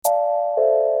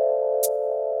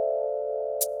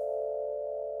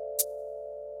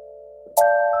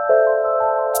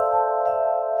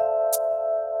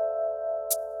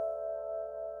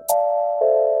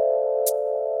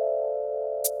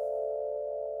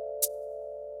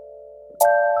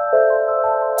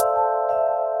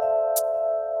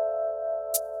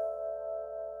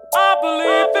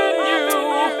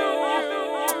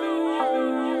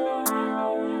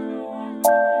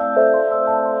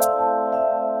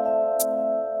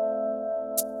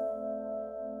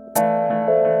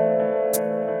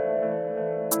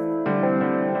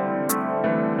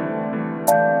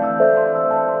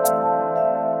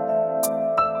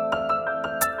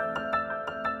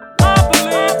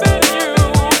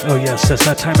Oh yes, it's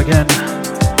that time again.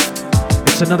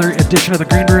 It's another edition of the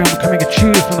Green Room coming at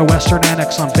you from the Western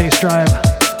Annex on BASSDRIVE.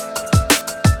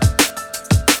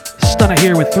 STUNNA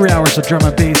here with 3 hours of drum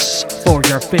and bass for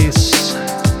your face.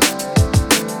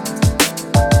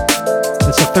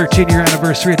 It's a 13-year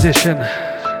anniversary edition.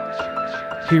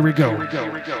 Here we go.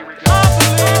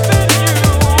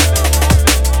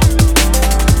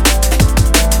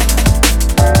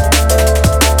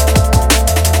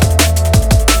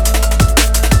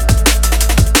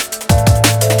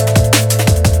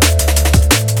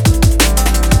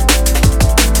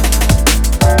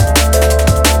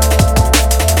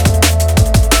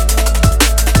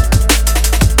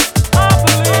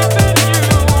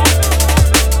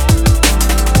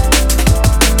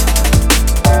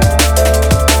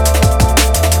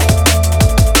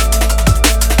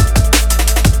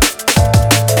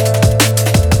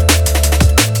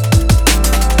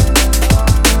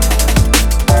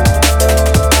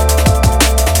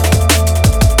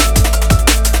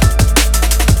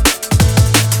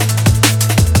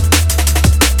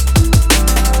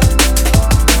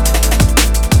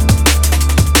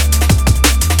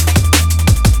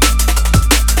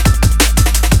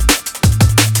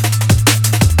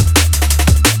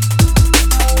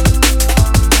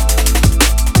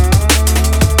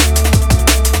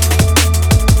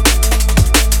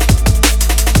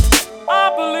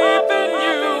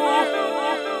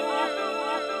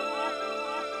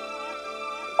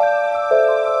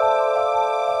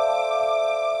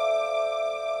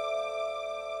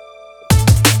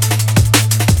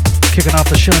 Kicking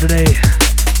off the show today,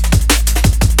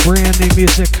 brand new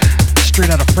music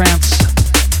straight out of France,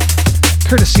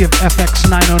 courtesy of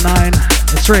FX909.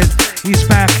 That's right, he's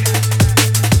back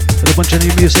with a bunch of new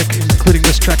music, including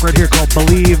this track right here called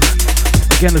Believe.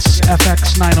 Again, this is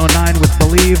FX909 with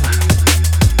Believe.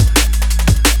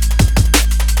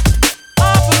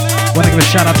 Want to give a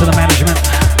shout out to the management,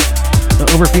 the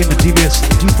Overfeed, the Devious,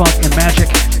 the Defunk, and Magic.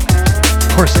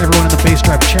 Of course, everyone in the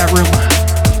BASSDRIVE chat room.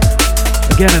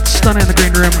 Again, it's STUNNA in the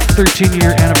Green Room,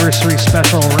 13-year anniversary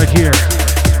special right here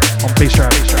on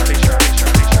BASSDRIVE.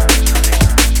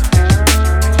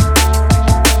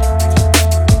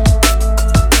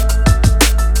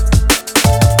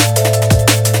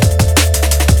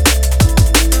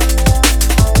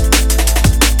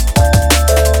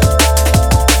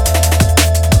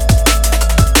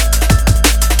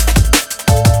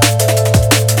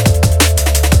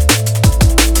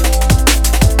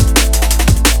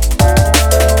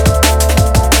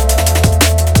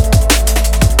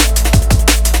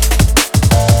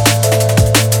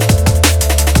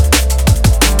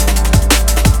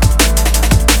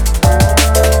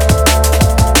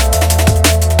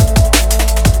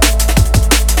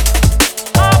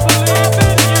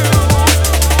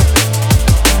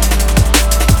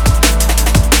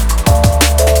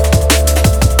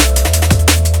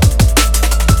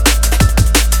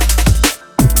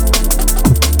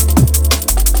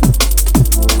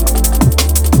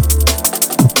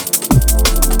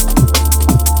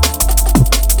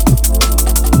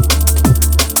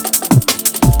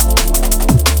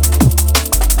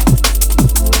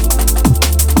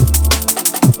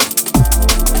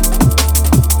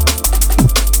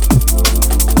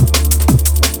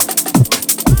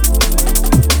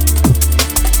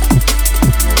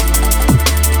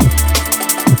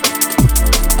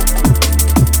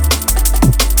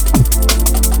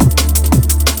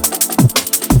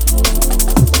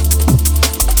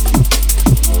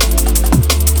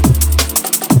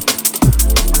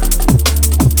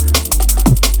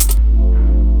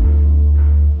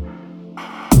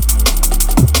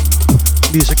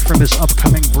 Music from his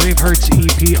upcoming BRAVEHEARTS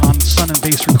EP on Sun and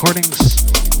Bass Recordings.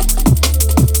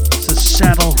 This is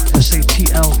SATL,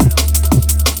 SATL.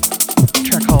 A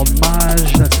track called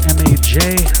Maj, that's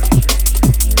M-A-J.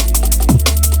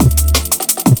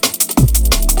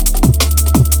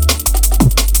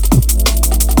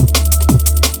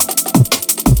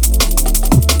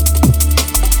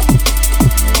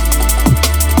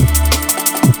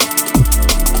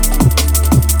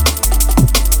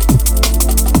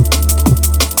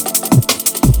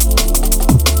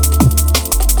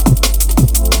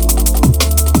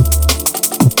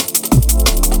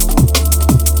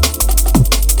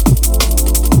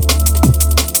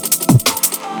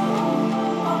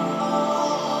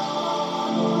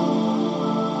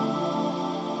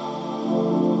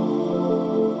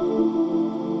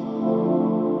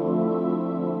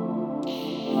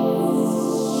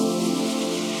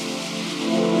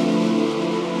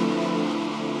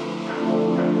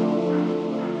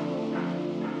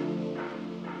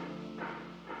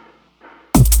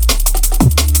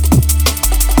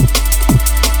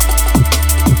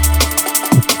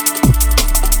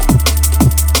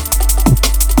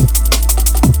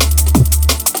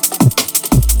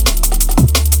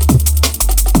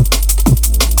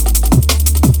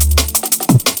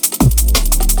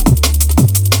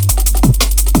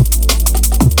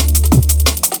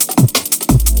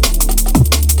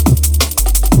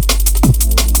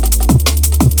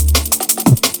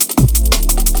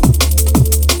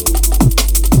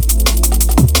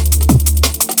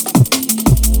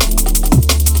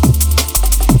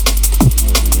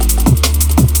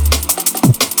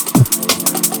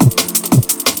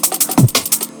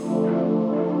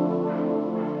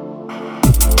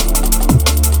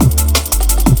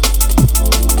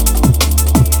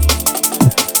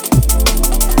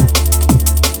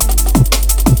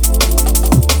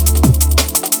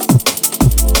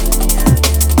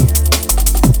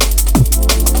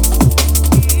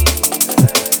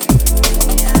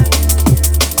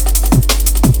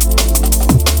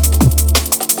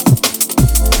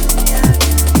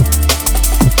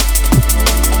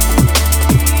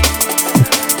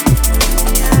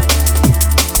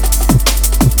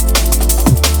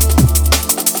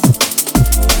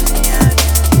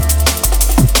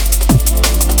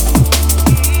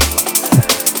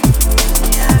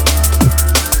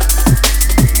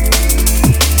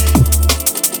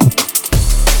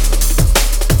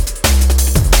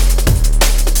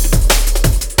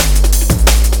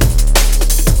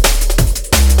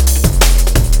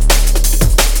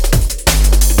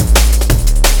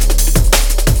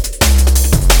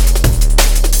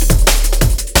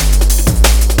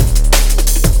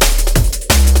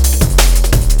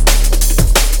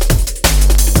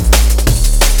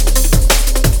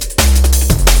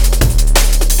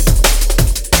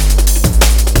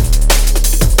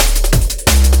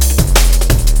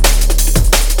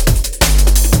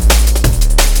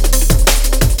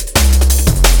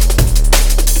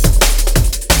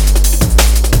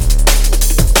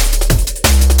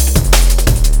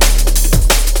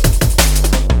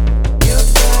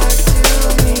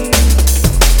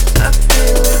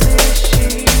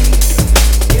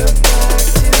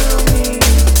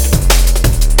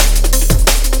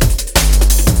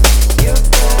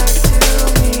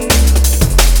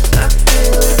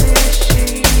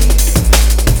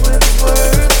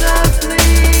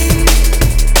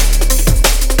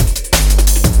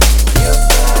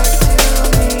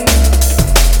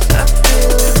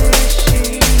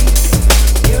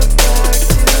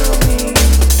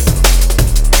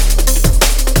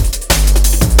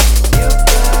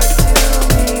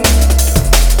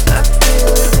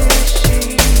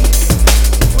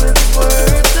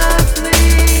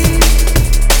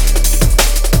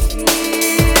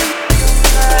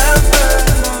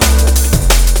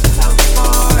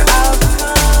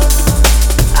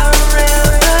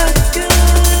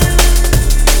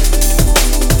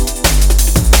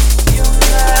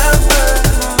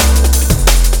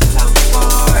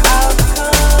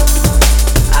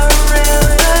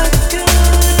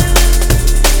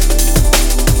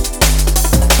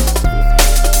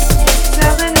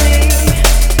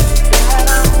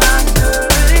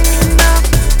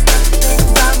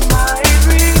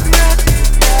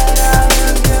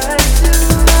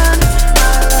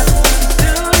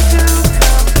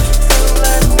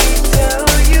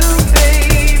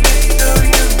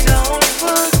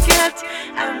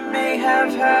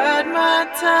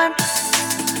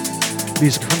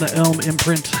 Music from the Elm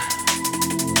imprint.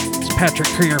 It's Patrick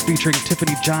CURRIER featuring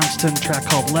Tiffany Johnston, track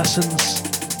called Lessons.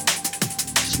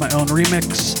 It's my own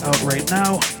remix, out right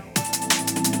now.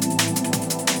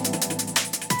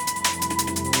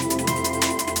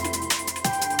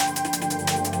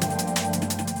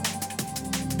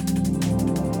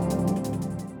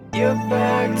 You're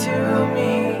back to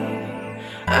me.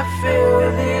 I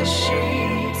feel these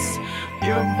sheets.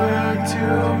 You're back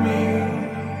to me.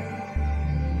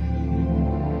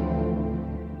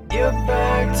 You're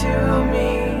back to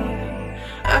me.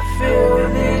 I feel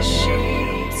these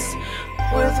sheets.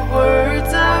 With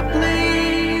words I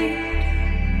bleed.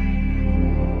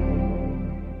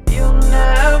 You'll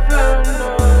never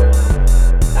know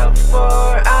how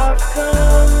far I've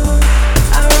come.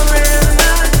 I ran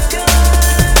a gun.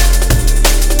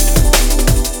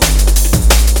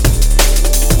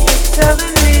 You're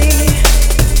telling me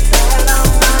that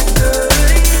I'm not good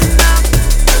enough.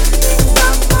 The things I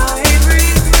might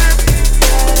regret,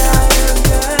 that I have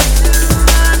got to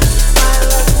learn. My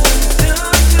lessons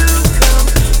soon to come.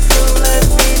 So let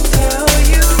me tell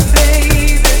you, baby,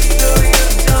 so you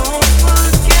don't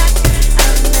forget. I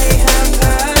may have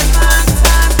had my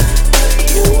time, but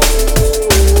you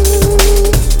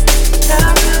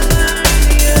haven't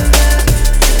learned your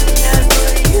lesson yet. But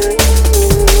you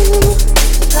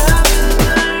haven't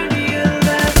learned your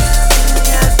lesson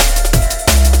yet.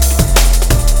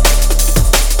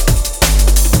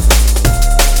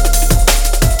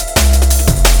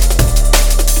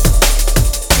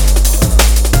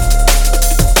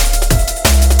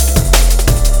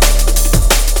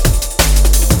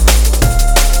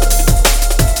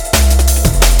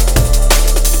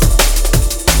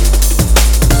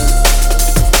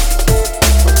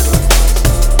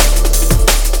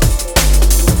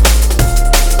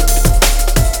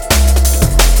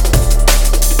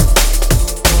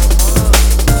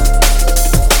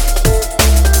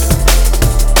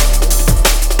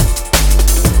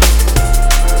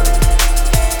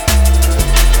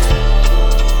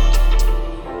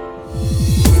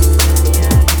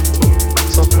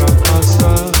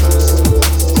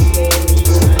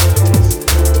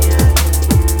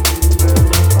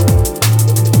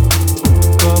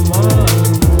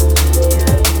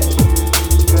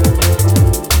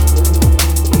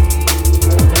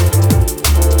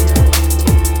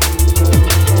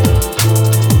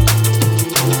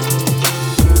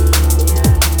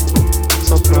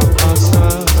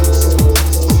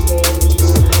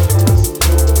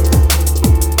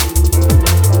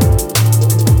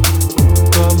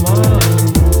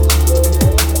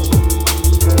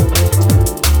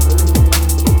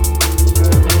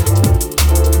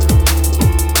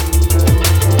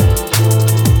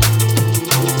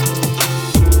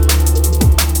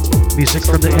 Music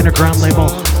from the Underground label.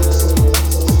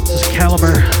 This is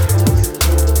CALIBRE.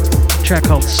 Track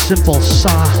called Simple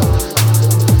Saw.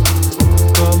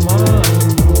 Come on.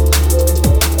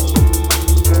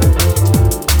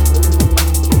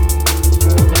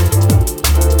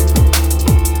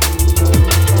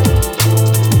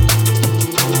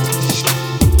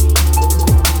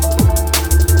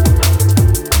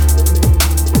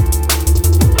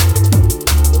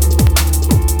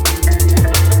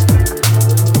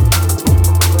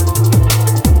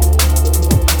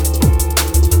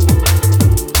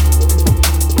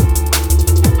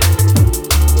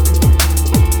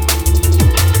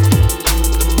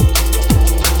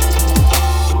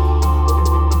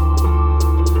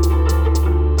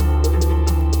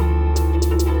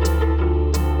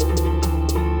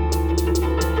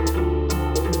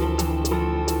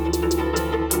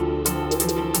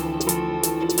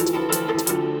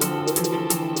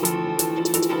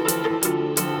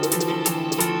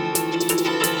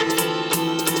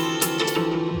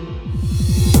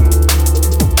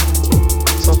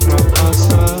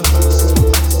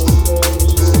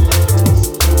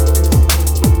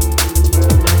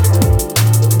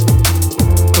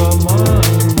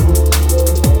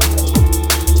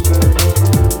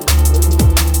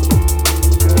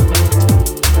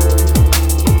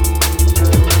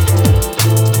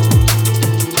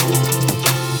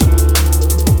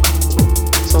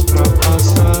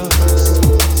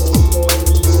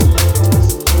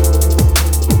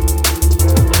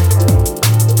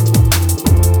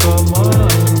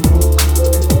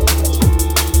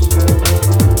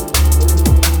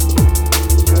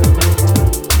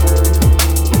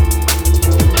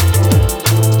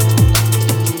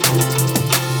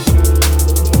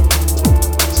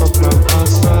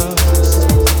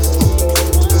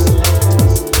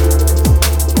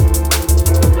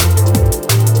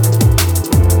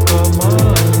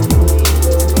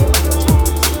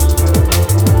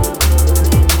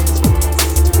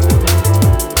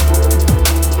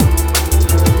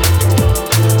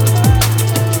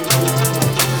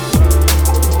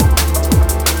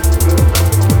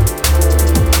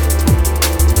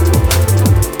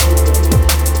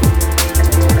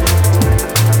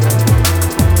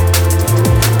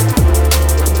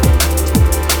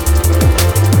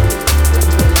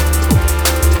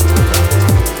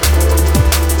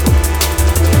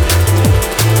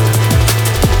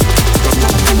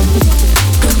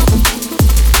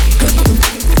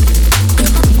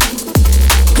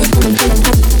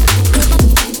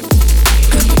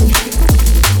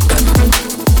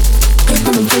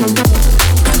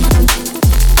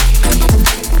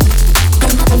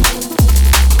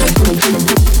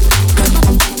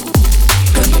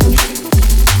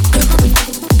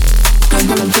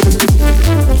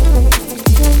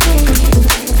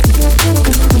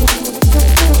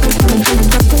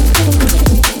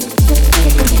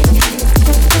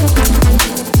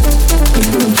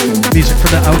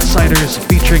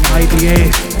 featuring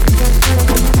IDA.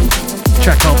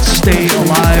 Track called Stay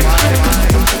Alive.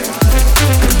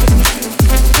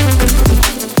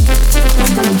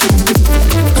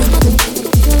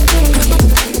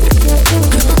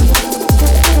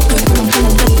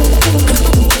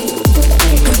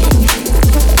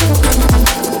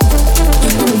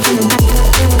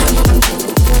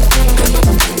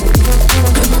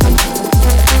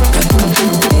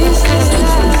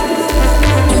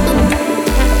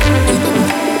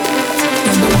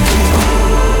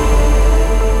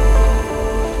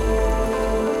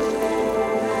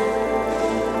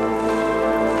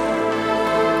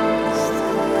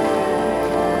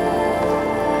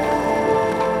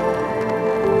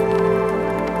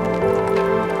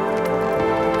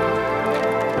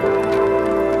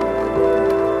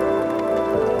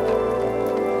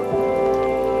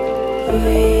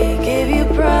 We give you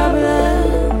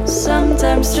problems,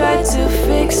 sometimes try to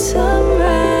fix them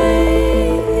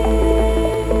right.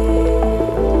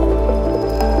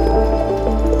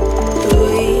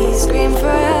 We scream for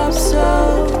help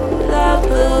so loud,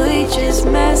 but we just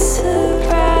mess around.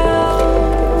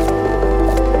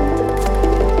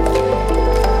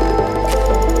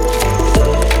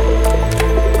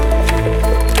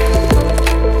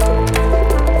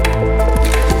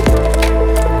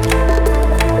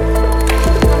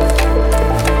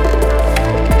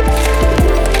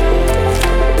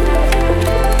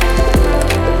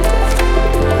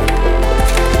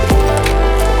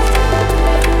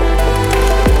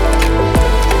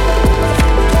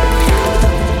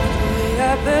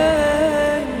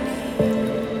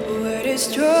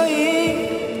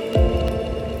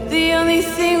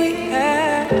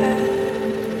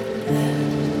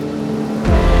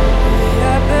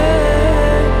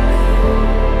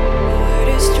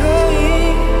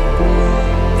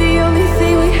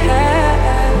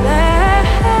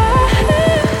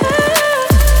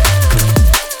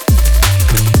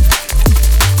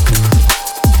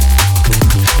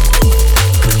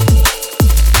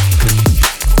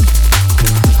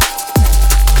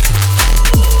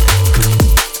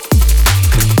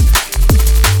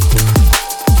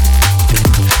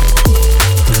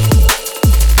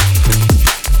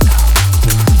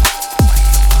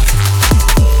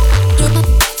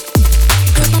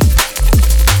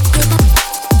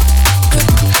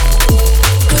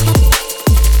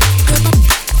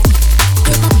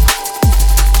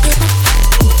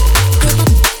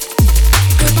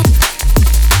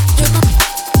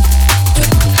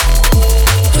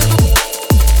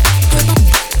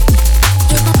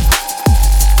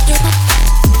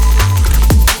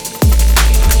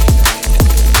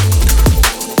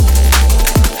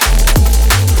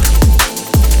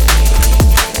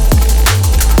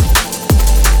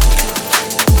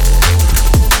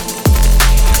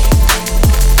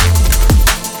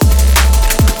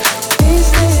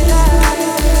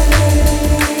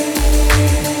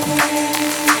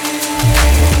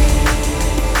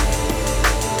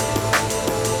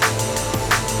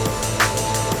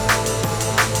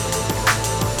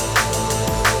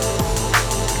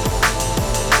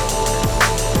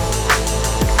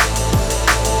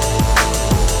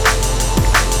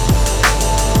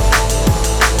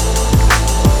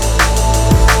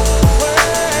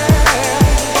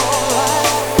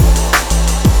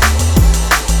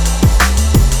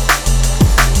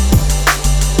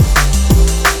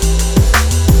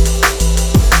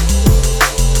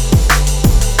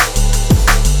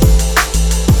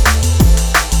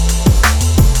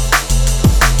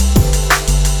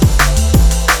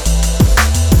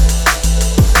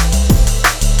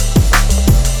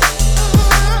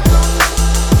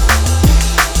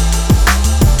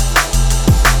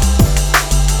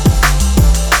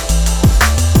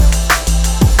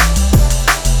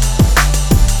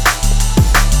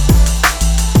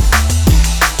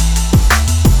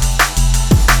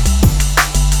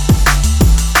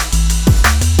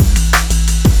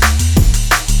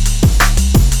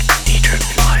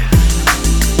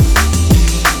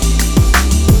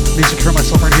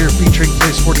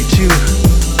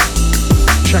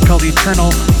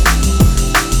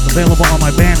 Available on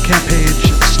my Bandcamp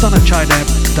page,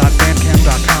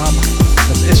 STUNNACHI.bandcamp.com.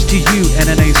 That's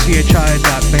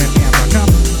STUNNACHI.bandcamp.com.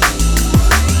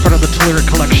 Part of the Telluric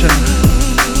collection.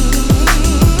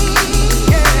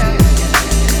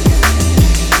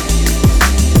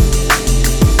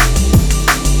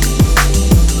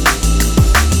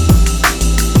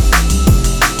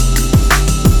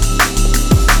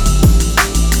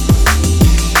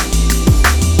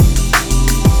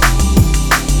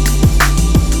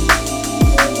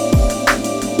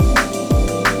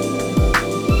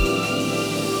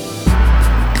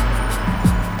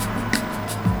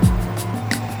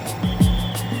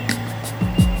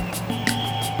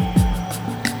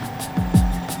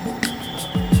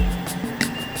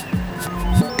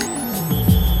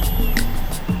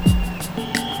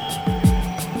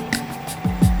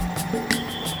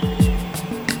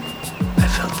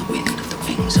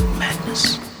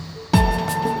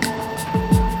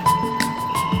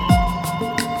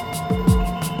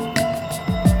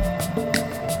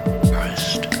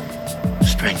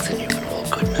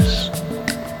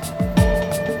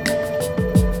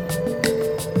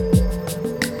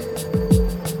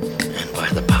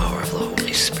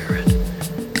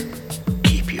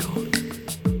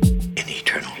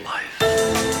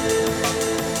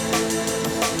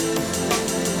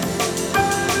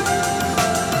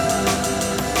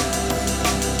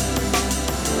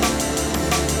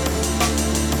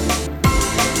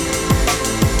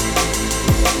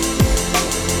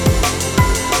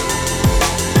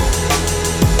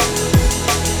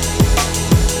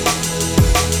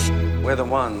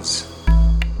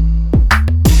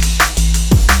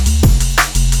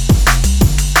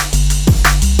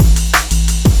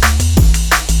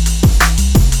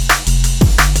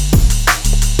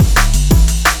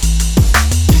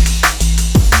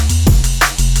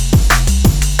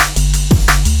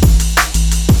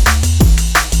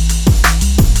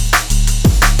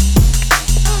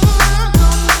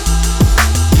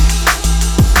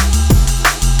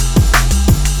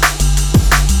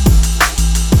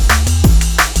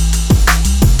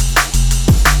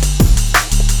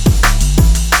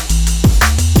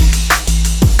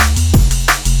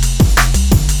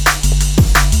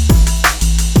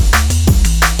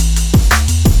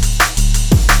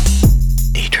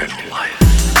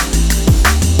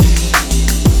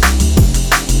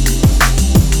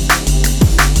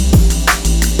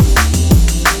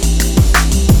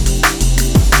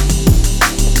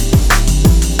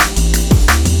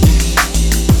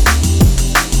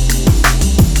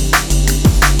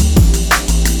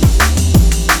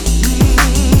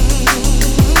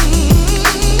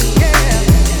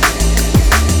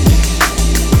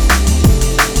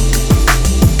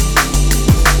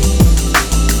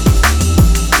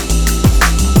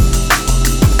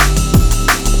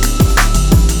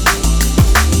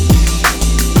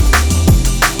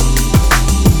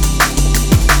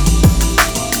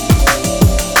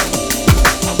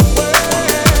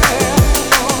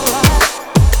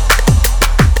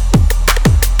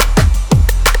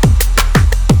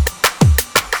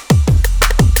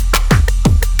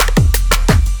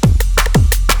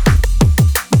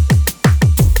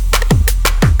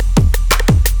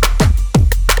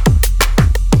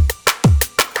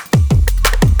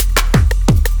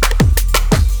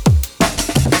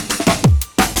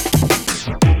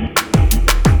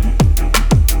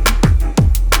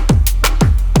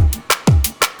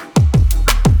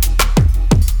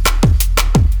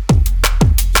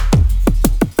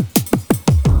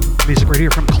 Music right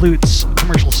here from Klutz,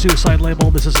 Commercial Suicide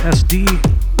label. This is SD.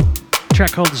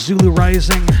 Track called Zulu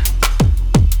Rising.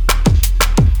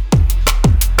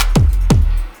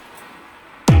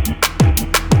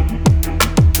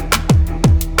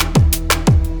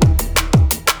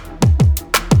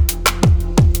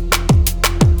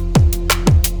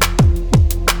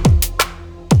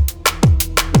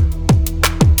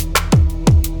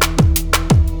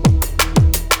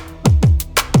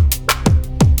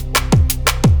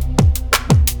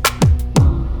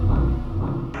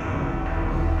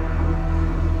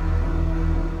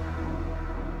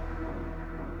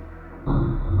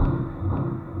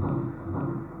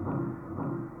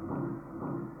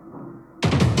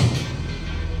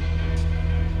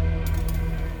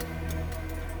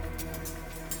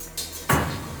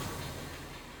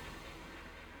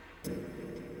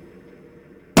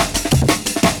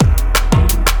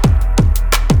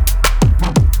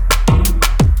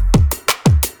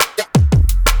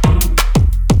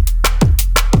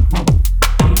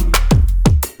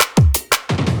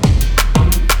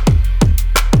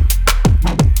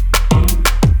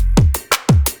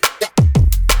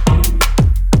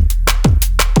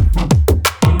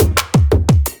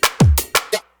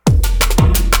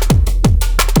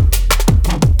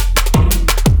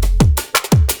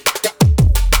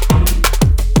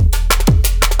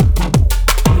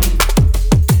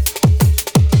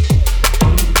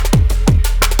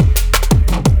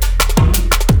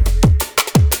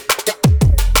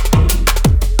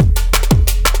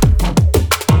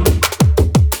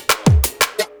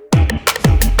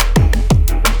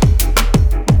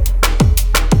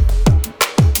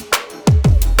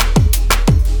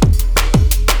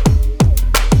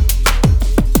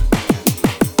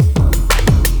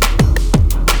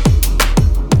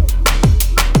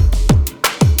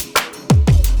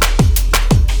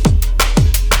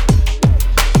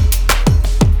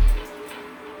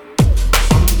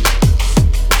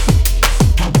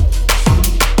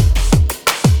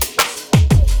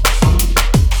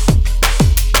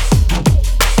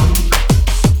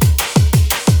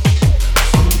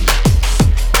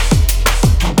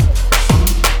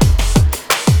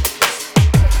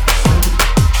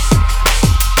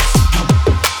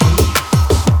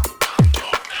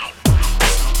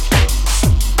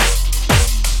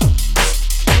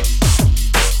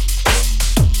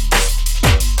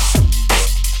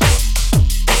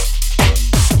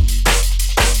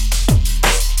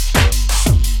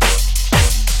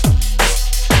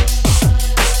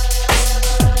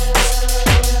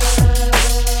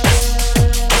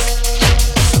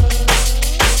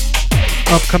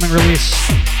 Upcoming release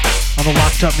on the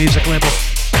Locked Up music label.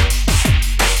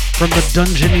 From the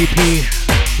Dungeon EP,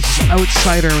 this is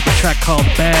Outsider with a track called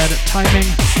Bad Timing.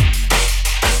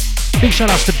 Big shout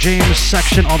outs to James,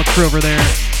 Section, all the crew over there.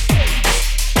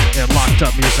 Yeah, Locked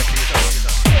Up music.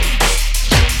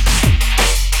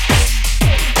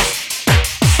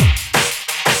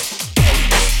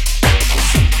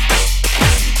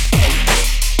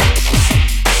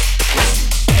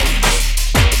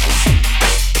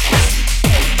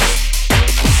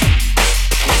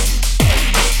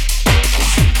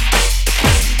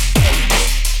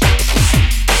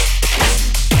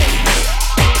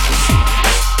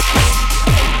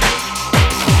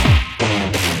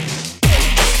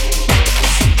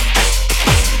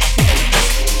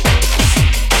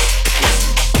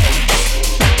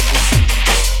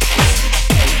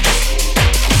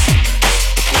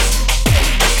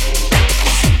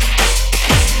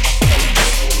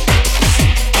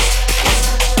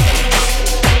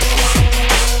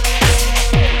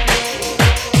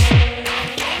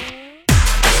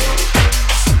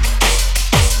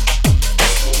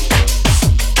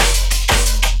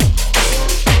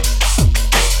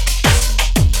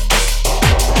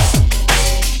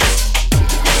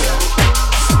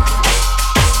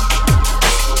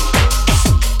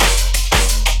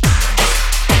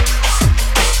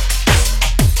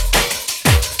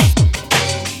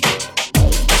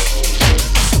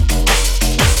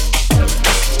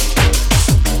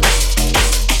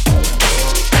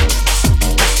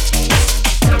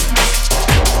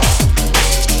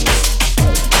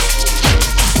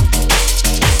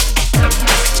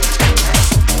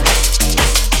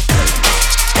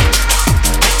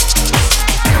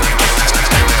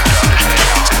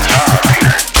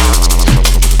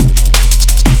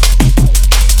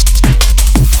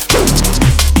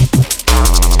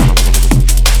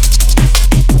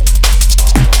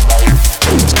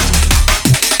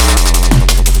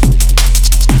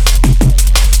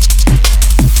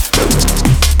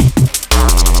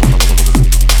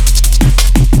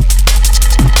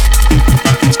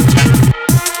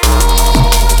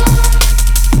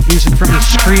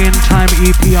 Korean Time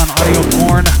EP on Audio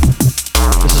Porn.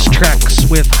 This is TREX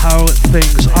with How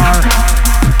Things Are.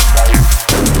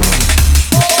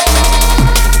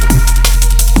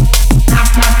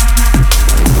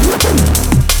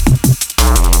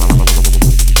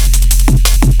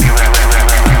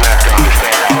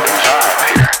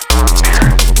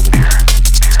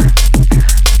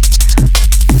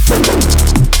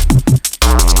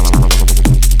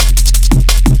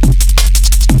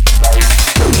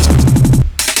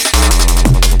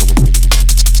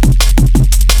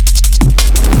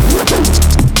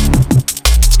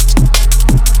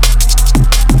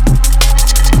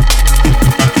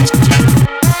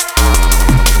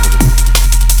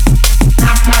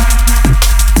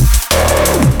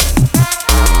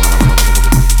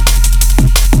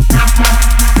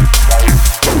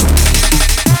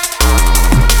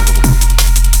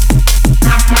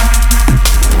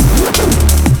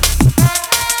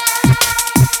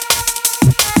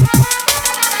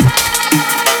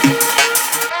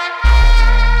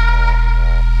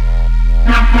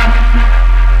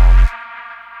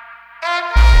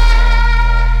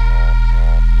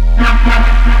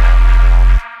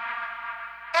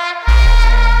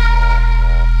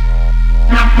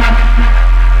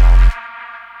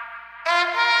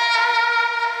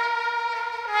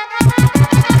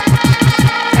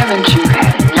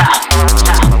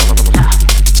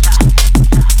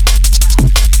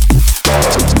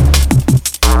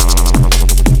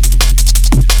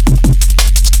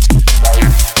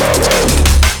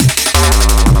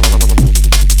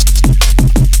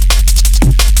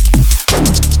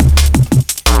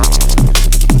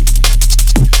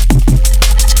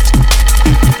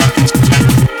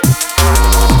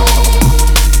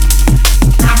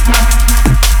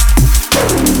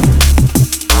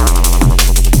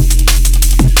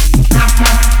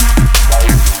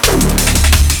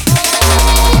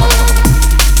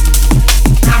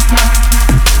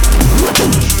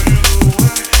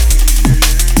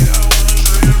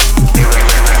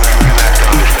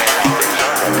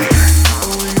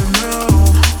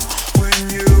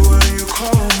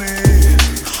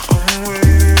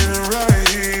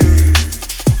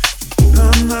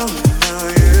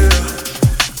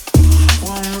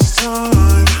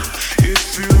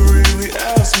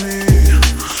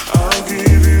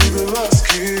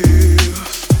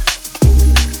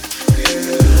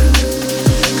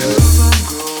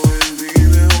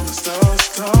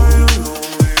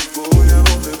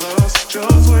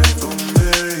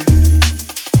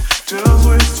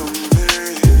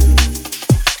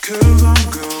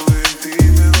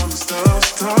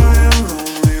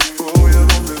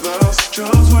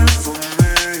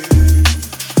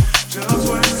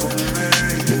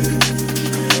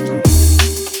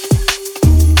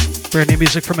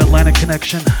 Music from Atlantic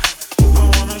Connection.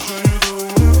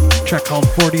 Track called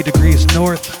 40 Degrees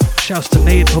North. Shouts to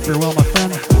Nate. Hope you're well, my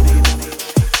friend.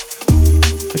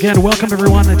 Again, welcome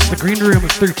everyone. It's the Greenroom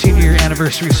 13-year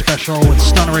anniversary special with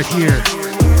STUNNA right here.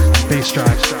 Bass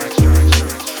Drive.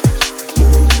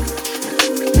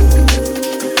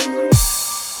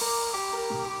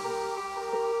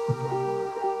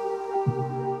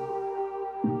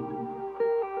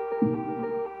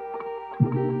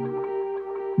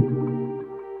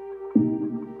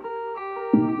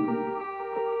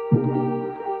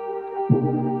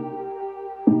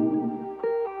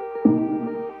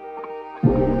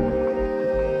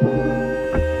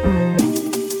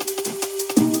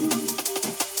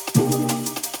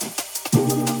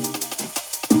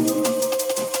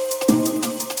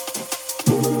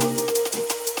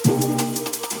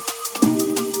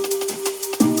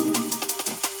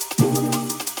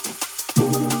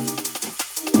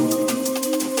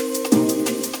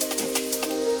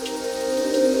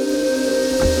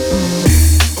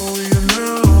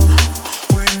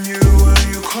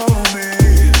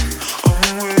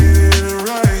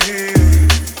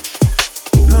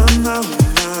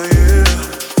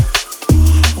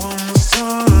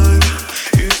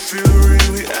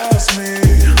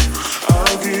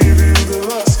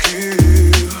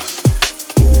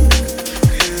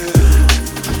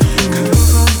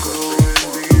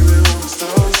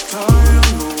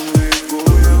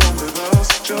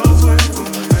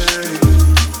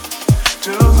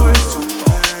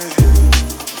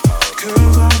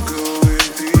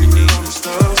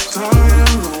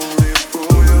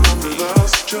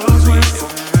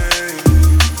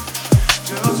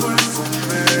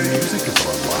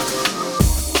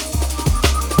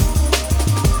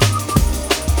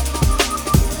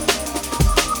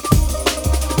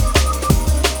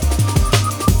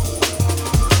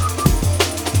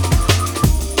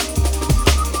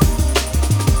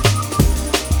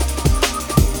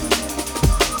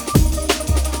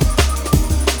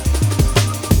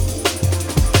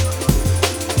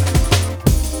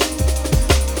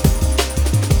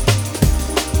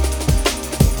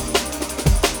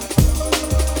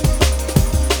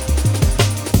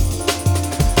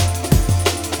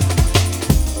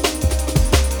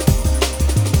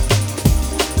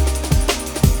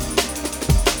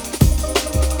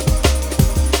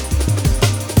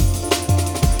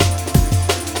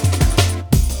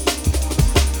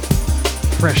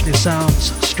 fresh new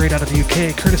sounds straight out of the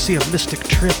UK, courtesy of Mystic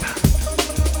Trip.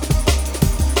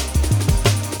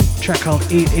 Track called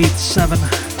 887.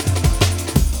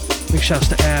 Big shouts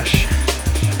to Ash.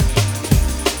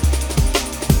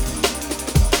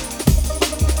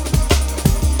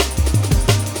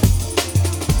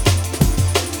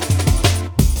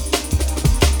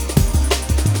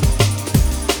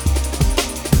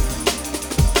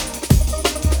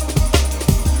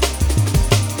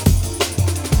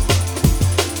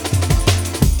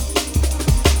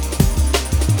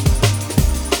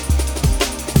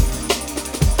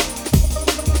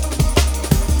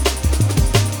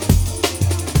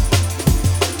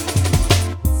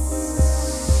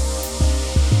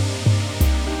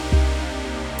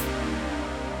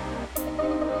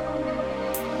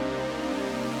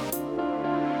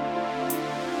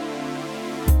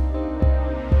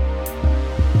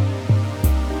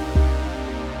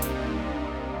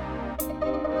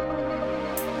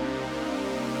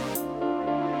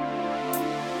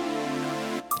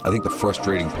 I think the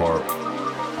frustrating part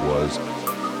was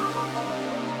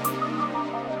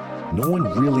no one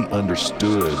really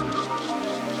understood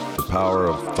the power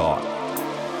of thought,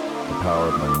 the power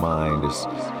of my mind.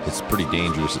 It's pretty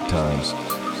dangerous at times.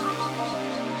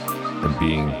 And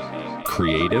being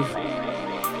creative.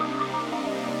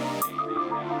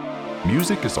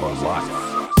 Music is our life.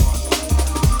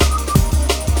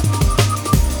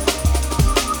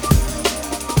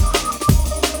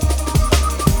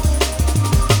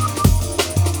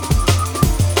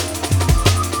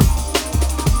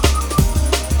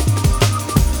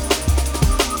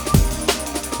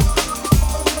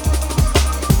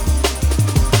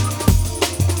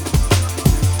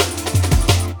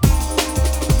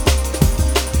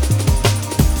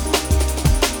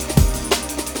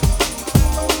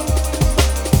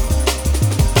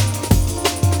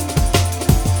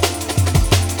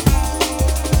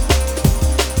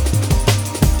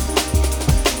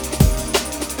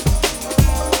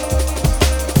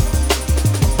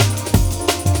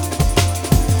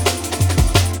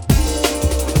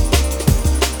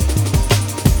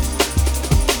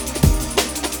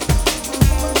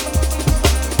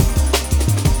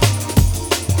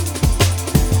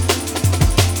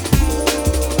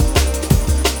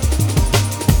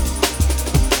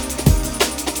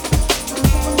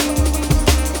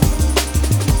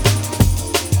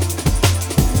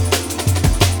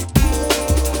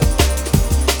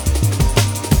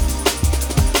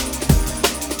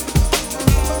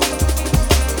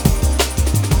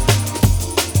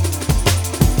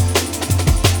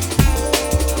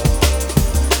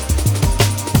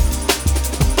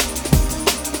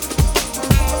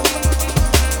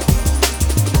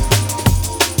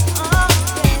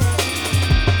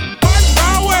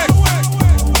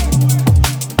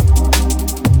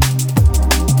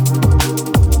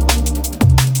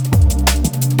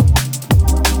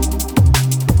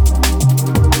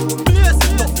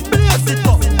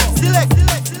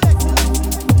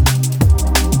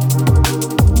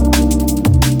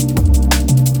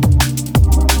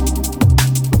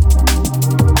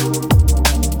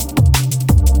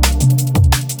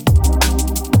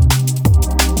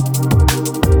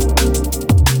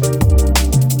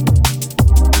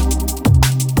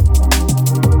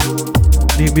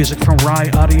 Music from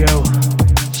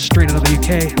RYAUDIO, straight out of the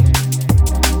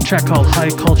UK. Track called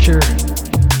High Culture.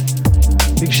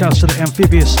 Big shouts to the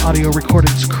Amphibious Audio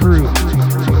Recordings crew.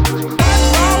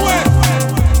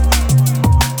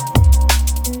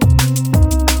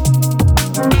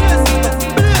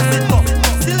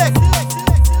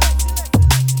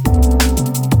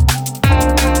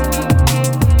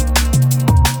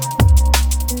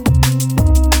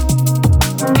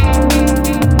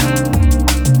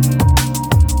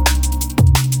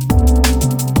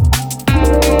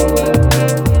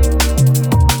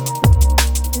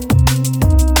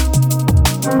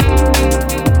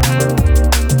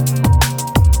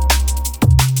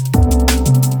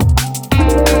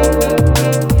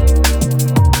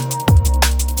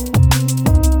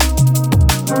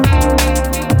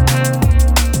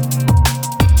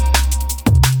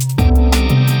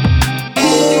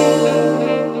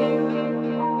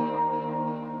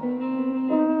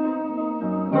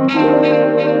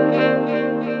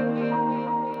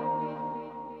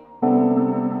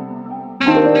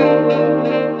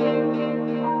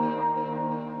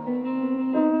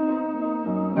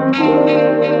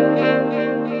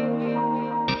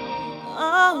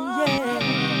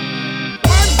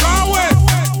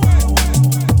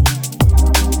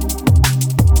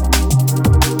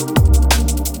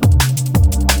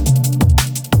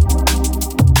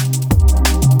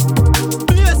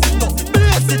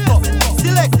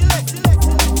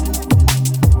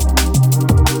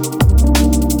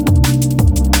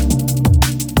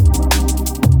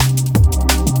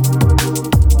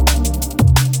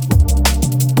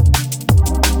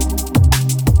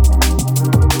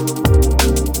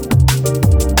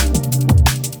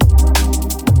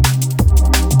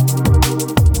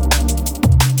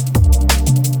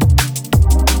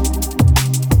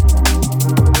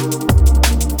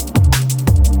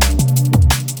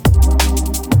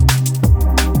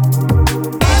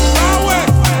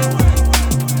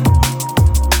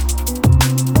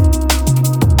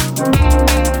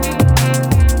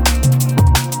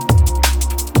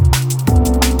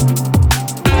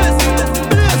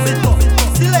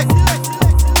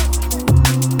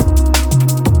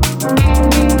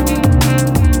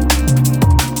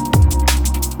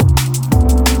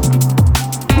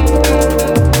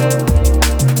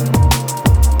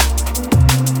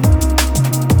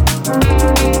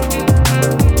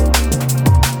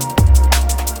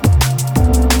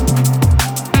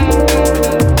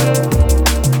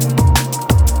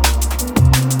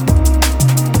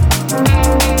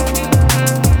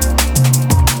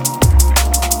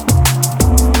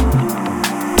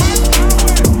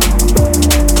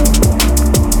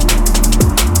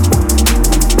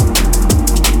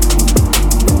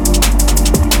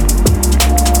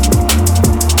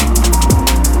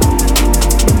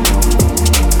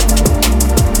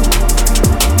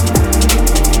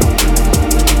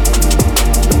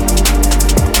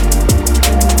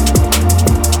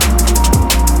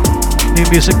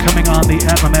 music coming on the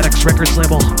HUMANATURE Records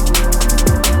label.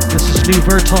 This is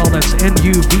NUVERTAL, that's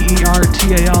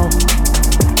NUVERTAL.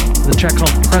 The track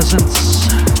called Presence.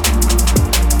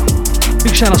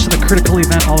 Big shout outs to the Critical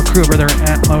Event, all the crew over there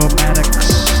at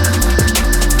HUMANATURE.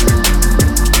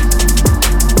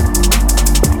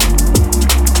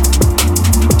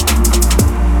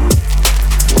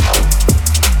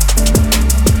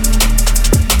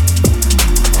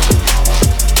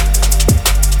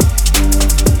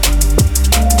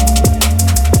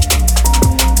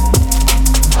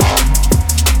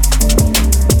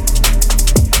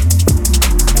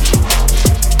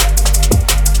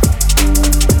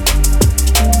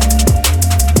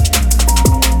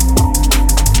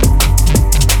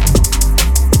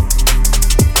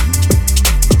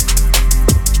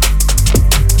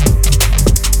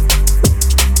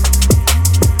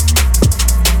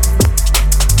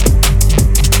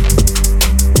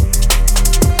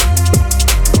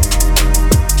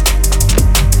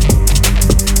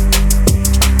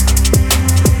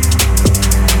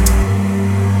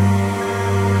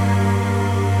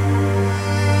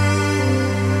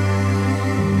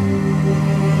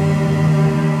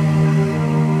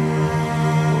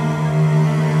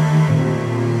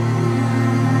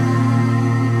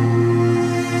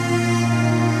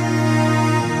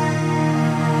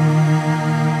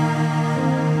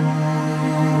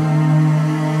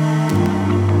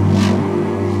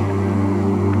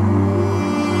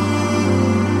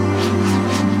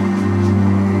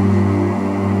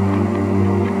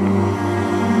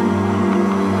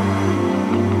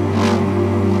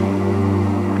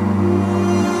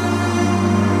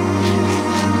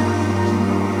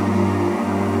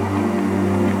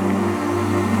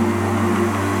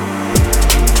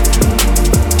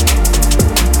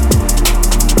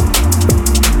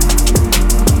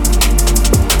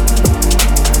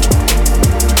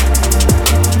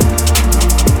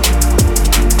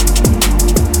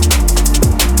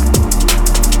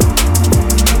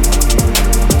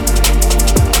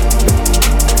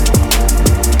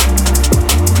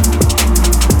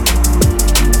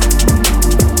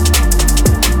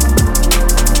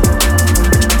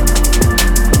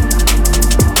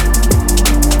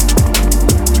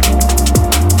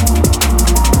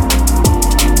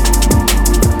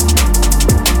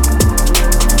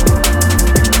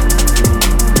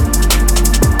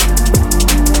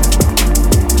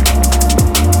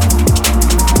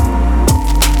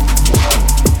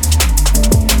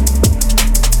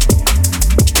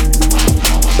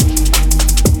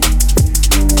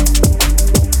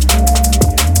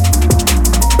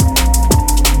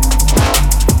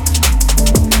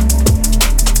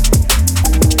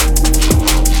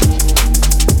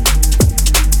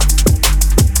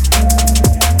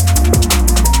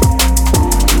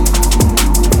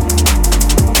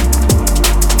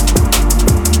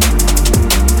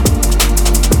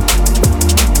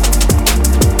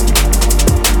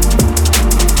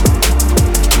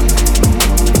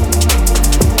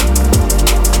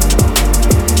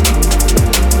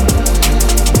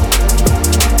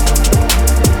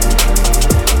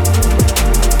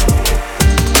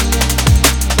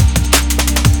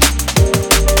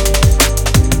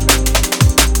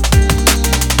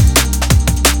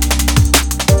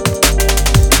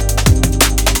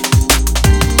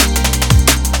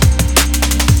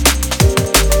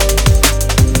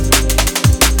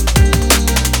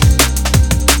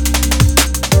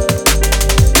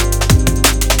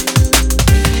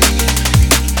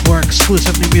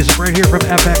 Exclusive new music right here from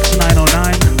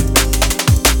FX909.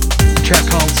 A track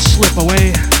called Slip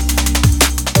Away.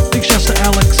 Big shouts to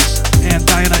Alex and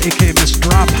Diana, aka Miss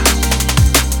Drop.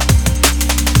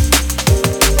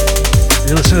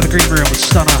 You're listening to the Green Room with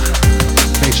STUNNA,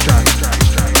 Bass Drive.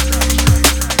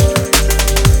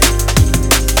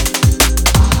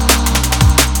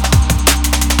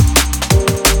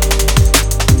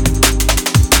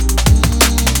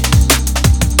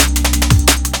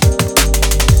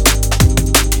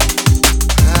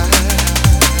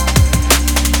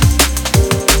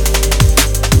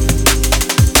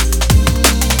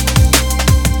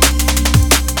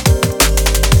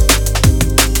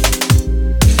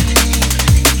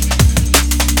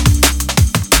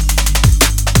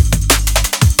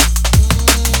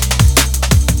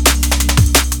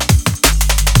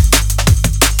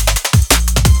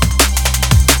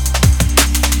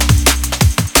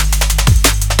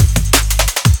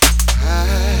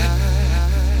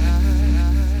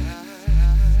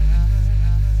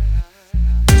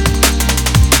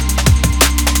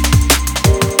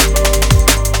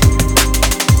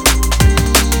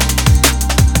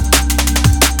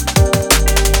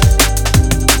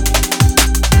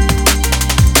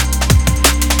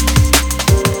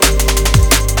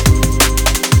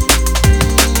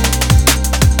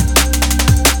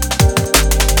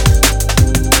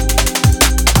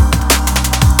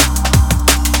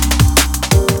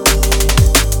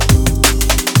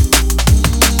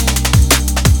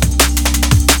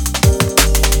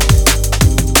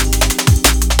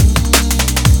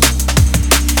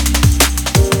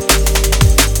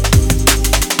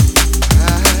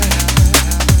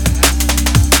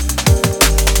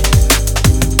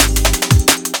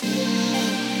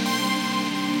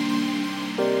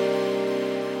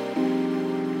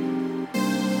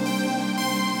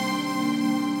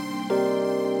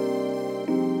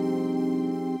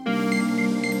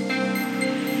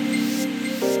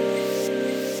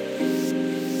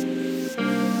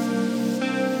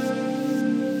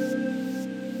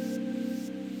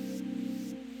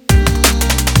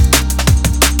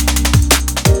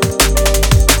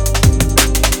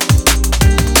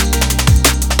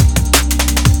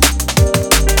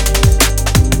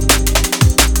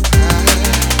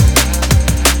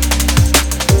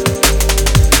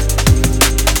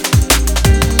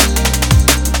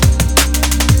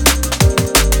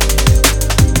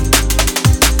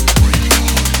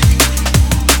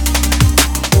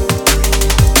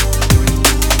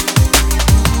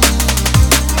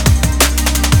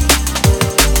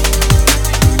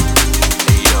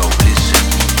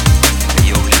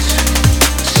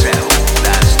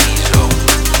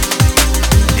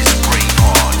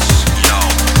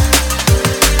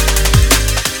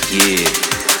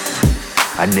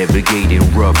 I navigate in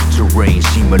rough terrain,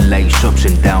 see my life's ups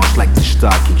and downs like the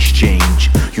stock exchange.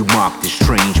 You mock the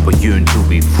strange, but yearn to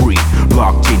be free.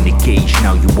 Locked in the cage,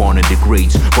 now you one of the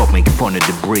greats, but make fun of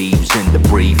the braves and the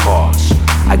brave hearts.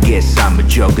 I guess I'm a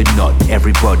juggernaut,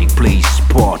 everybody plays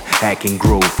sport. Hacking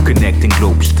growth, connecting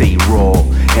globes, stay raw.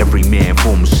 Every man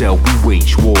for himself, we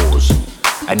wage wars.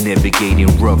 I navigate in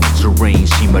rough terrain,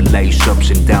 see my life's ups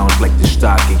and downs like the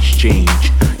stock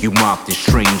exchange. You mock the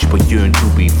strange, but yearn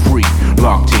to be free.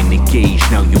 Locked in the cage,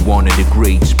 now you one of the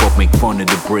greats, but make fun of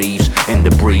the braves and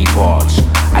the brave hearts.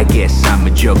 I guess I'm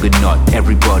a juggernaut,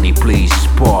 everybody plays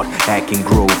sport. Hacking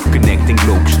growth, connecting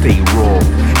globes, stay raw.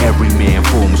 Every man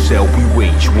for himself, we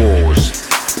wage wars.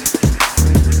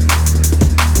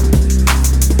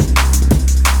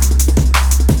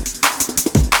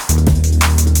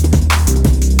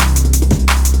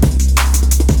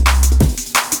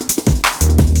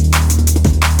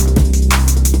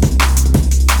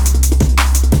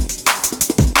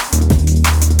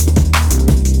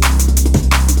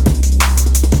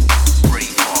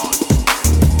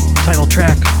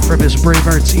 Track from his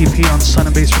BRAVEHEARTS EP on Sun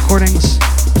and Bass Recordings.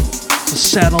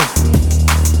 It's a SATL,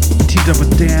 teamed up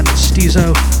with Dan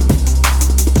STEZO.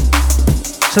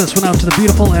 So this went out to the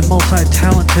beautiful and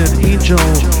multi-talented Angel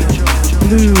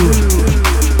Blue.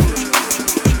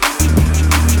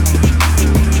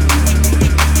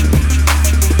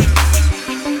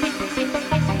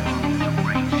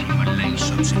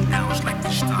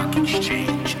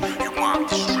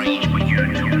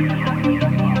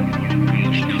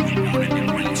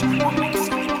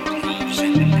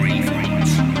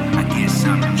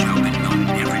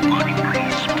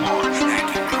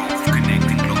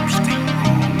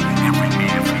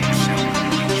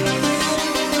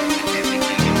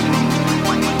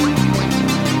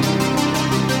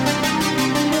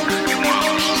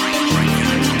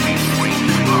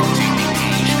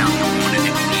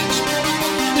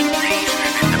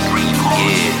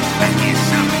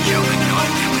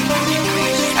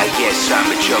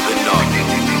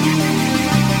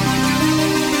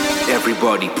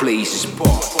 Everybody plays his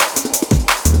part.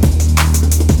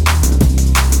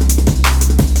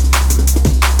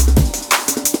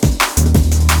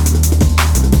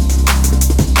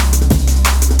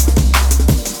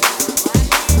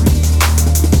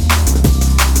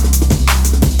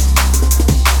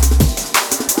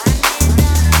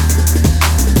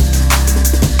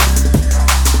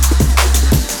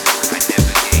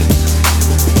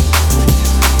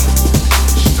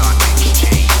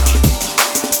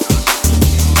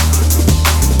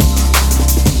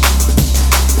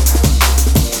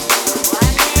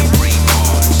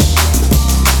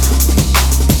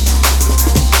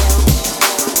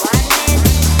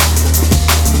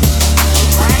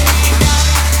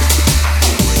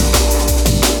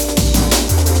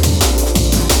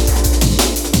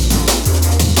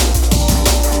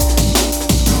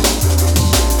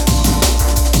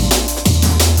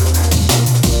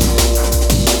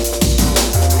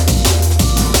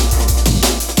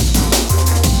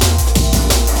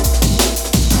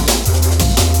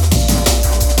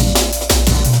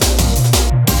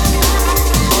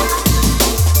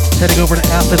 Heading over to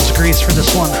Athens, Greece for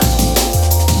this one.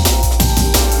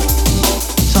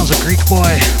 Sounds like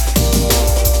GREEKBOY.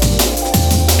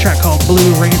 Track called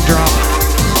Blue Raindrop.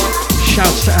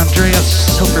 Shouts to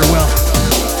Andreas. Hope you're well.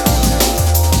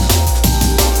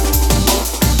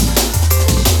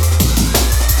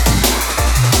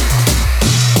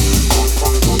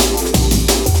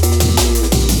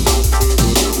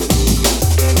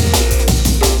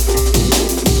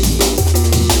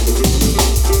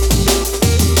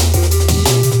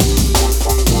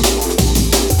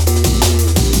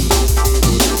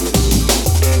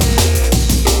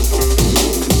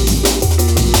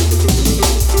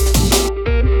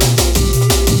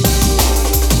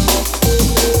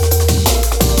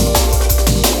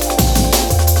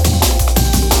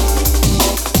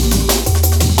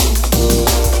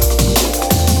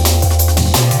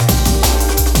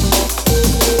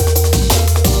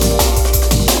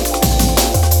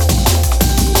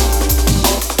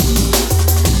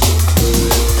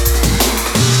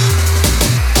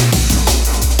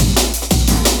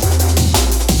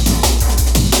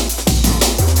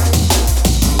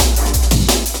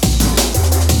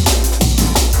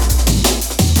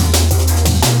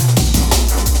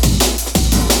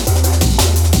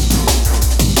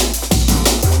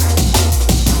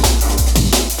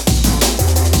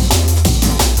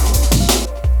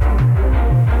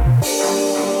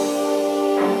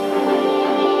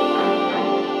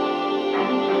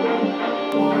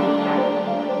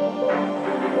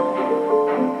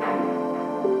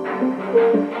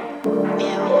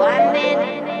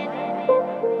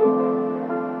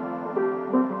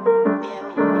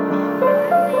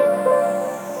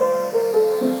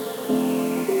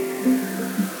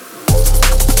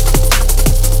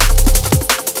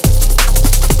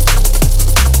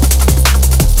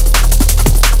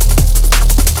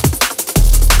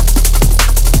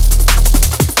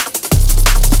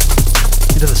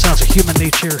 Human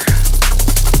Nature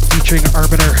featuring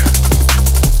Arbiter.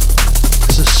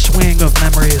 It's a swing of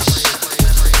memories.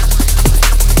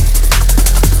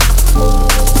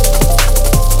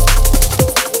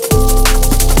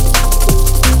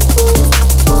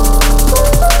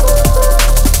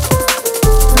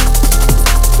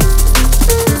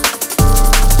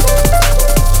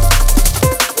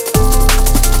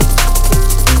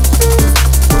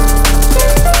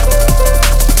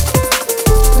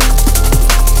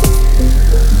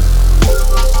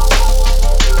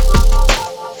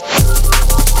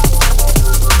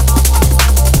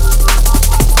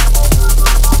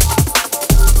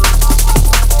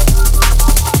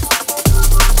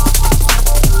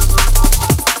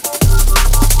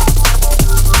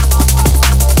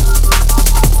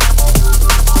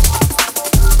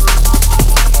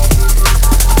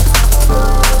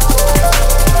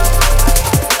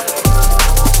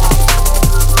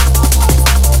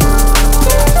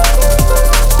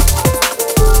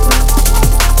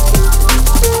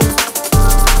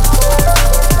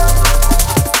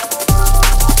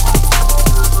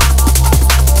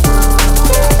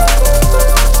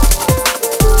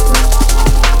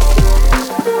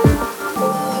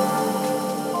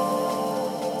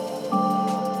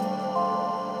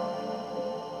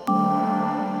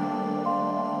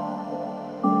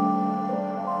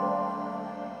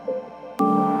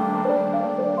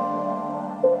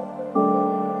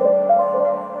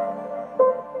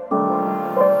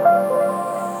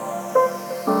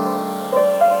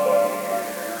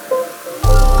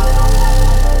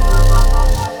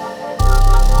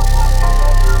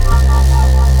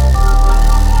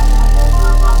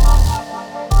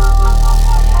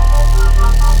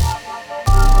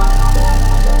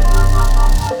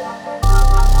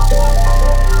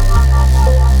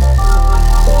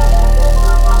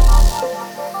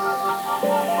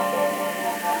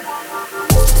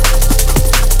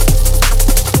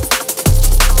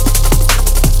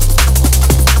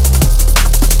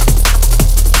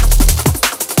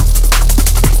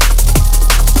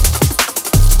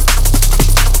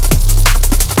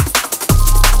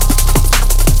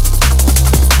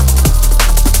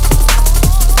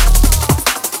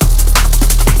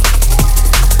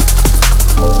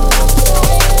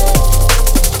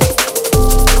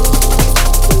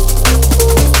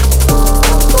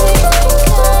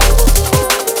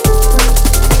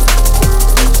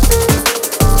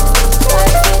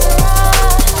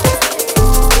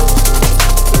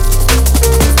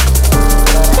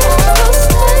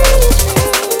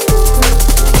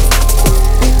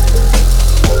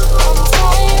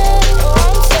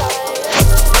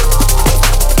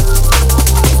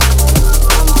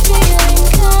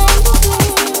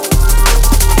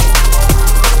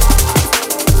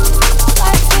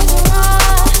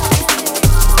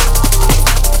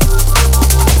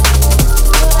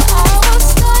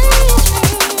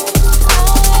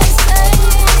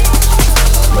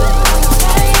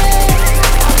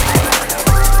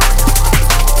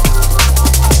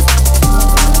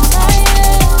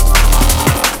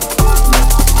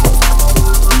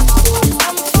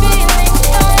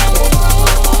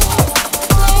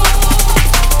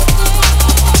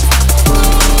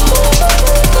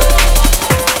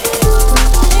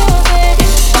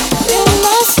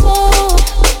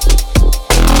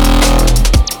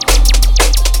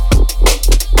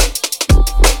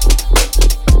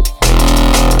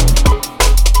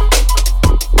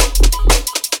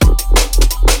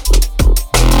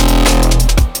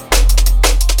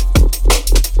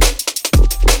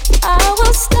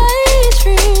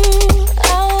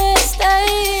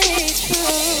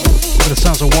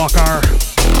 WALKr.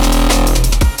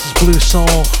 This is Blue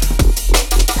Soul,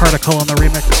 Particle on the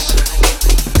remix.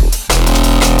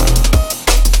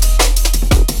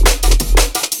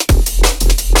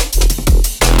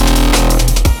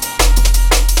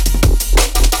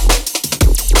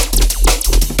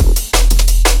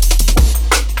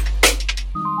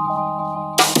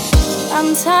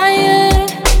 I'm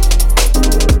tired.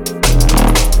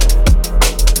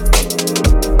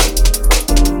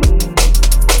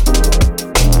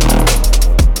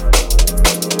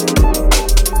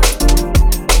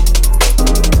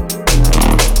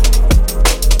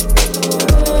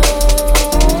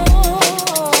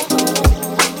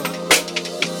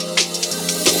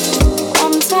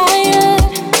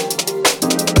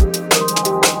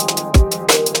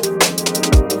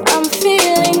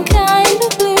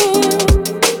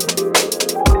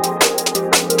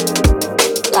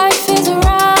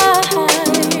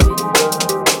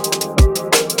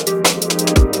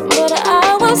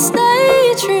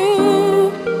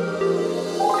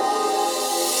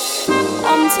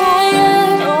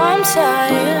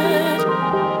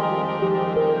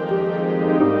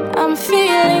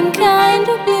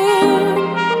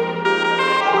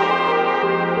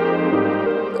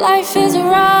 Life is a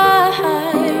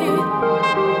ride,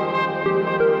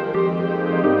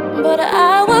 but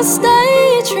I will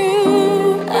stay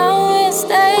true. I will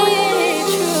stay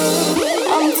true.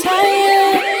 I'm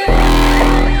tired.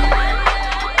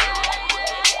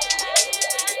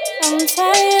 I'm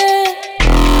tired.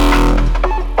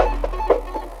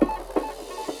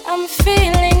 I'm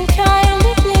feeling kind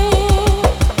of blue,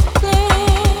 blue,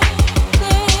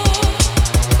 blue.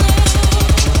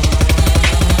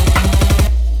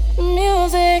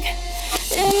 Music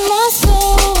in my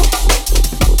soul.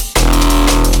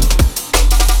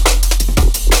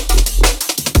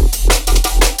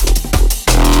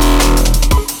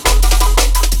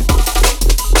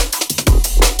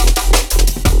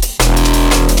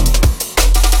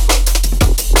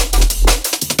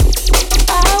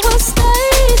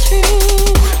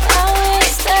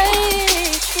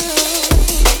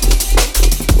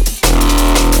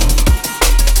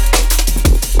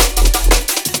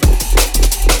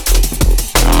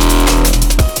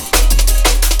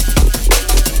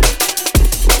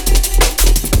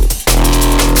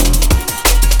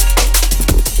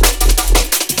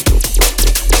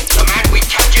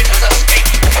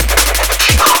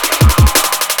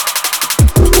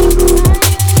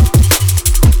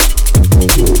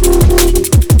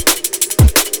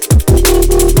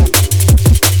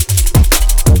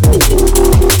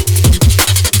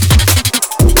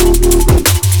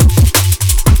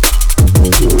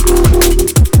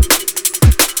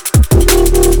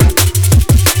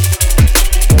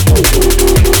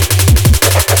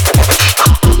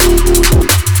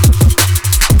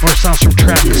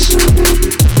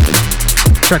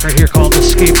 Track right here called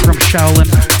Escape from Shaolin.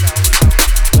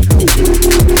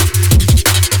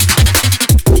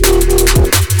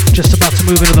 Just about to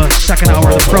move into the second hour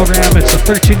of the program. It's the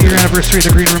 13-year anniversary of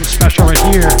the Greenroom special right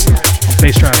here on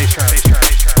BASSDRIVE.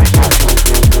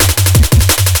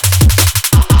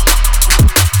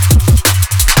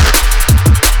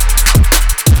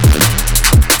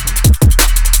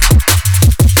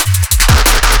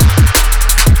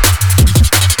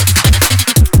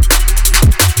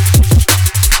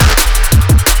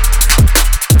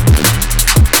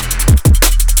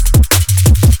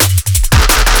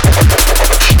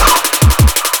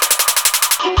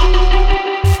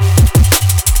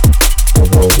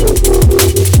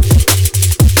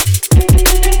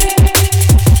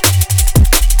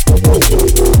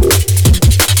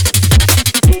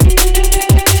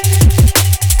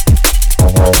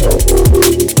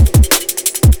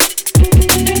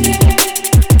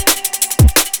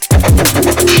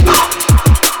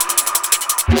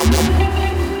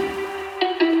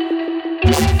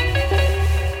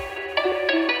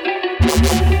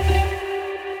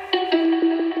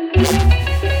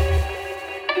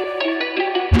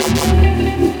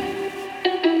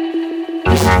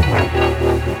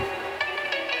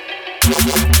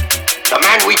 The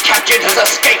man we captured has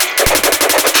escaped.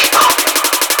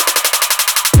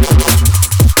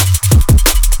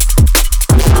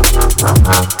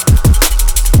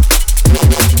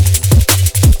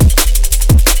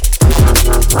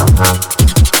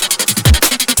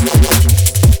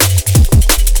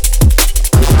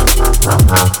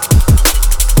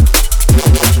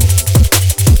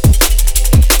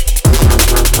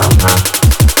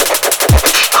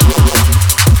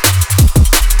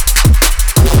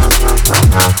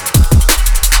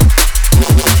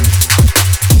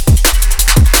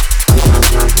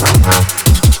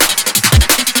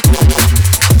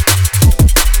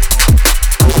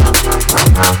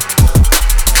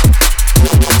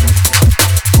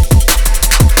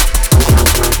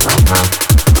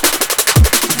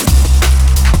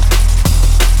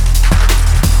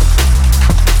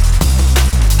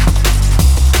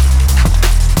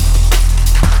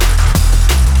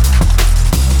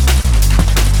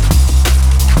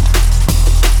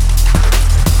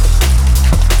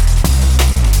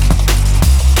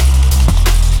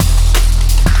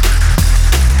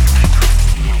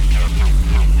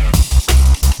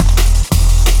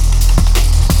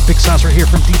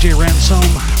 DJ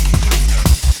RANSOME.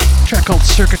 Track called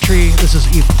Circuitry. This is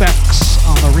EFFEKTTZ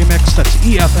on the remix. That's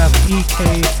EFFEKTTZ.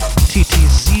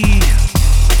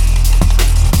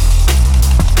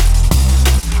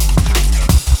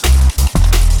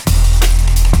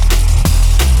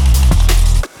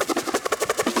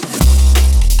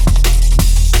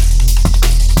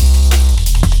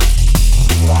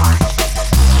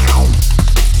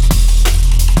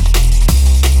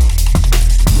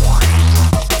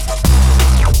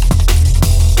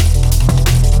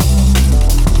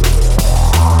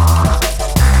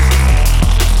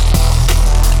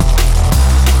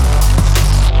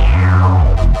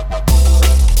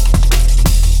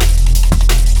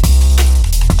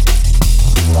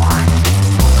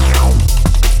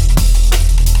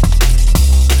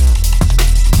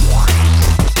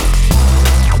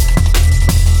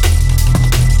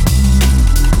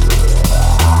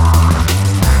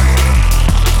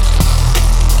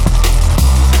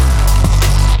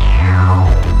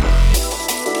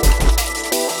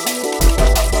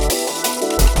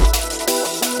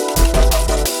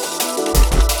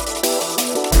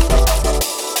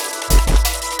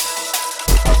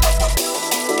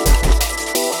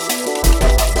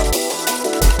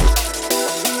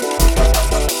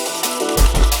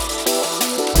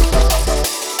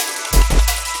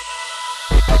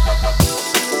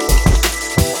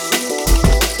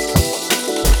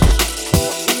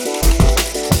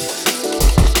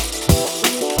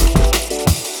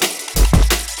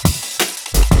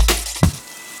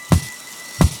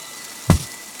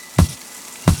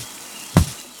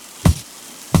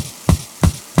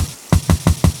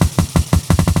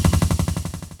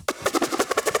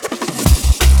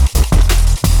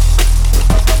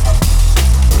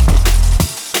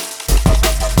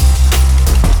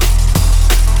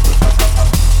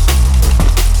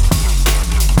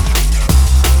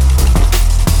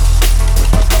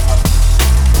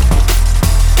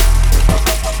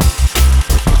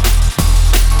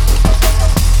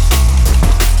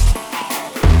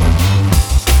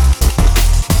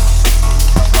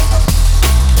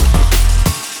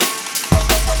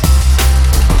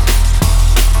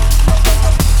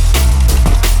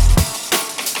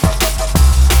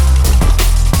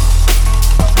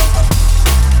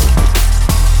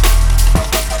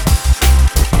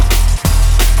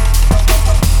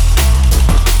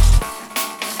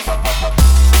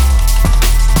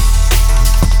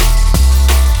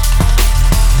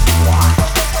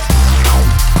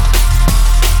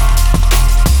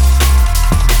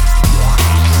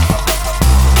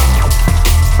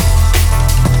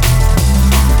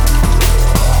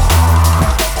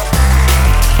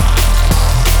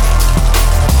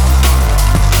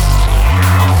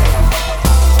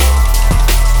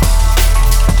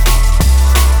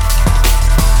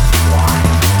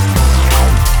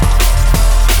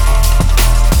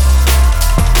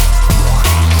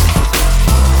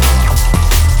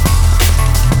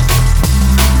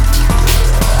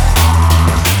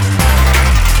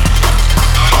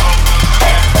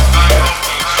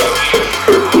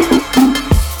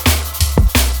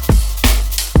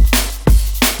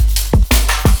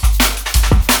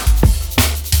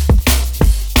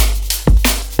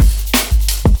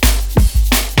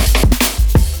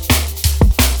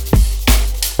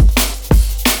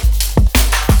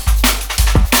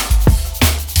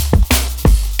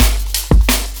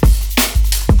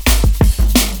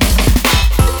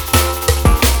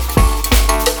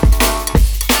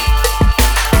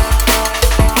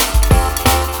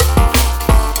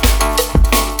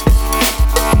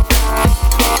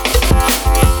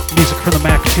 from the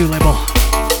Mac 2 label.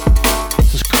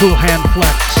 This is Cool Hand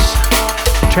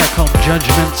Flex, a track called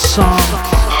Judgment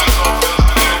Song.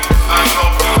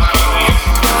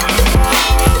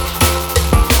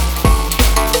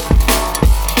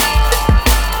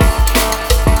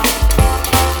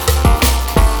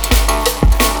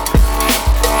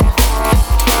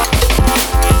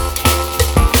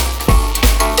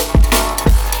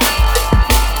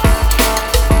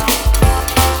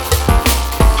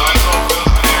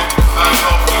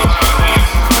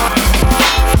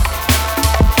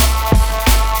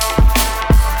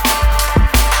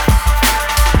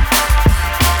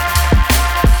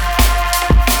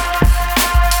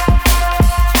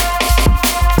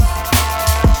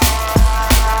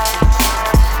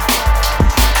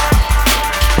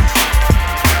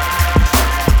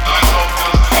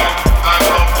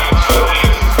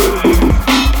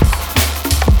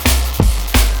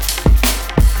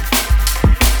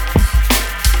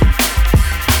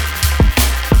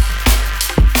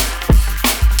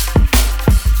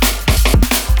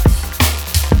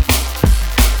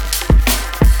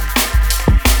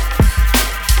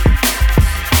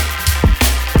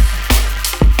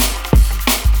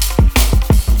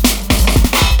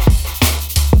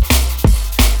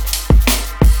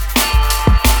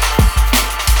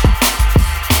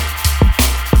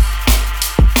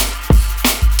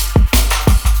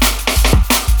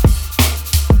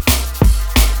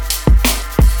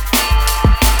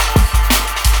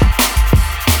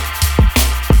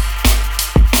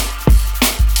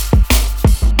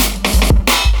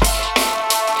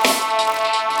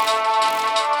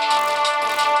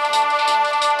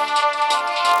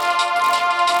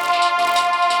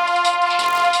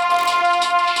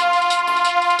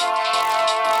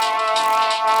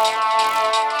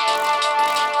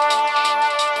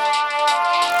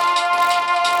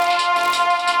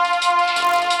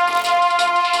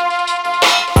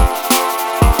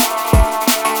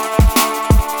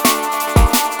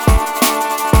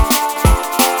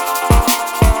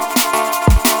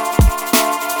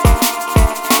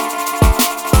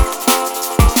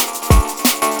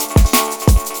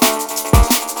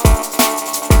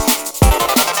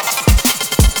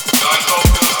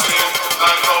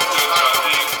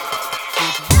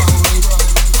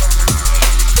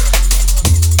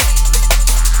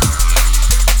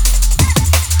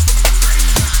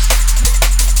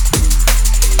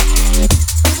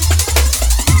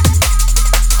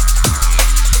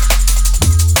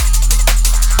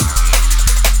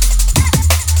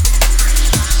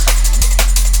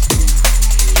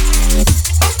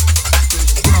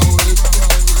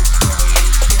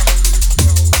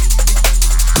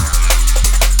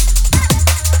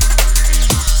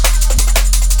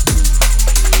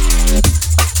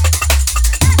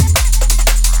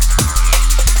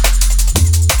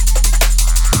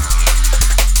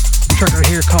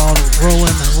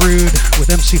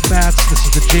 This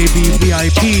is the JB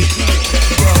VIP.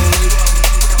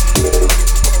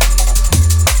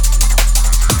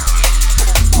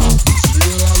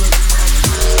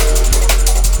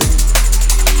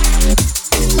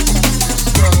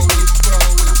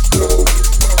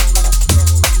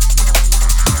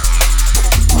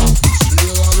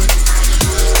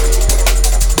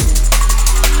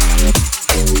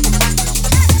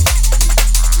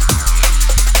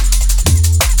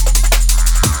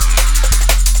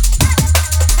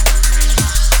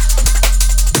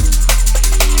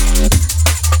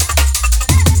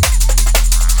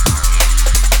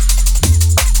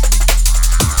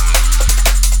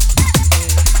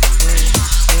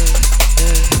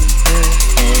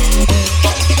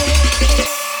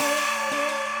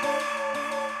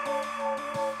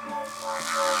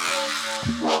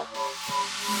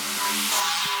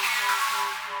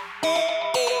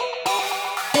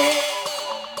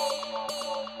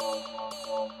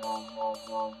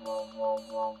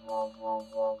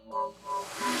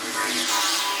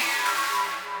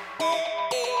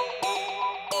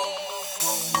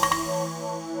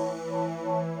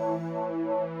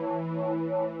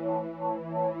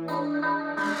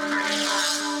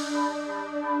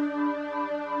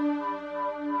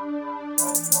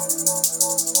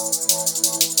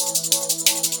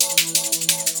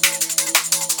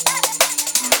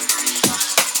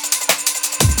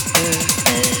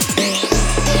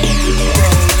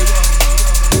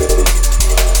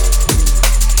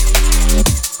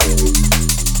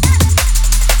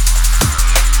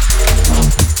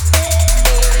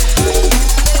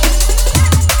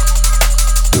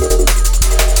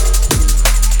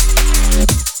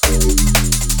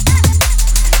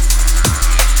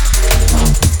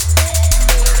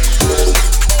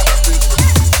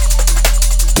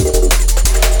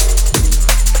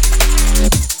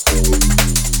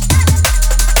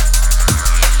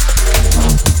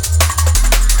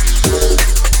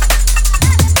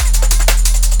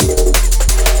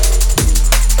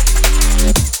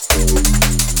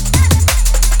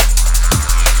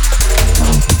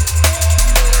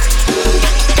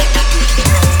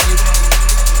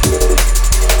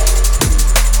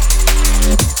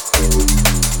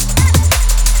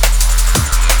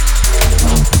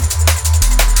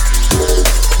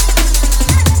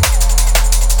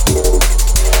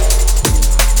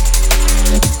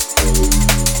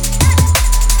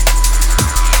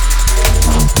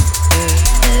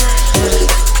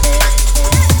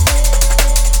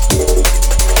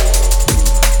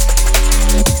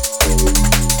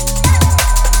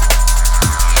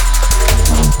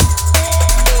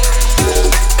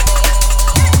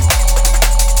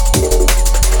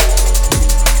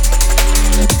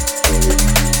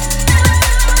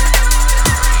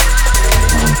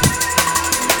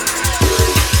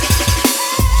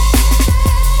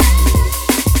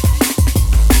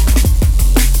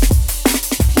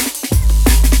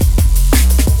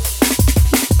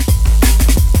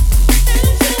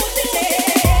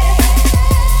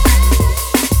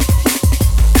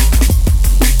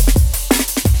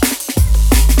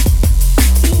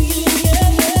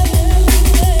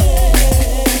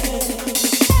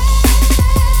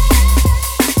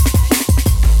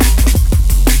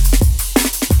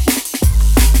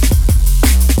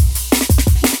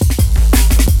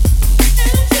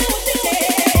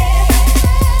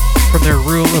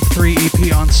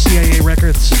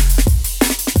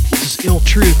 Real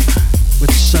Truth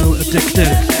with So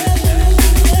Addicted.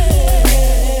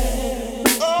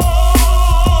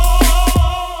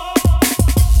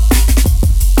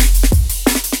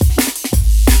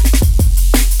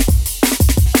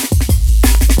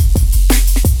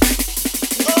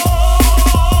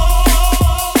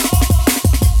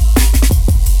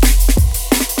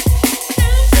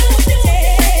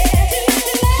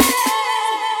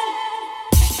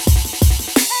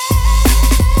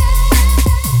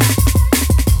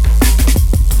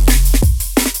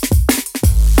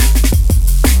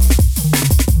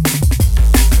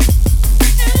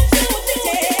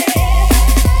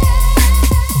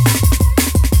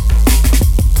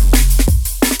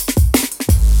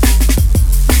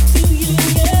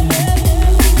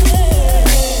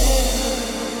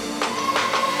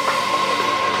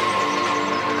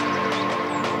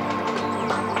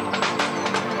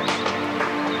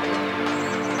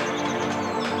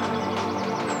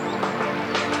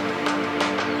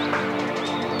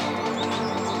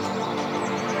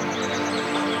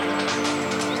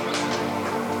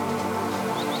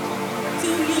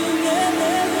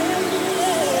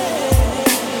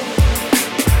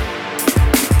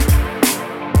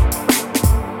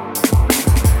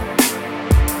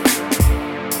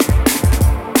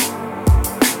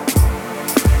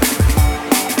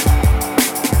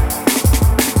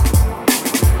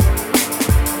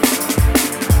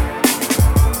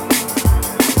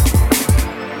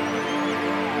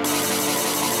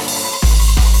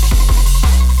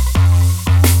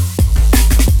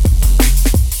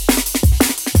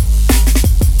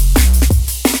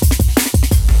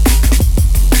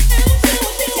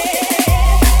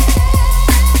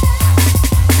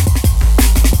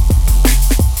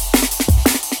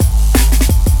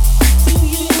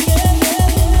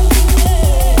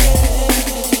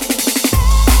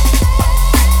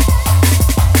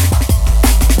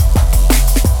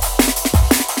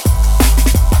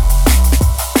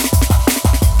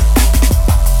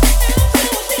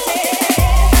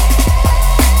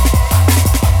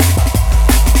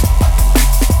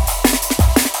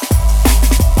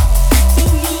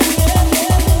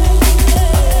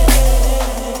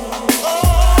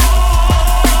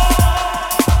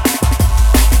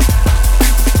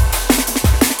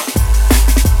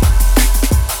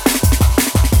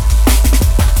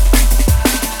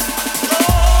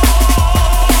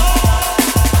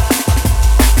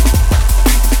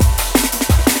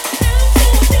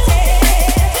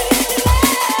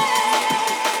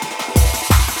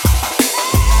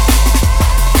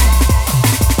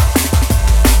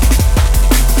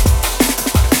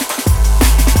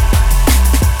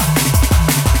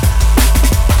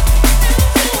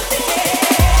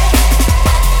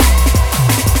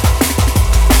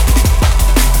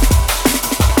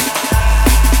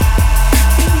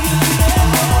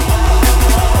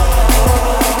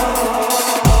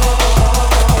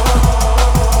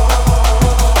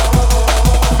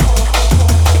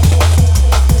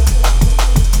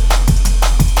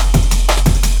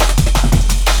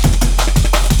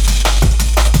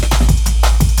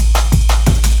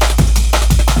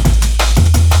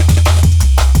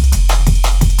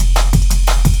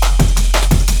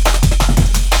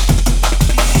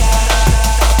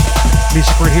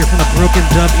 Broken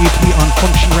Dub EP on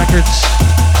Function Records.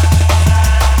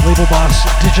 Label boss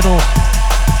Digital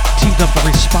teamed up with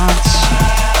Response.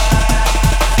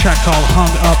 Track called Hung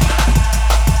Up.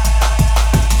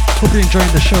 Hope you're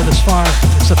enjoying the show this far.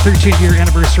 It's a 13-year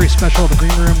anniversary special of the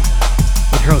Greenroom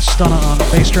with your host STUNNA on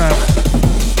BASSDRIVE.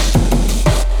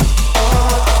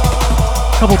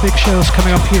 Couple big shows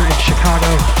coming up here in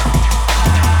Chicago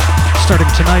starting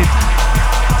tonight.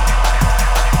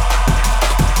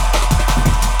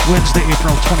 Wednesday,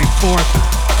 April 24th.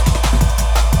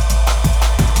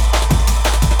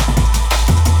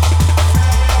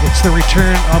 It's the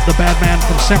return of the bad man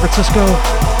from San Francisco.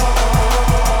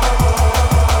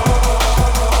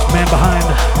 Man behind,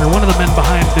 or one of the men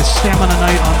behind this Stamina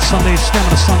Night on Sundays,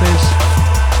 Stamina Sundays,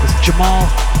 is Jamal.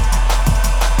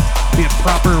 Be it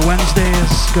proper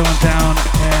Wednesdays going down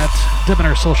at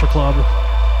Debonair Social Club.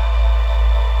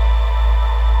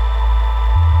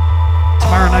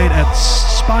 Tomorrow night at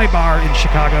Spy Bar in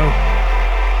Chicago.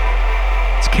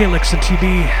 It's Calix and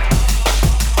TB.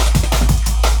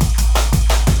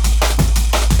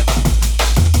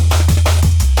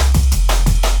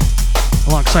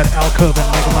 Alongside Alcove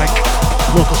and Mega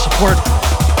Mike, local support.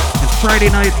 And Friday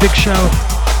night, big show.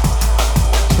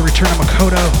 It's the return of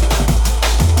Makoto.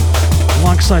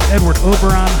 Alongside Edward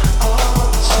Oberon,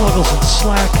 Snuggles and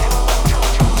Slack.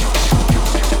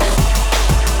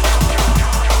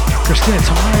 Christina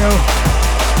Tamayo.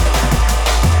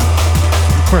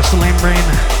 Of course, the Lame Brain,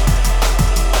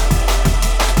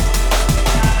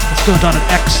 It's going down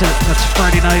at Exit. That's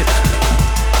Friday night,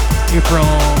 April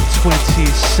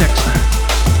 26th.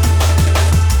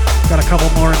 Got a couple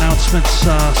more announcements.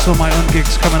 Some of my own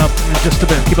gigs coming up in just a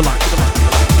bit. Keep it locked. Keep it locked.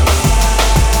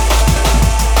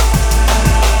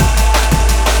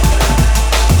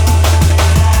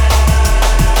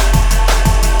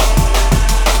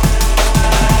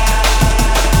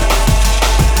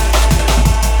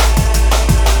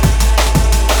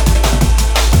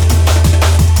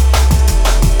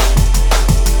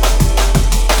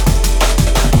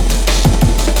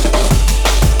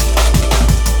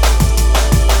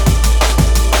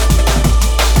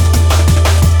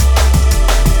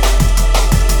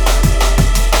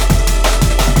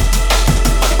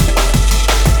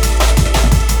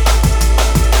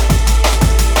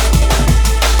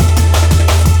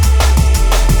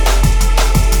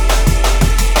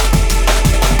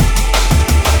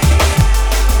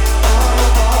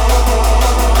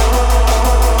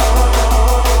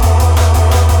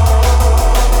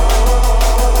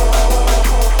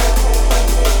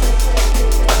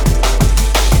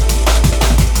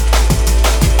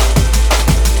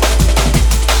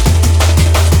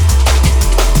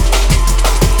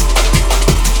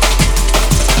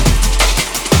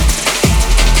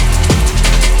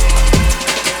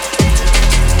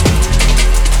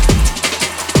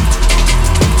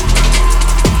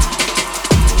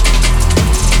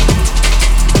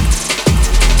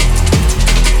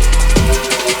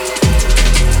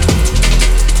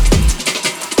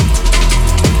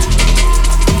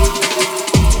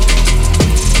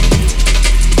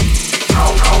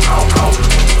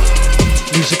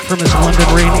 From his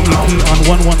London Rain EP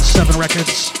on 117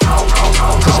 Records. This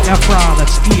is EFFRA,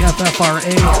 that's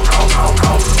EFFRA.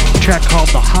 A track called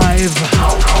The Hive.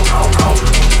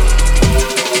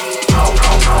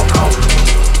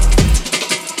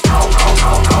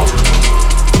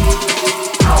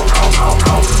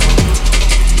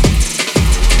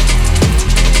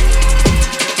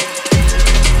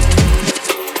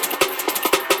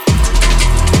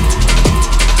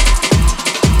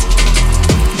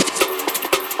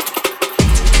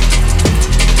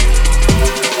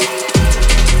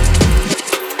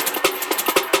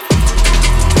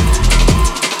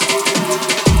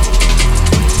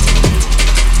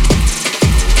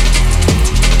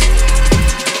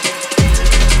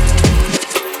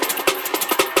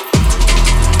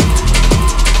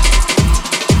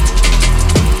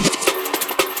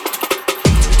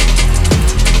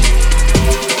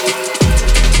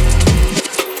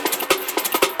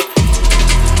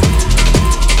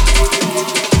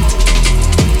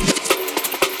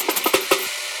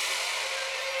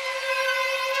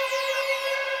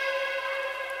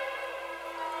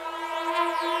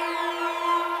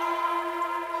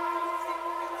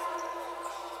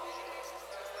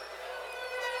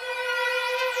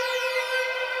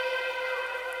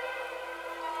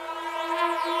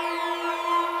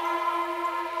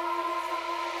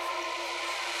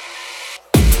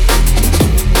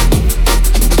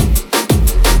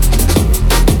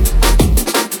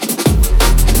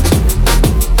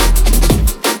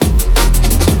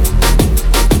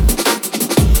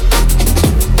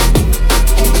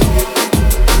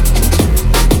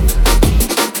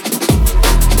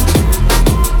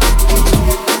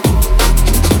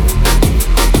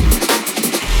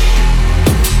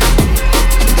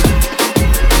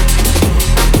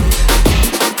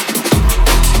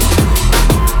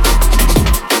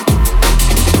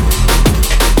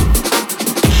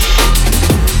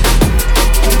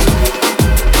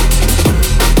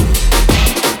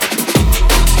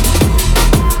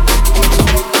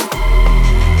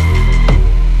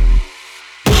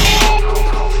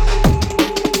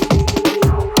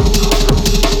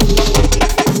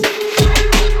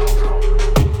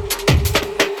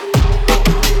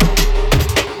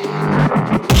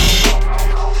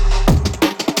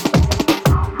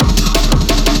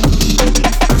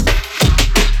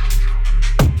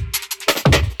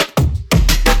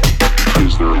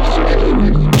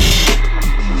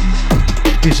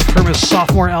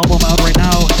 Sophomore album out right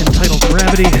now entitled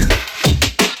Gravity.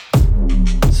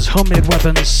 This is Homemade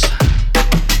Weapons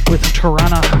with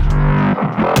TORANA.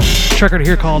 Track right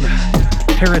here called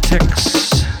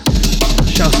Heretics.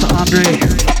 Shouts to Andre.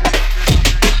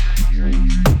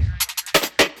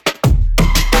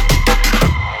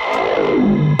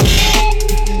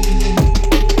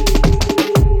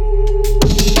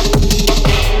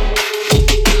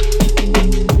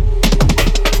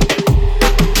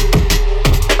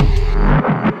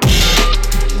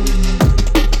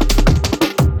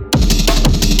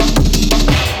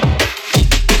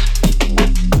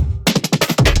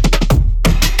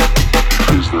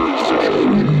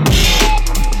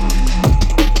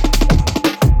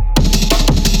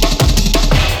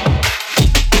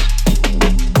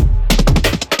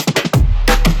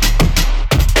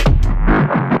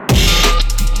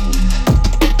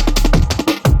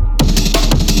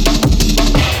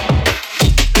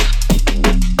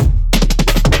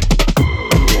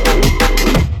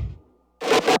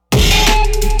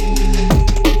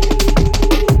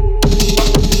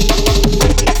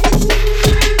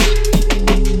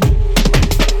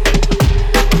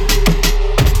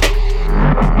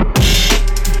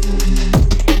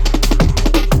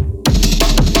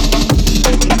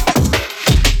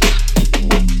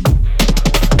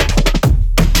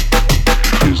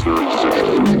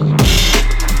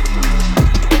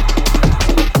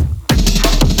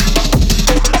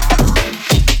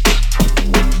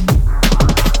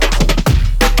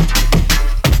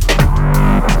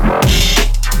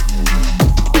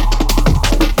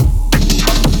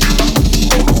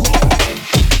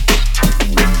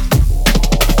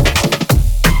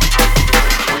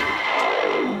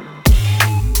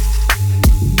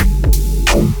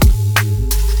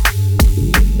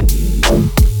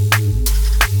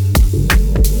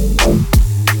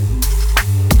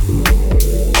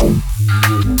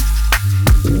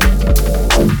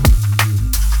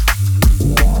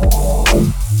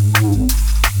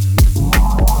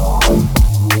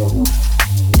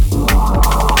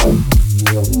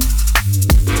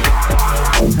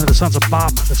 Sounds of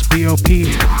Bop, that's B-O-P.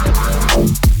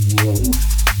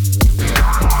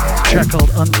 Track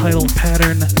called Untitled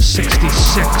Pattern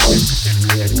 66.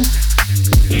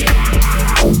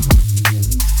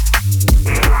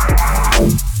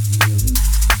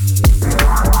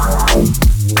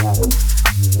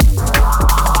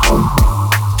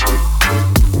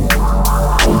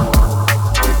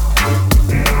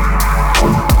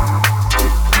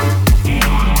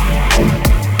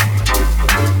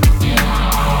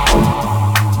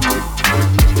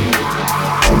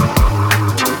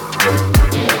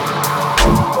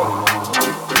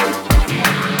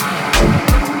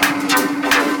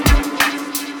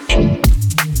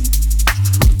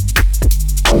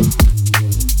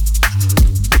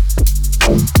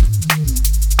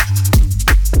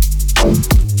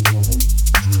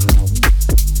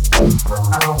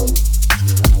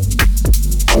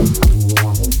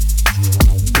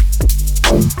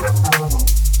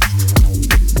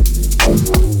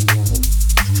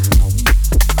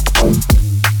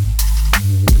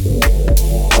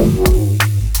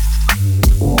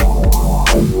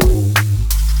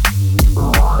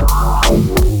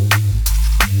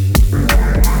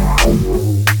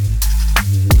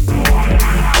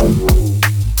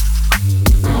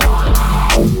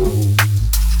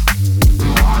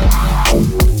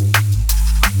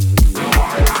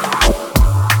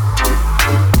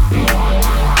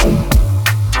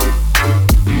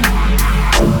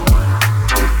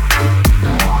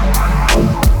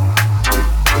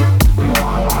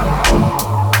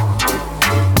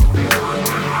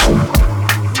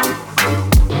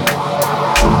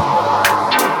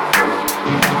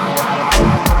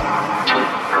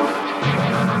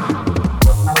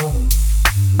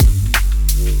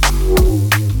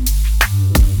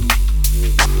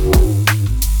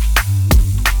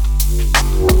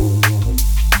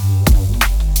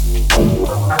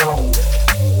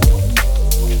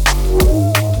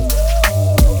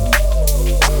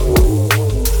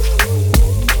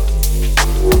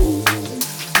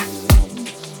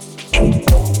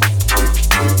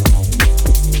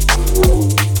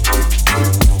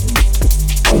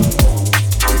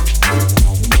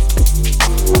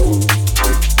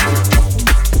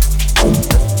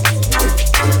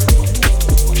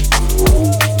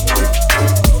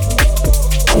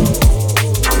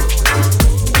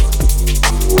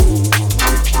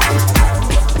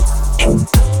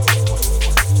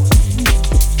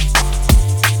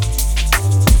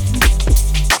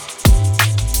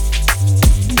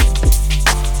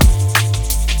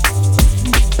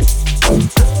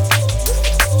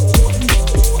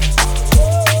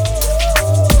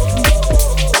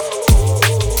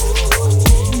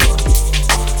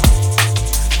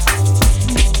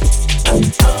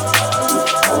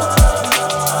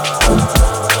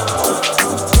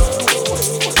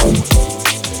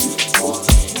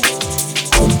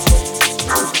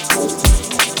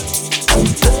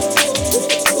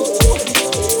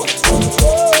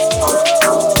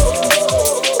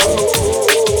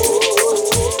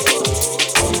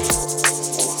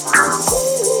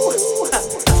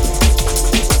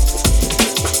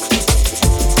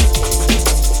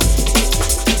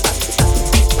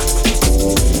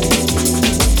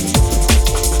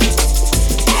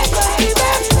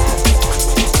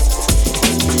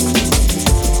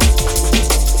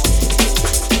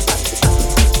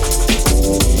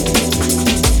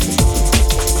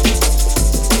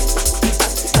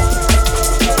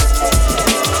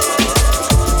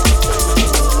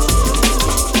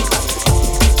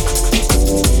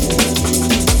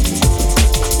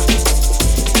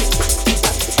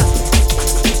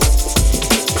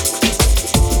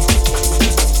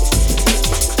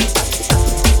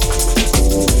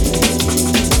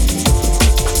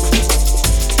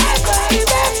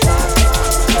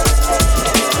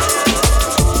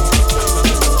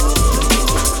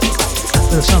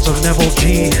 The sounds of Neville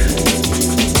G.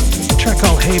 Track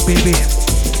called Hey Baby.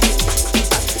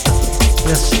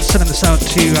 Yes, sending this out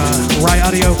to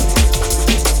RYAUDIO.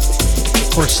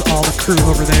 Of course, all the crew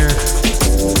over there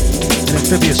in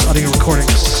Amphibious Audio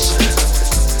Recordings.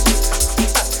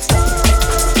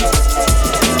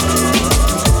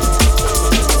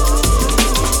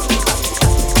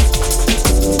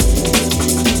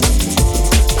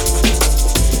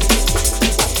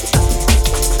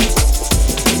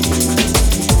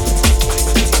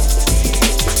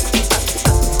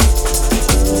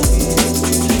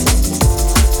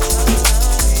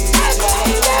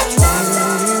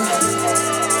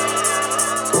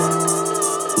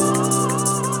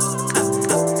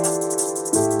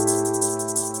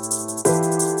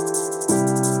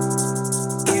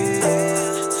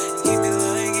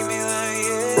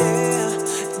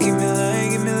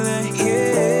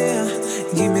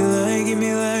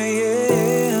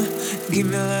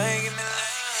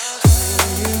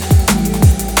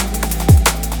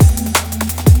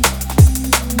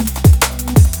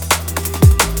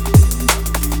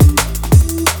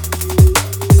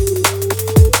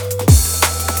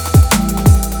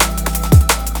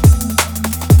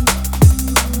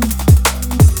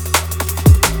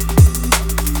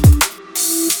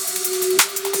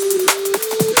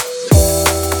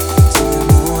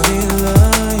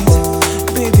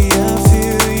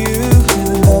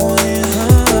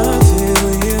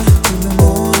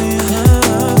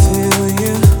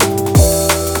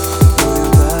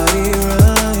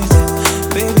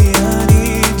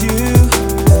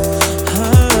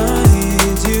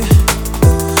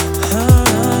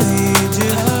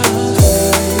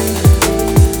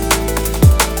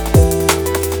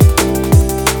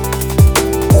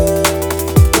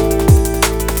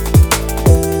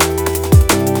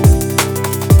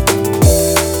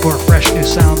 More fresh new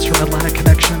sounds from Atlantic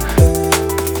Connection.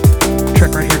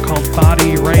 Track right here called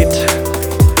Body Right.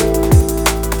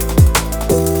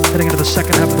 Heading into the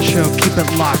second half of the show, keep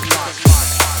it locked.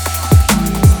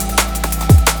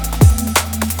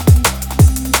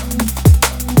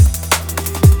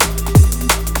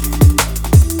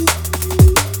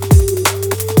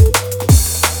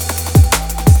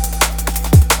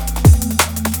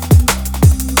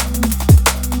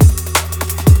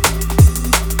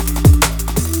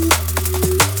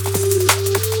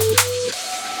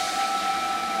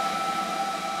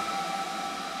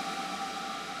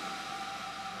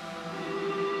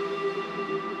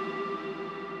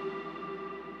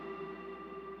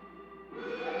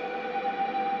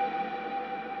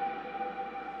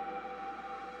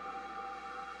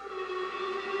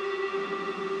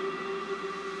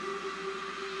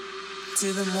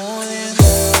 To the morning.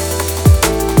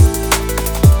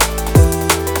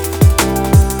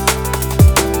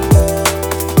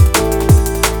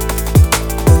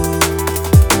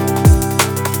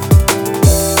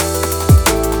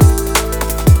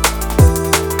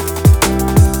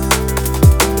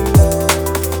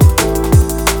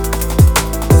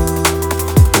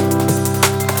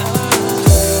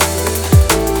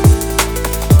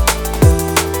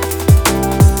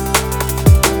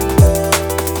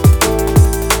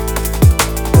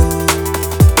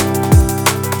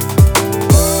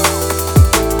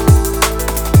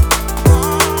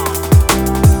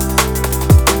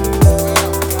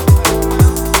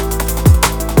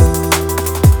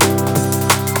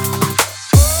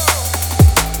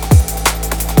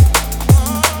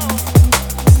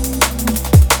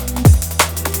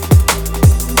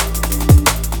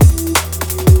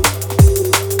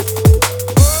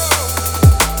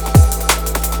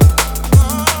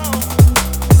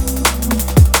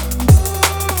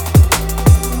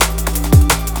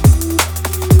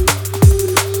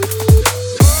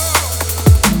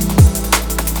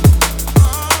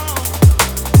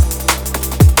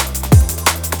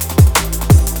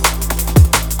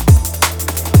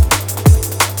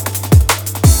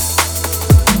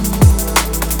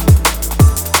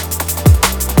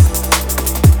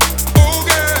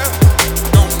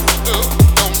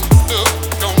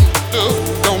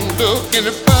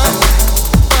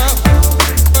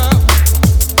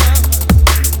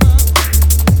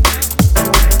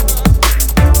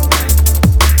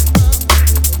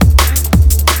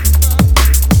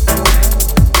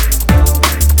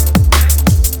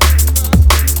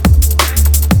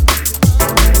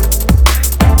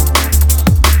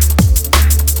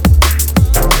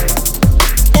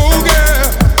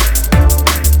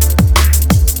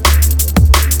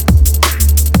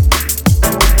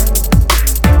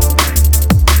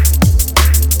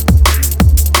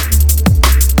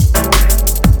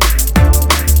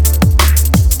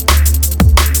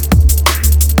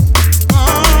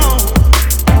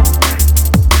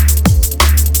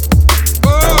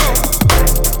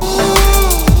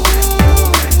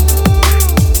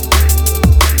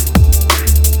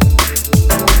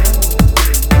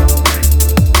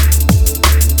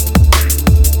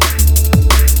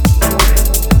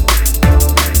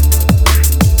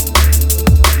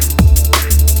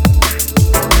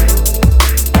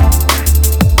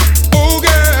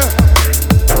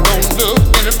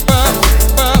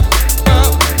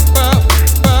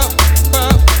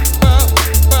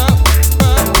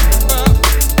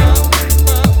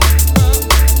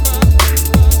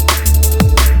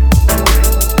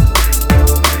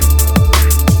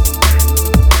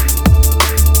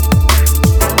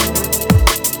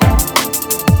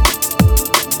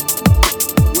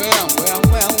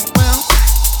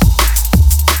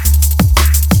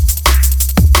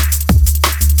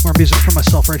 Music from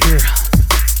myself right here.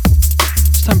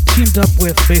 This time teamed up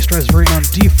with BASSDRIVE's very own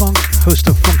D-Funk, host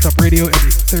of Funked Up Radio every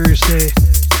Thursday.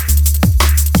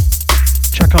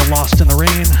 Check out Lost in the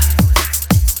Rain.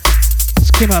 This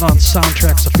came out on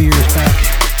Soundtracks a few years back.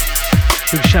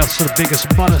 Big shouts to the biggest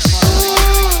Buddhist.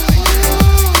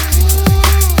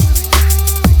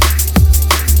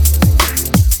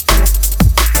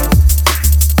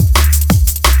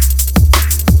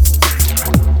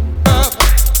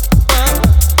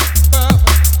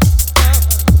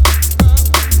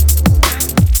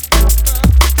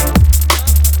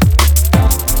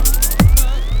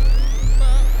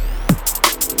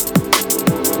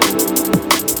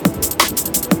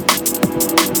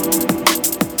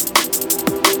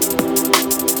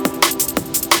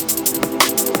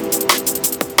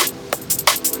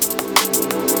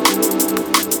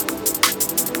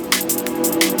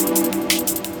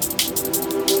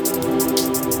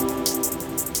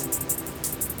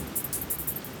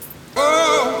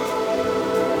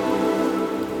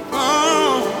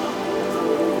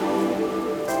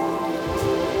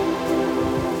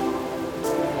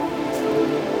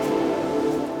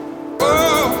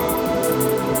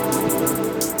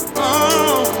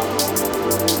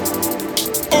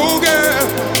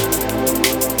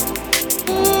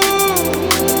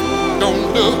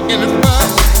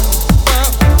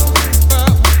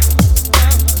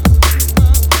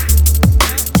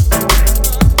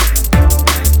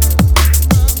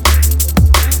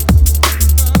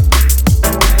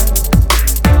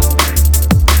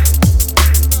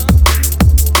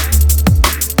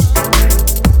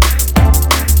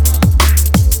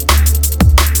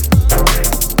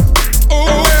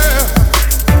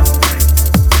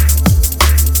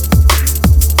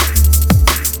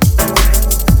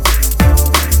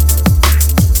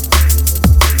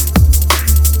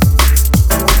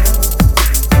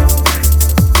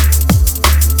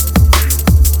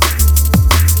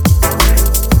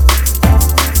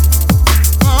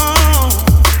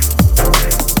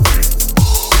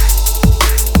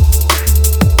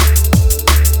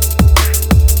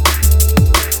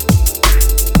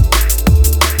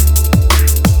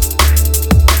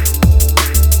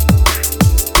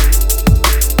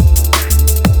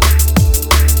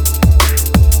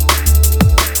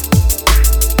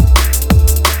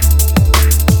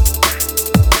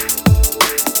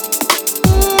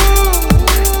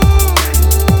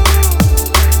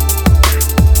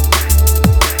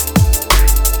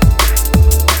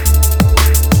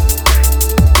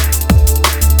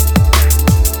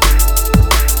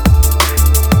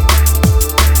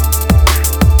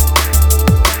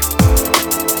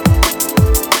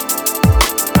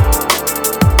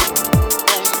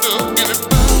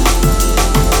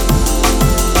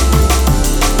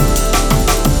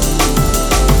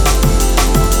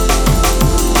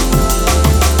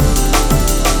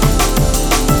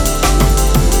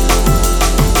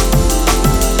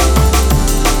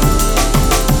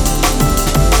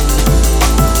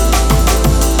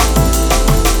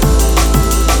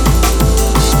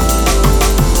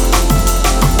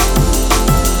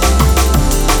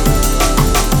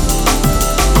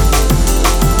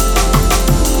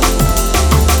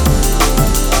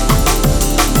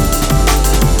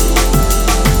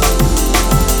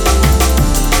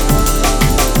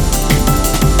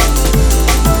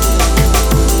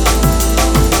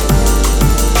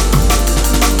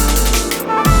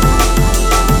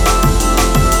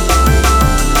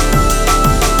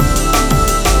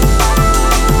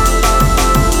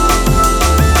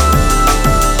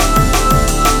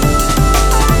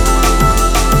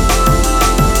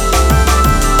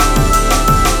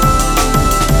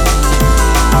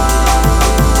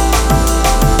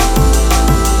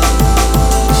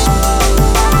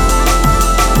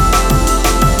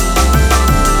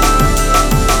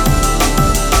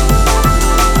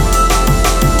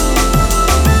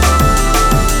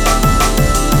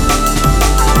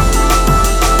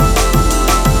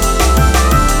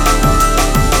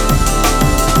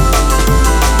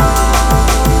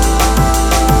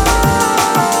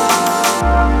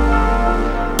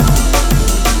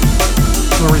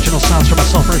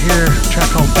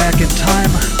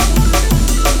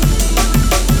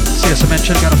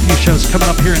 shows coming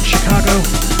up here in Chicago.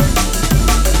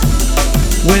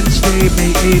 Wednesday, May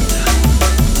 8th.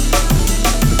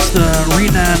 It's the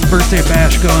Renan birthday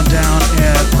bash going down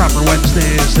at Proper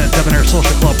Wednesdays at Debonair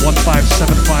Social Club,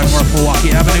 1575 North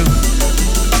Milwaukee Avenue.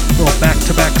 A little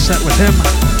back-to-back set with him.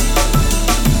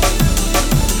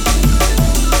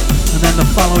 And then the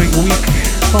following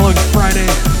Friday,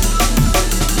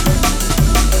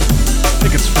 I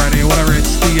think it's Friday or whatever,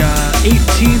 it's the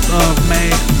 18th of May.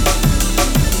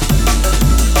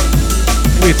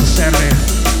 Maybe it's a Saturday.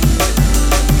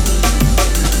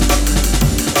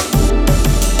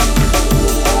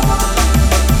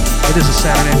 It is a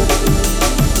Saturday.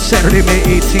 Saturday,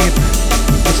 May 18th.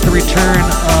 It's the return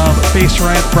of Bass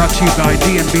Riot, brought to you by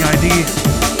DNBID.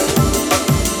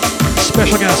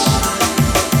 Special guest,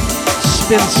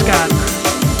 Spin Scott.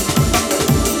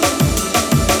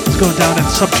 It's going down at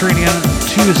Subterranean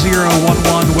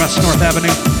 2011 West North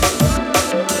Avenue.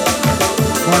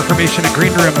 More information at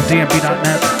Greenroom at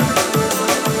dnb.net.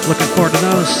 Looking forward to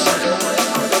those.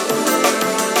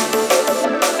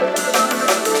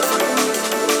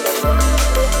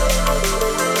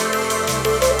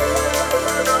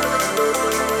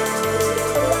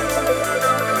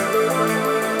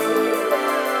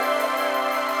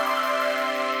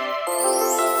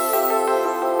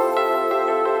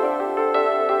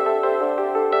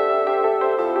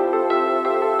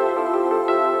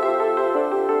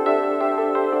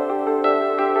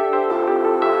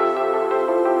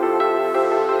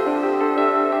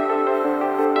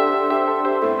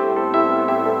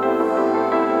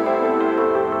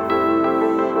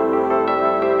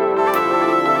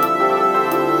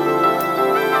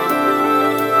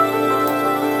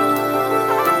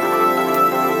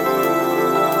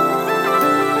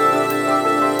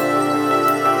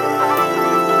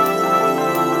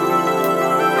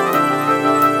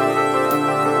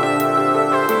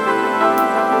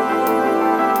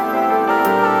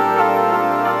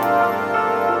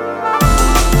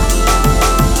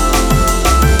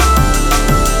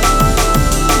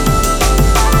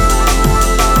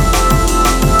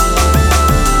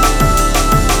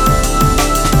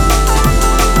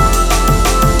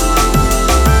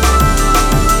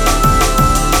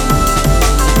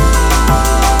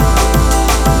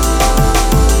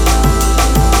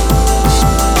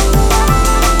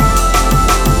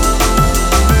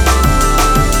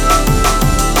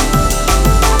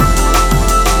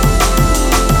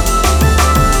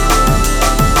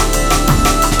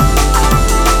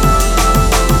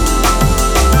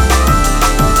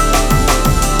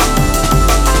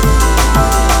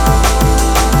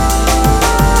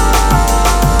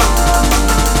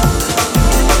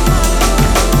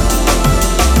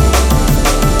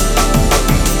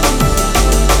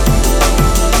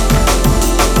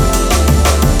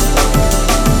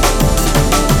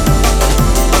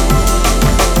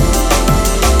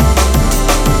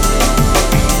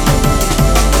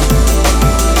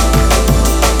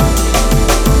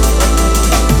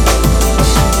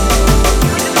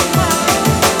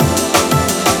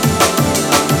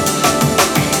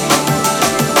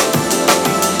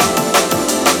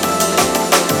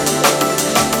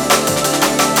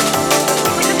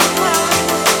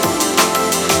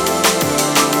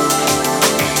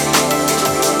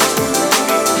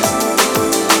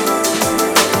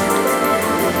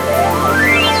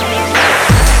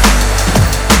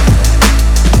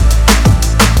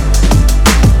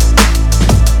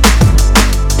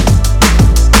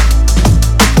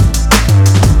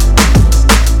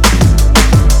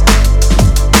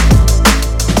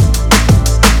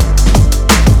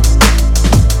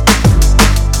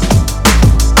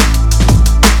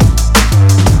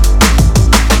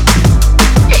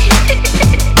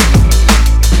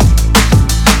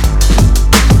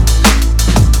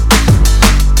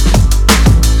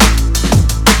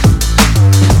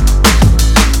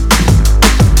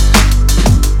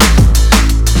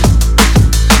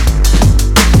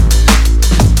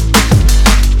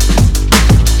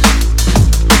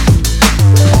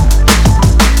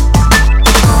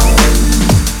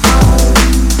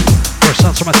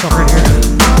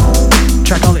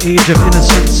 Age of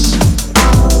Innocence.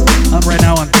 I'm right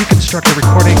now on Deconstructor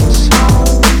Recordings.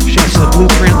 Shouts to the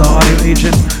Blueprint, the audio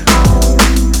agent.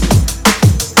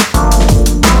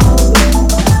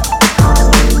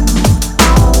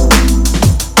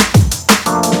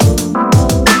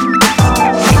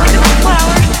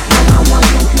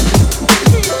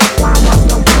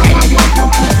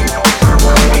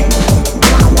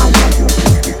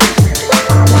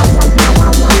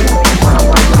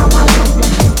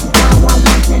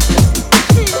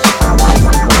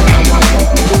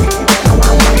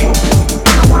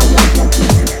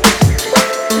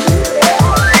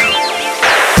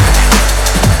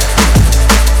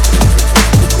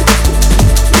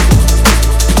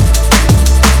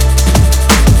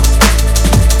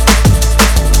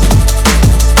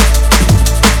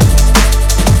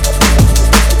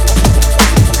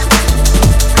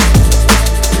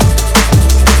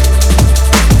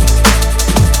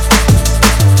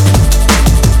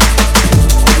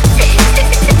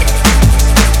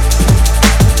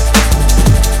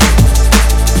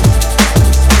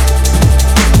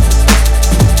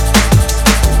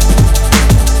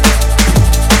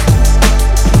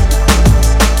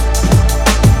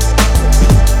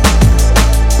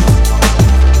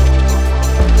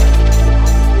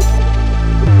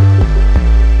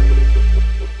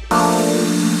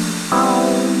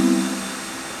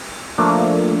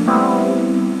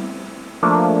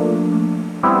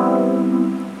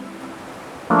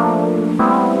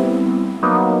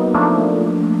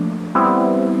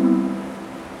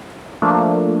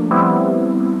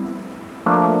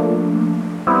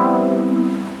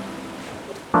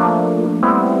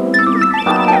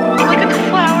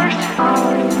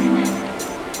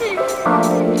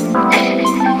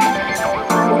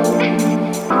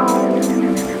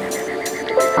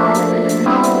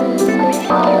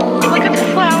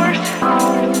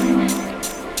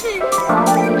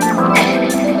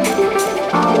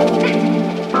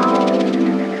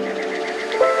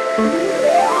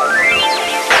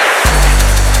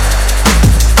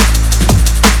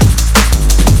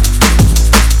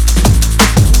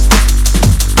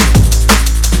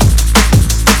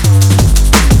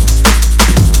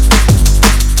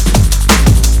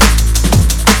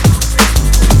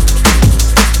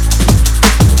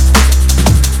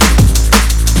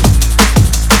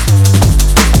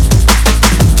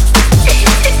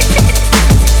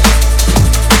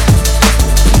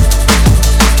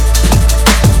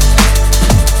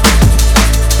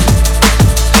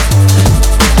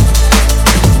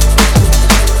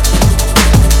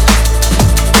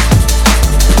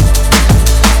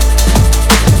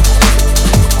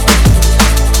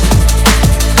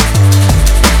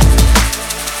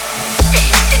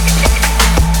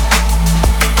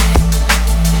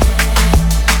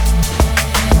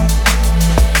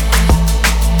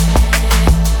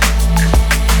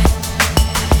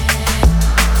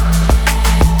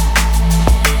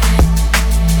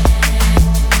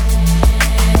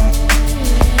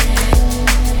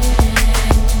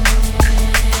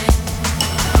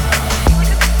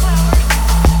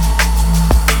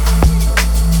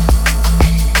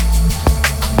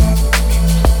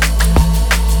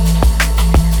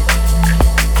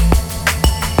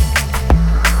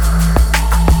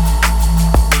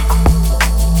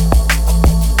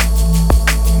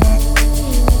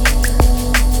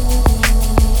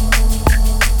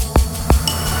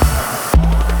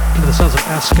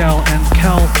 Pascal and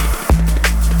Kel.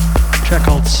 Track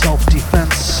called Self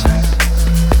Defense.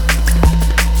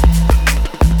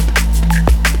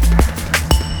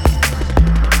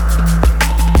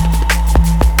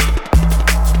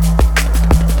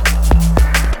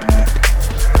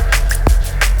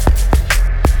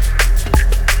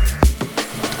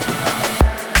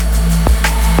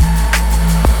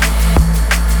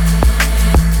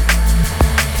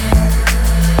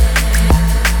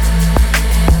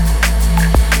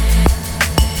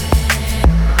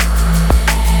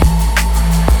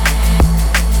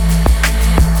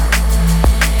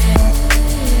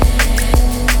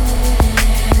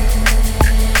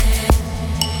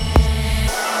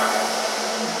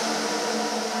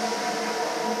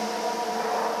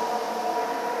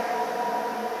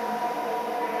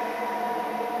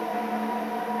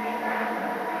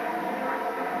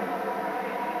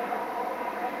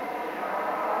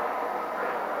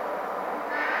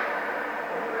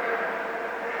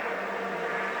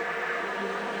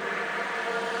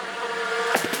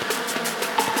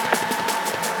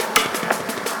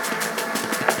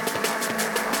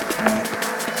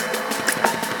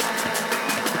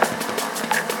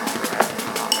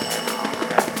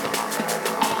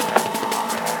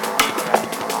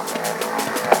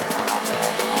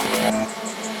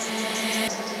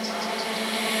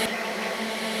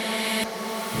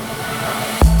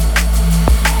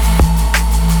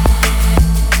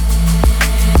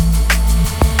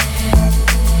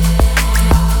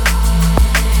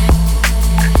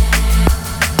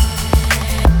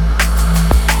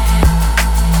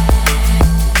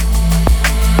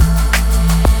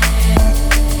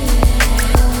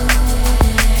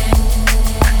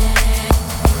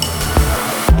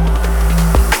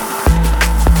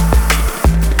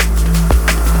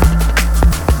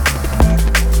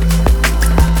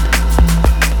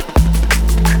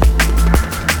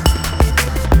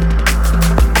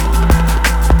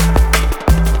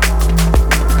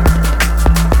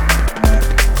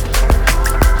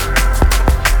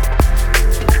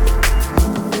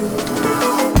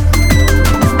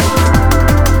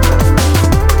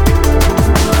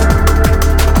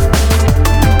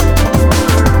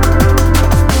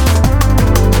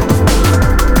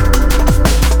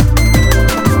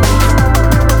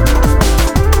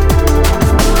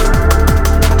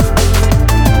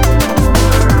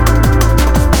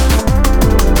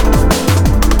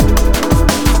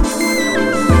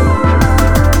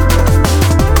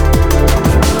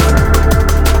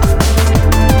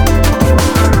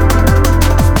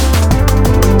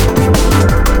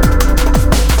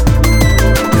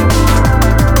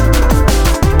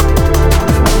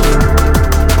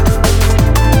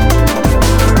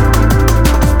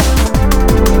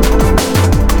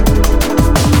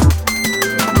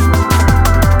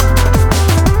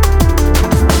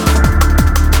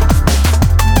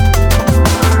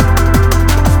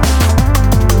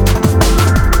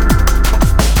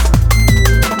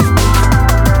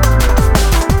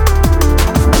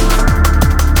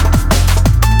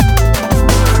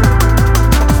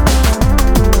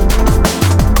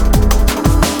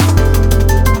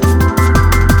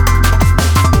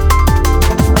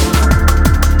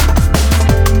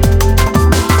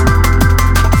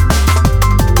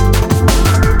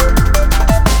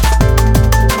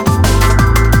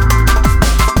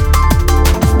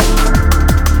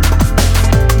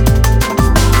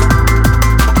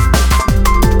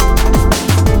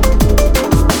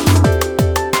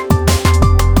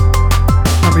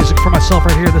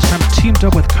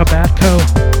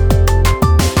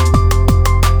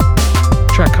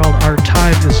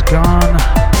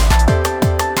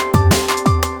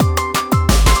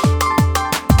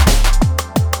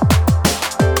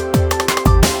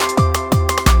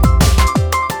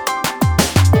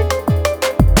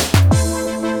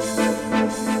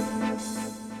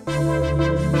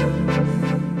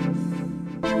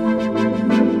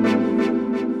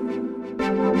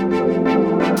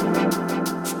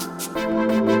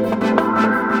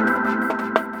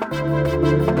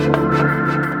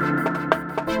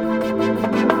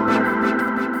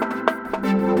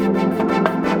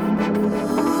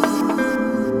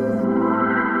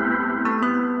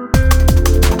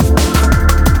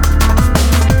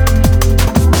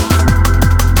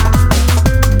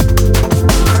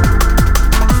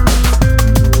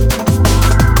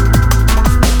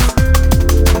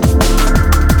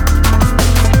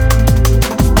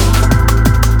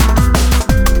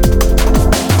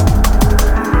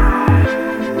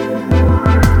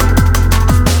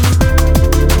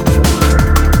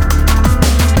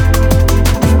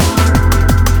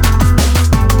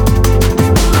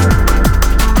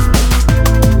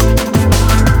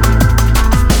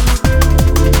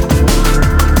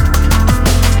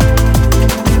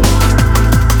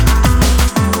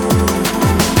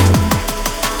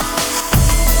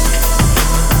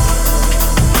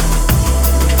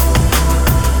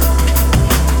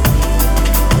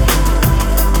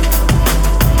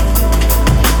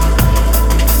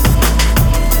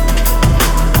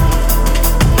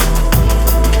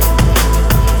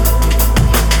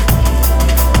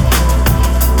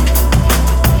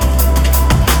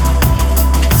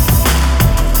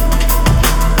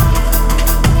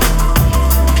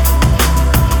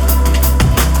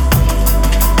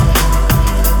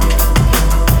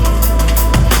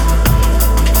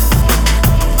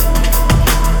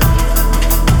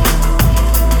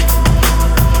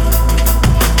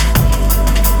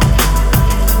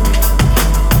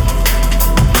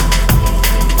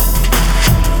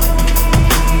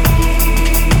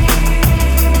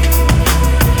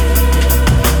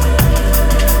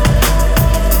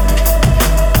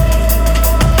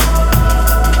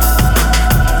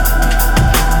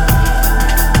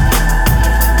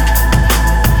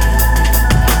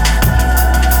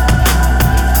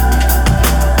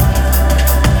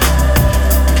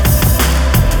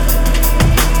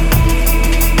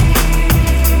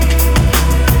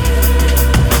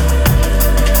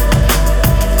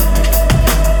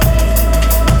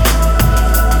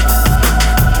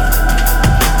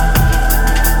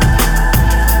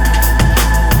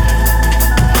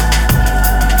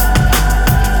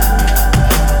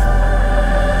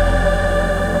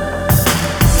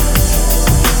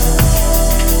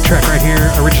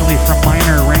 originally from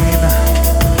Minor Rain,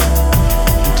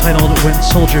 entitled When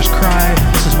Soldiers Cry.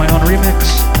 This is my own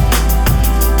remix.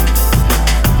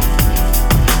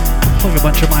 Playing a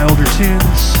bunch of my older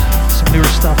tunes, some newer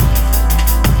stuff.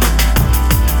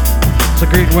 It's a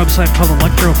great website called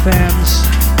Electro Fans.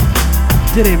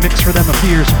 Did a mix for them a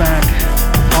few years back,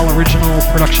 all original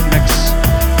production mix.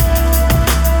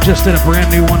 Just did a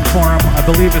brand new one for them. I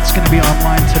believe it's going to be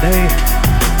online today.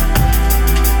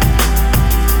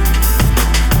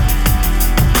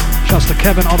 Shouts to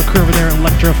Kevin, all the crew over there at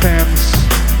Electro Fans.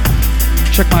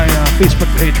 Check my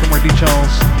Facebook page for more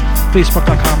details.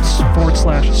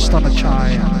 Facebook.com/STUNNA.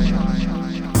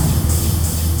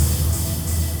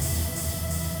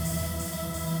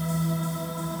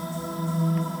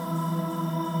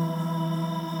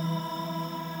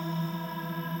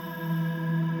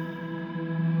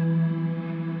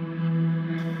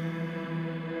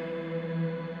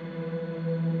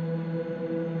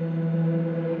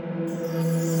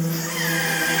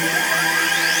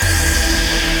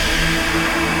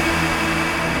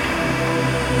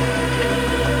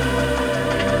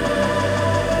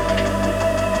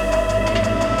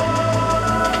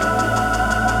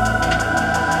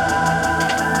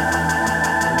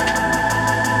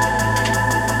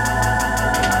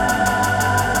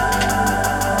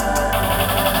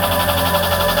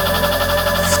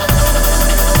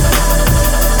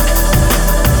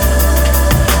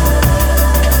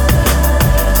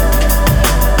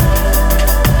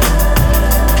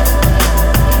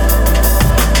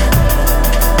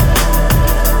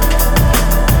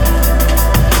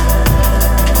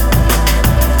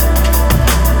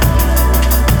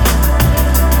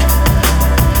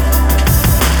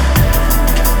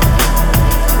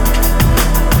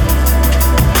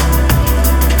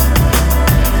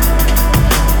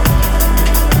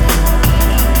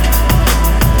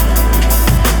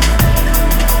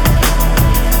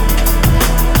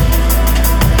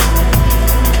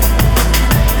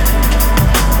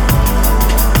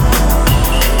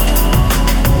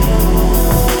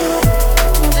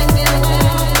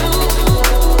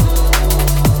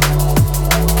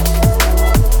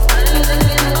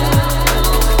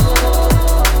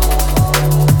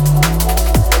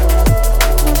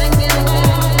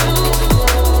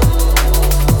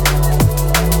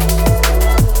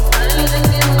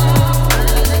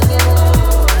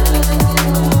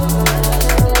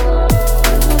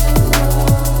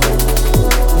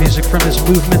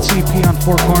 Movements EP on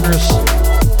Four Corners.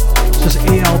 This is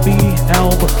ALB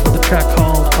with a track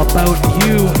called About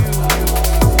You.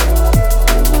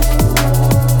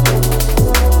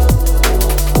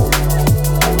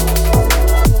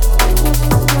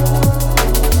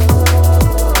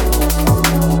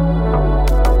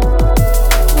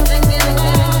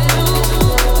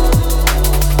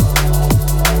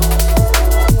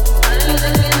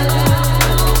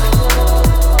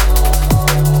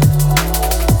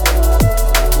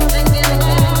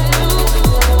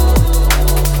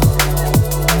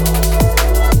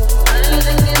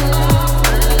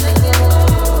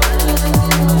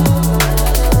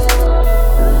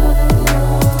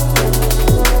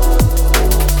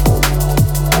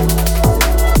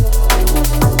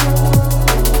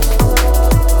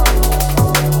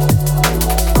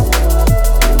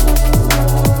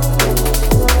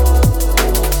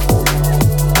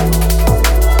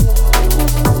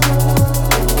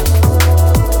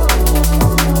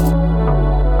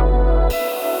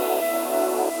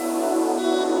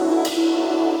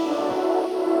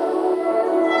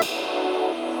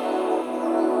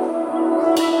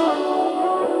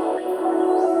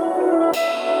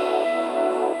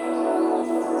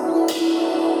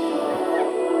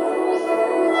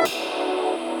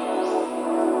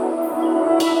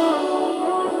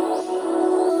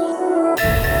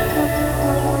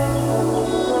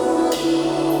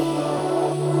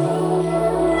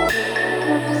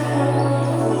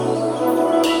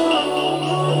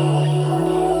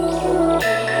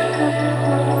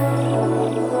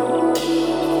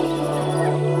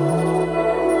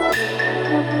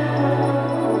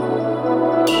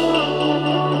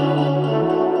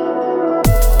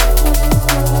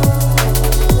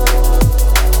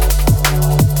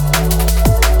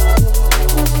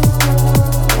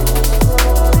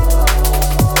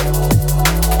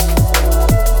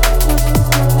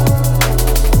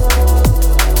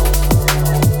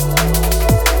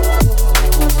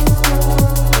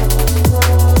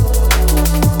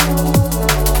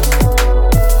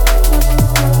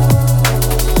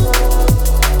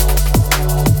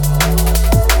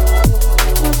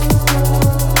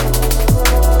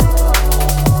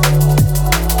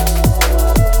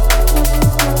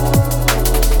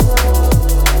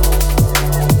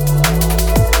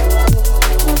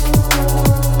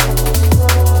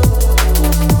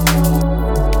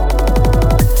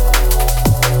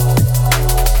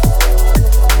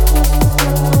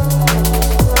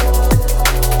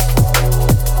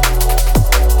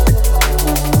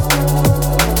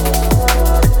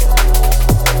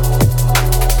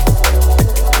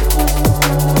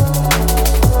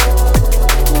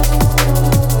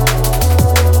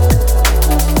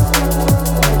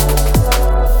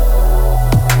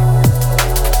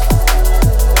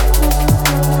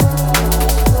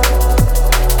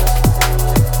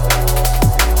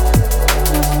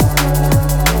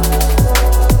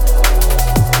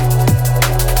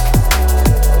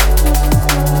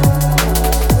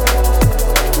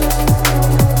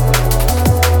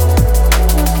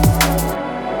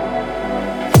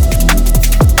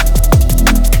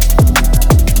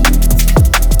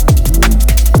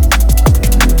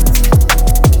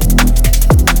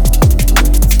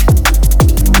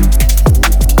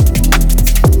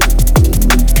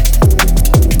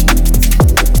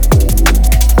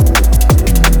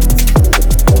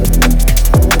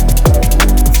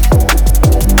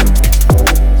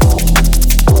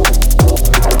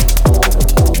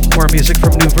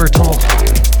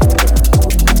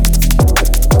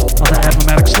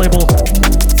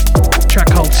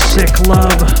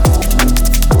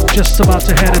 just about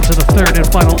to head into the third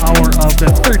and final hour of the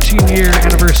 13-year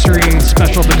anniversary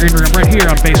special of the Green Room right here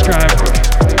on Bass Drive.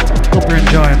 Hope you're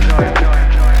enjoying.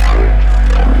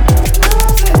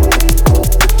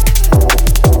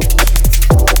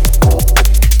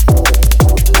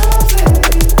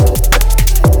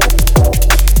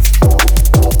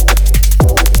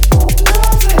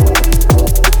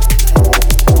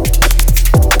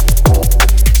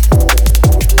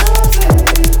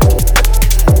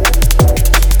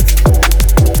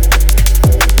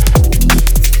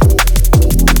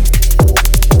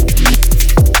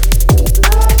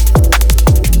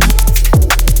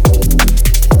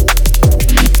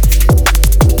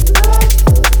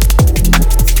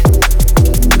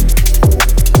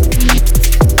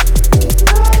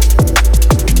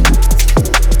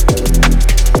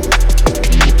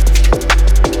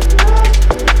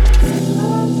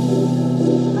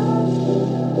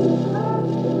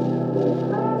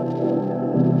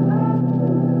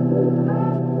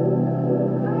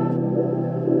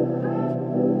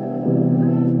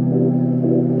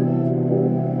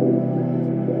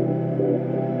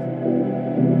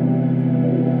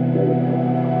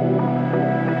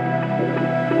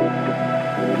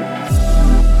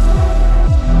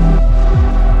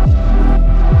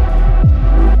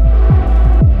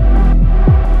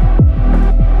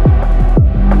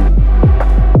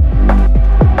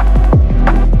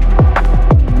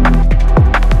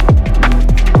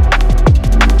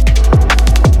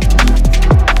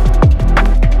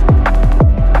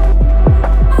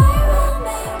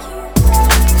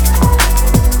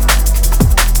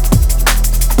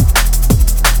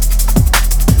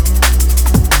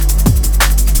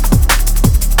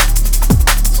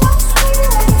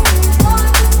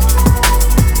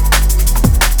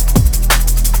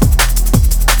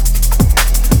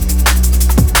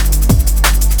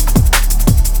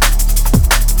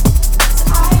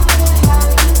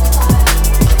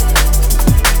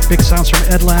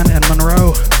 Edlan and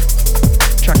Monroe,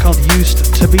 track called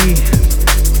Used to Be.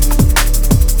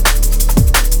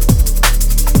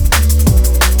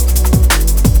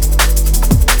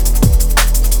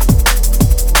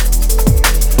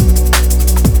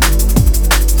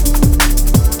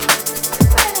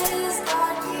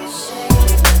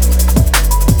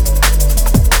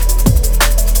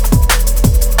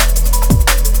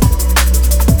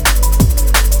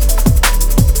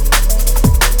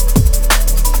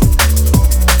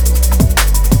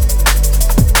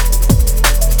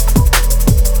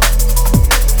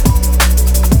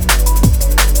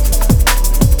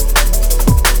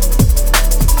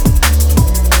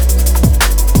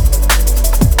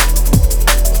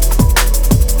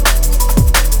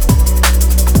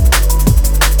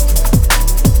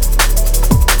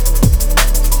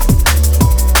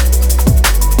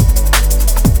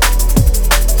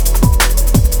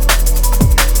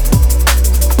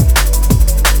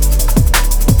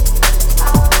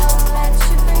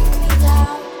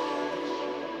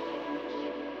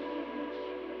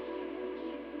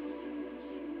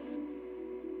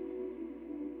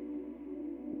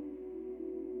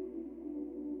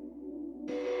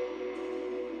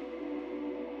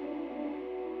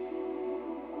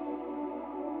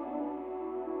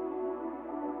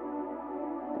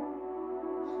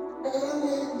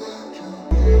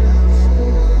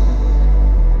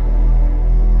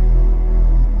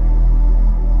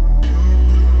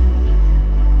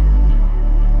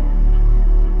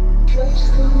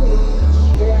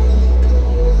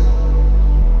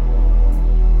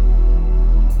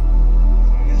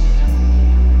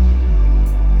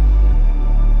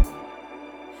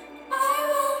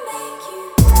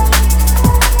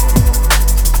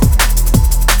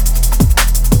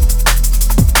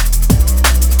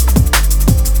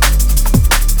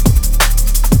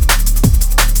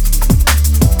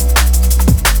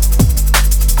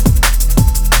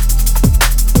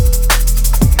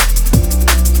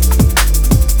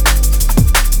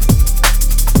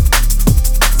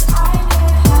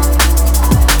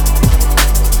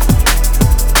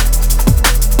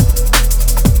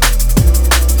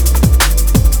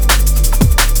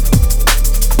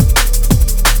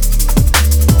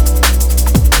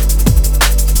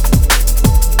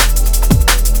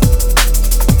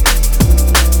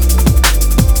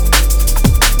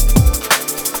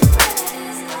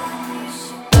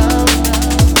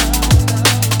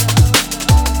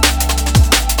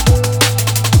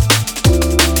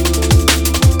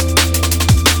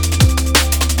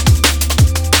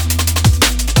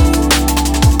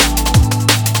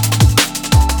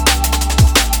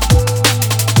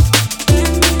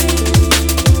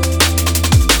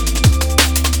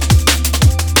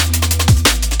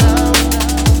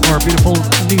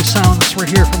 remix right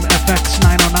here from FX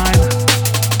 909.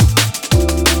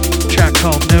 Track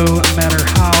called No Matter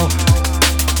How.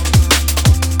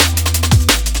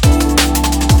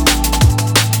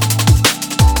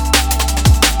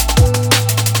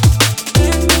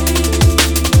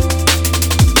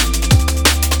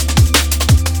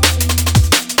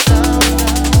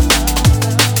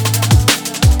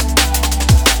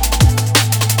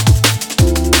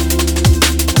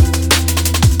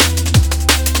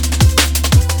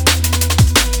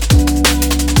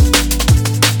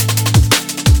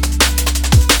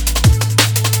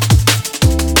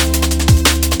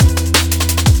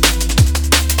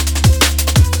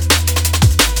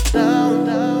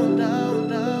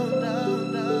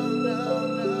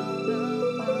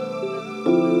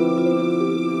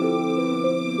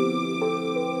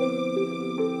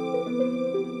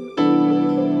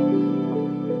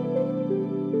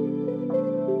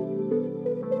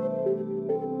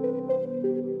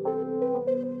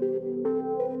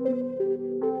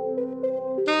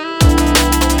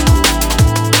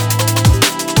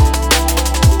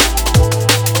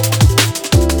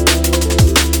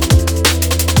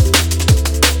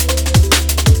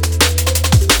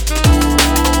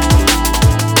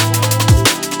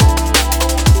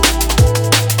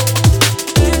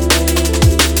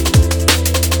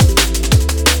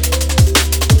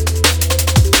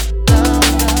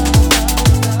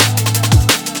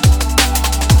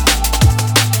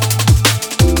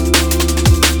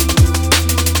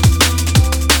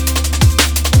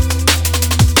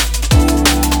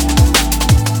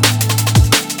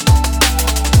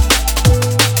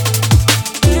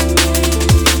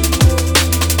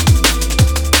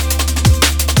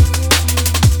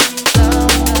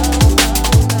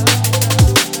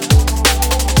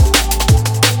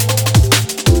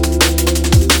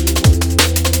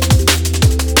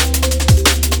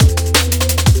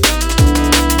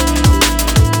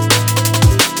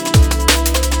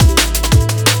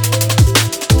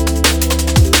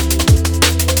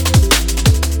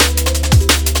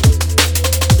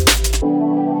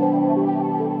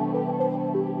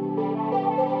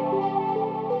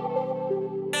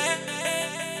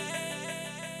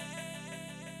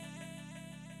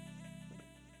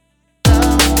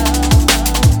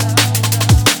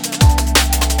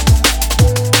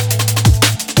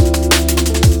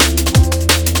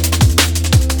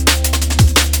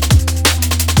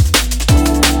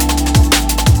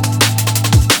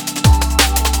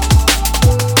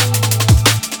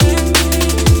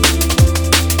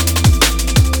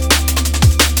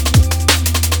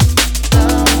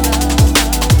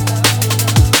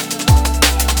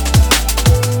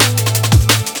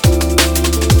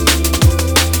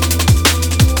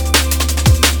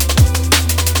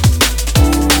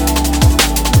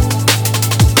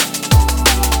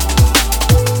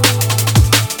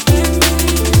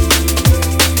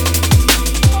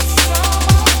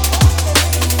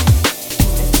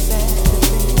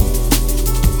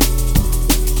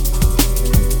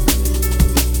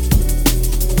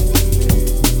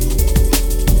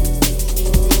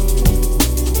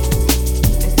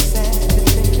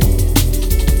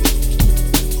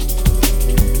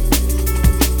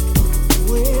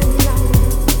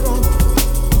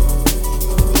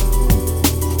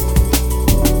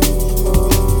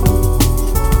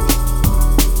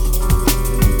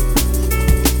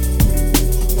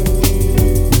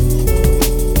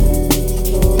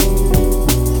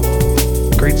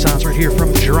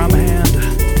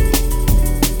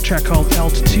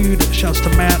 Shouts to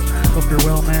Matt. Hope you're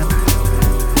well, man.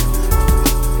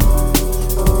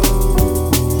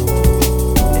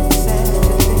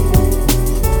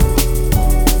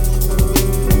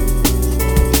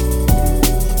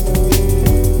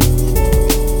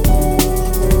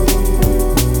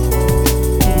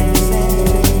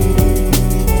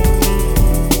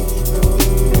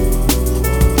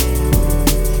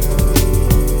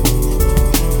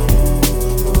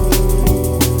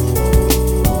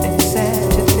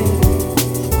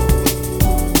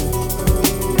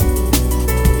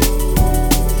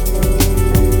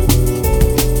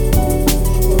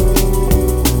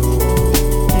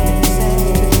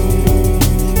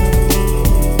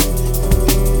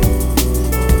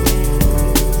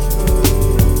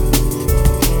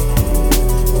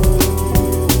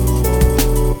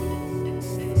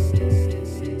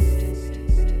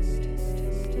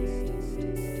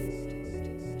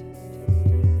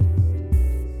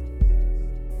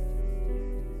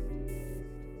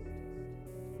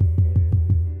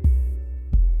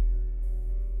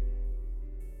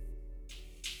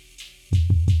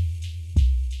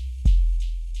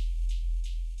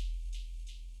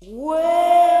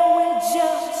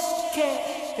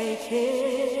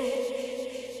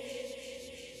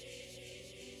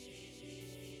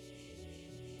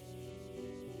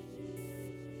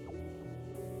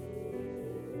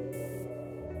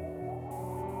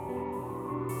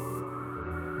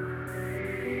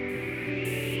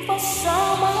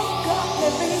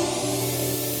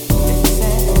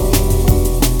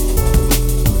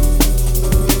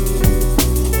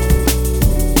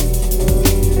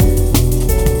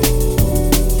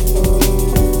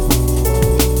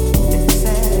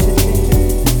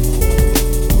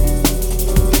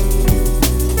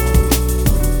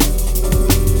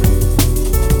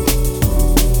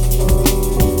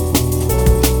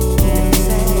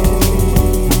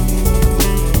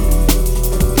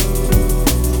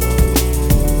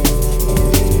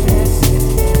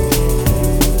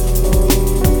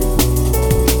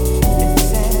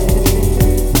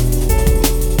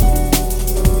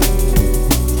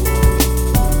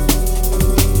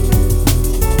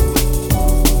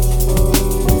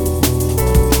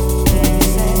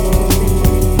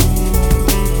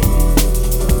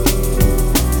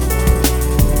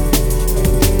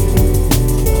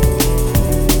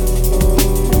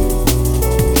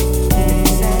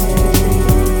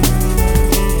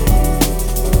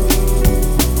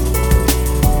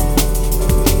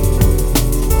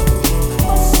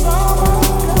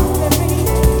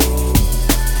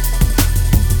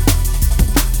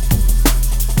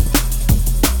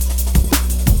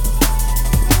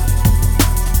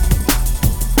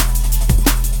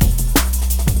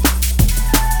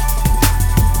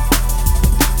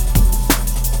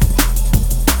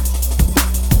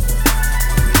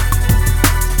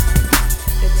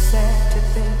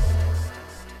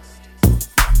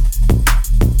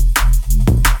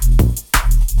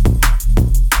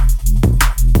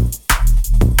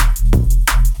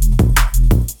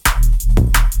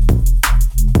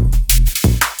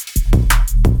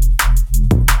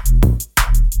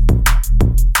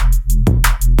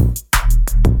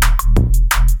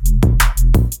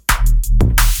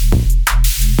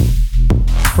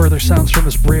 Further sounds from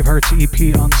this BRAVEHEARTS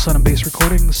EP on Sun and Bass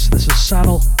Recordings. This is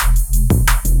SATL,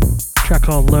 track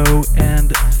called Low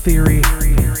End Theory.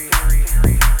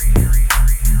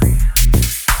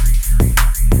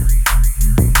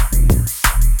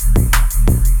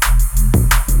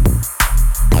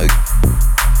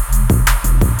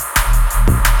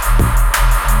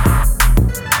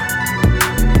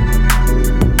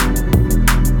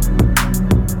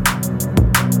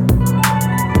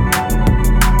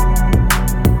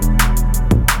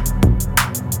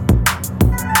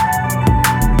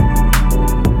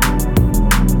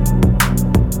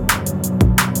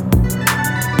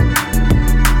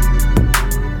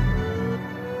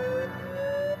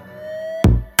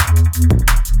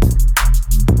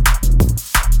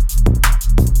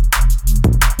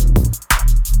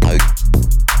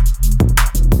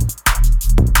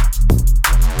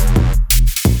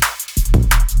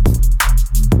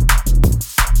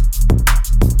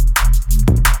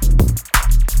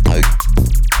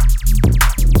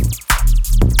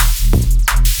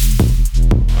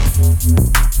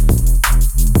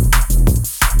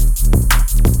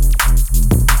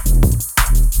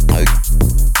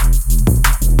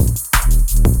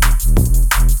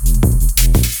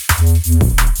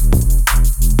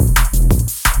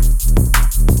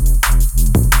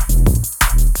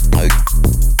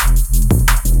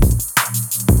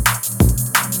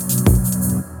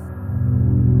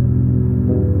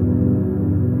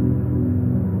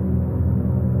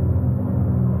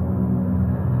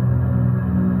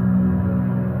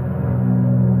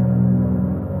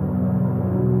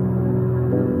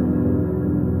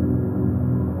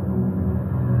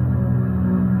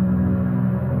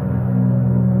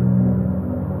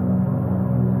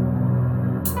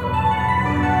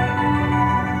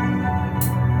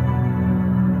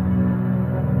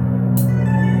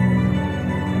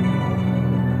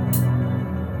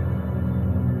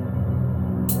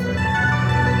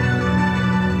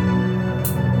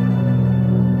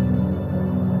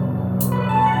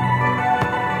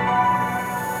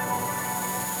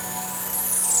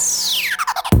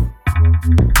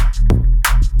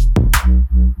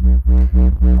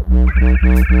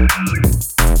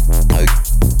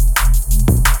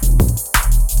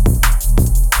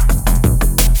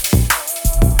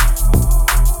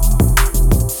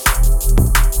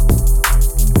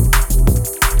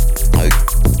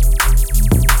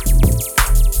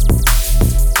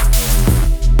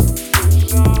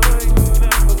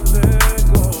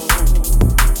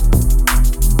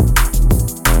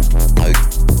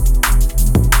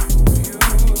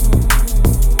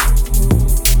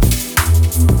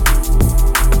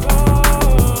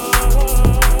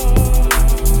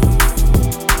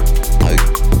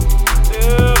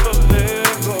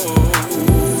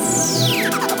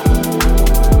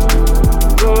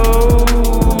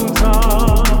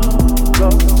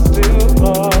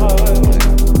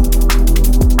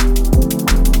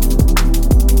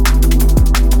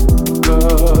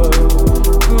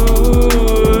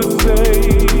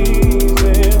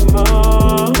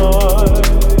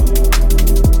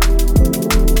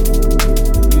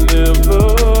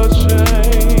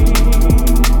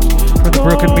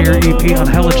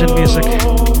 Imagine music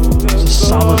is a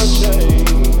solace,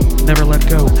 never let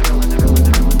go.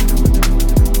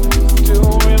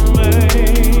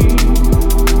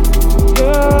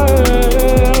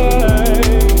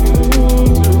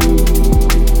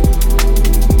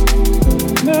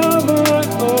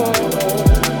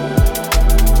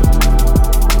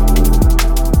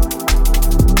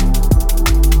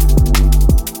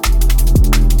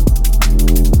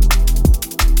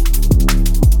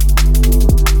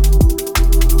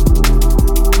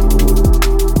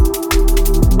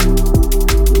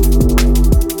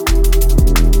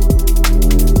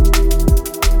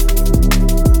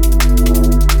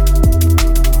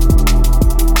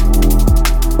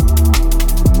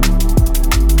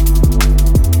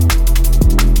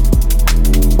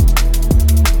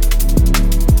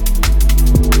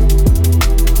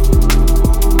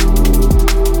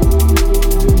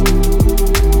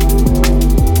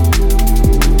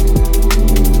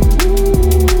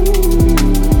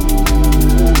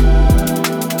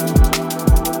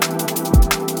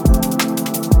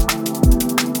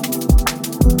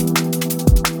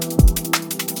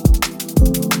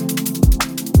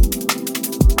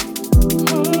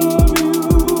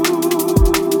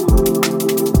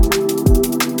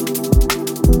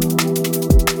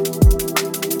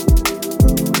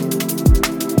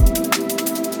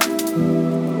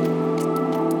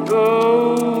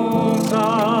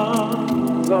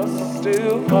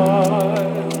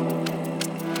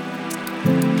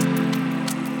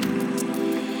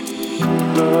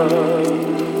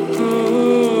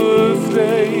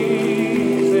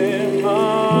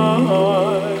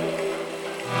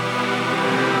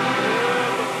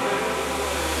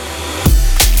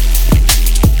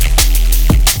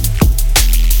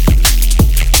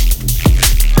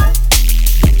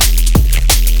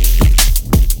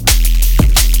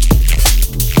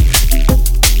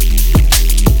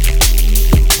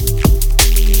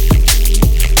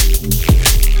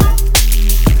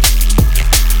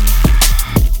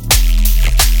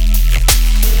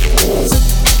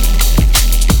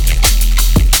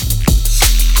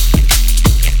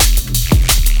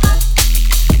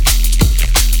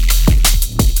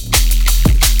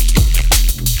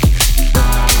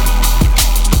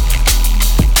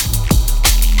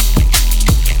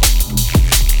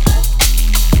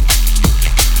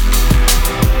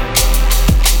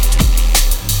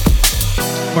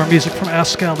 Music from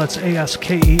Askel, that's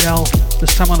A-S-K-E-L,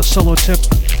 this time on a solo tip.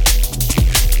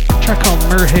 A track called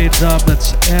Murhay Dub,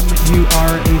 that's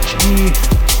M-U-R-H-E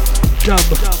Dub.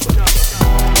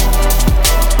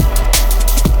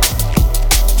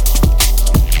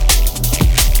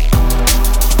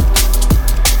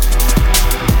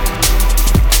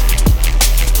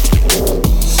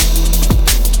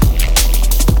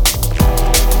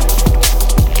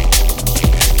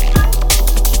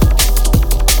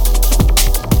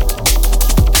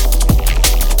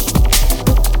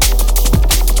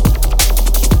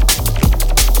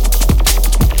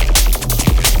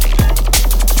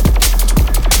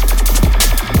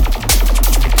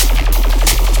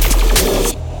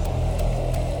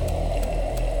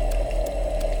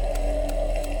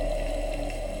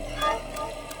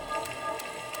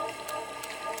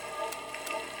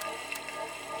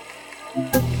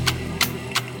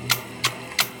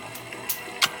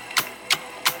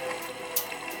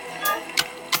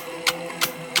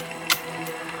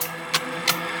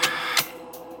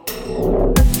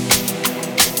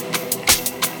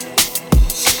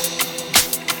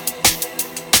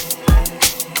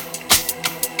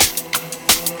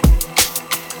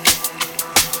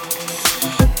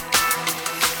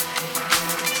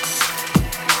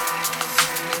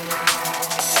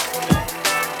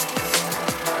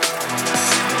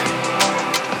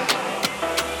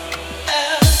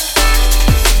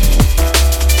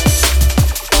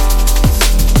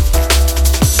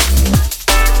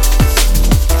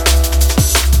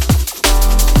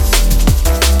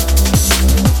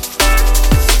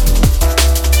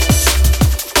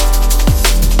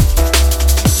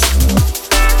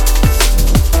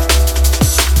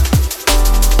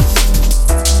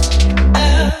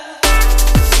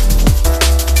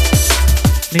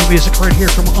 Music right here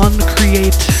from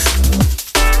Uncreate.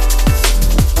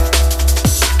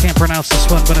 Can't pronounce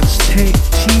this one, but it's T-J-E-J.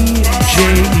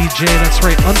 That's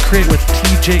right, Uncreate with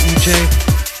T-J-E-J.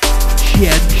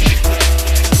 Hedge.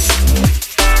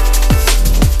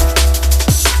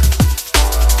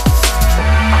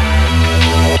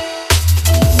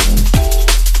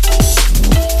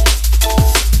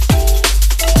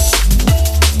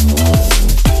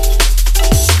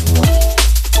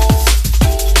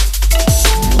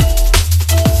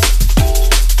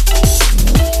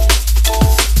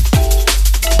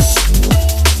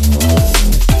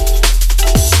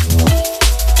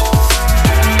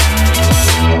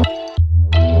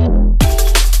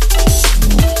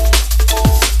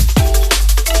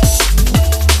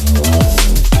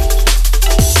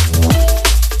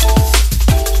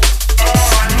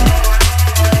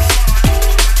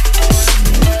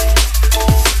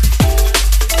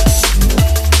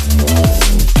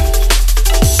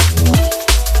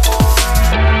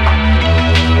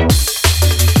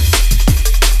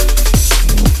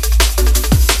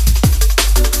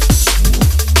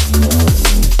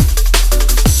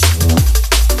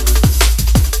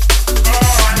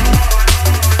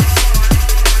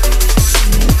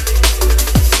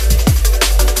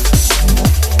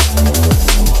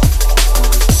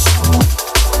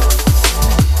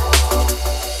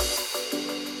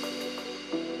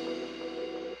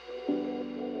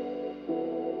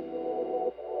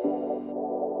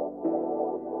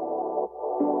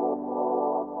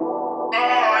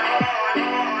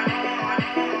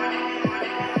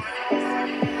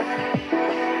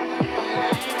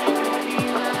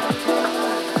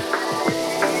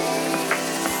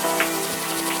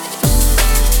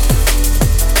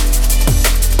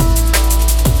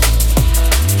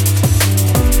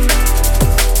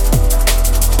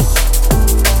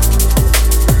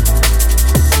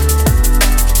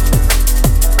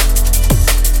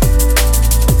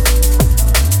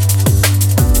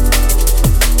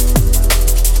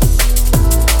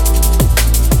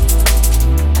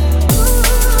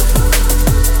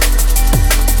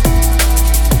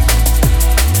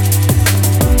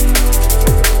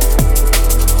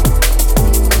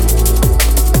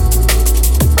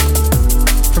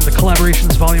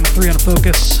 Collaborations Volume 3 on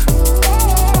Focus.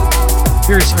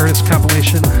 Various artist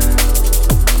compilation.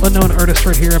 Unknown artist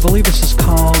right here. I believe this is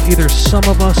called either Some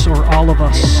of Us or All of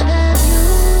Us.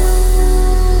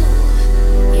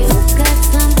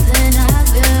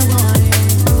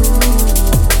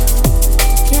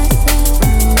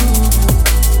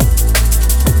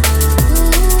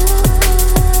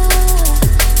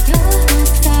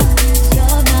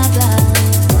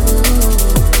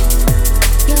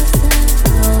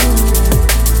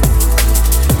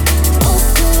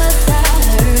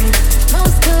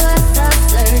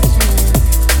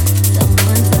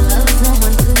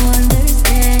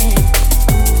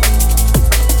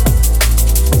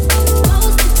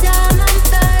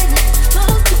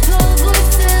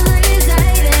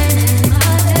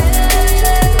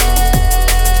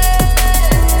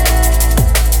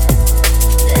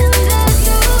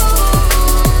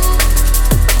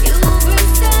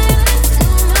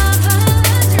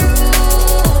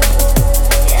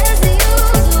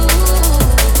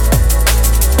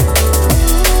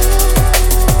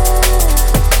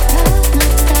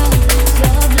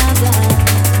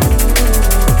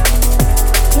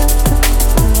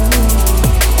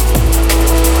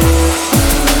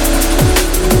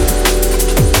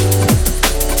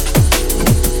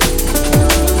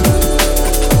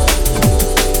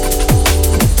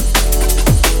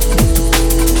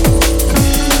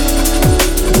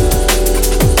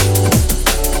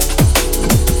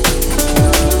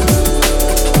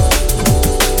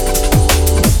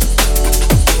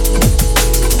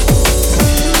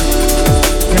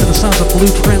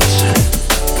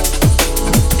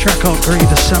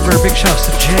 Big shouts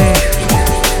to Jay.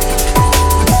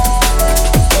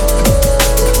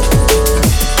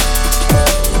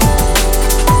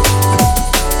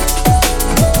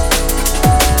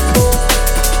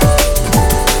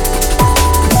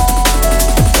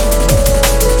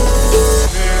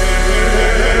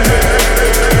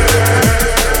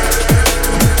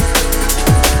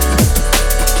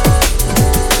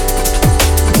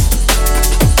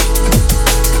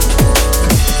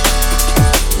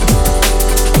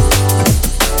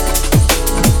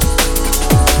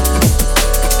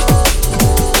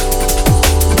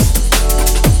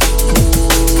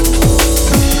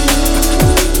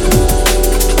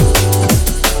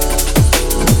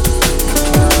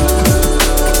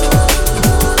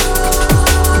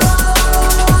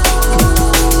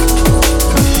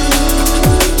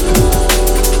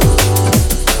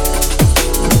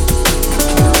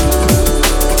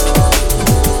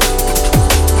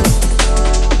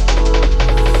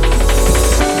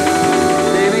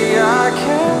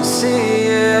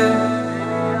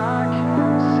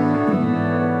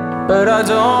 but I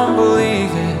don't believe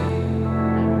it.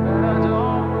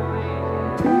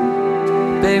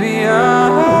 Baby,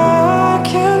 I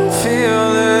can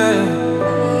feel it,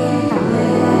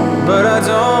 but I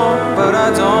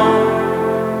don't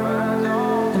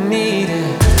need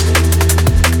it.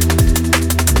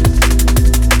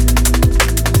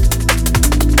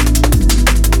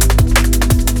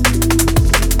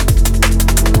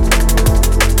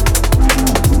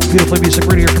 Beautiful music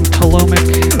right here from Talomic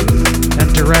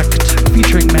and Direct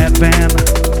featuring Matt Van.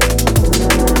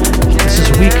 This is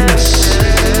Weakness.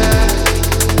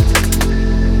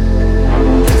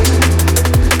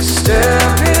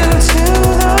 Step into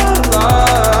the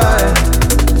light,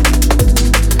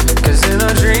 'cause in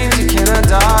our dreams you cannot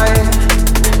die.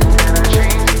 In our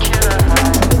dreams you cannot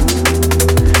hide.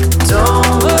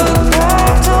 Don't look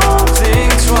back, don't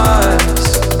think twice,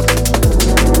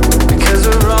 because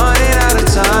we're running out of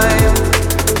time.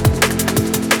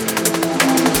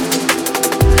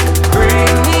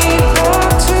 Bring me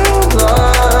back to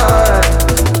life.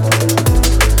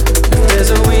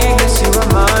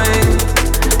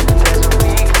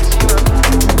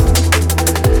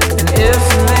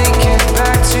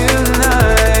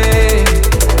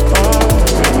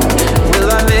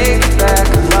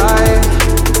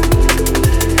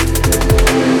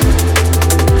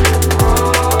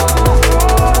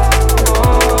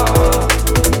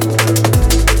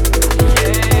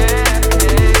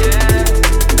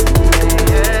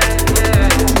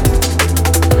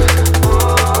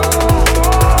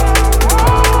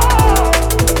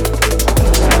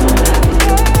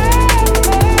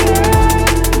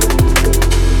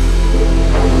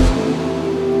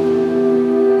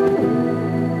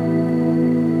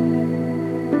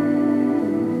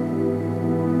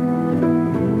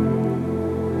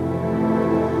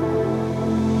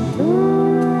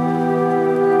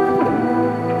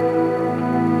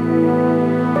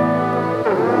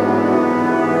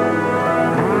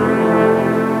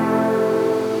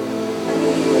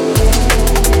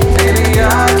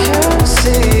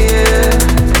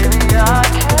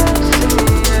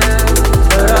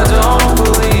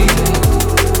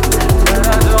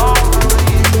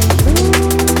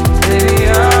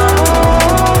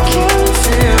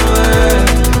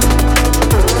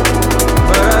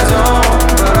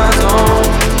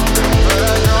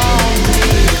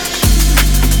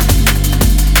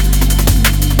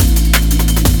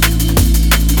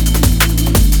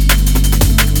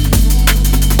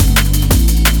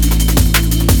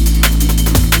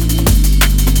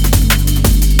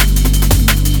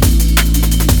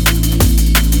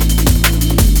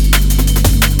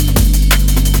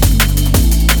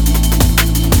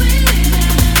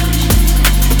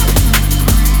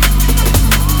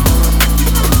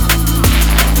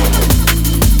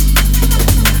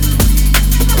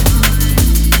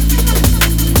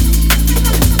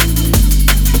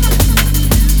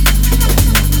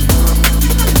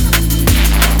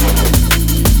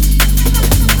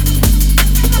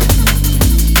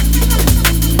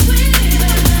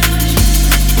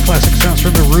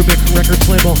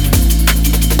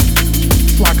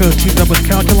 Marco teamed up with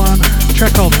Calculon. A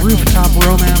track called Rooftop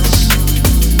Romance.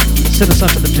 Send us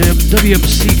out to the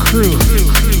WMC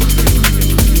crew.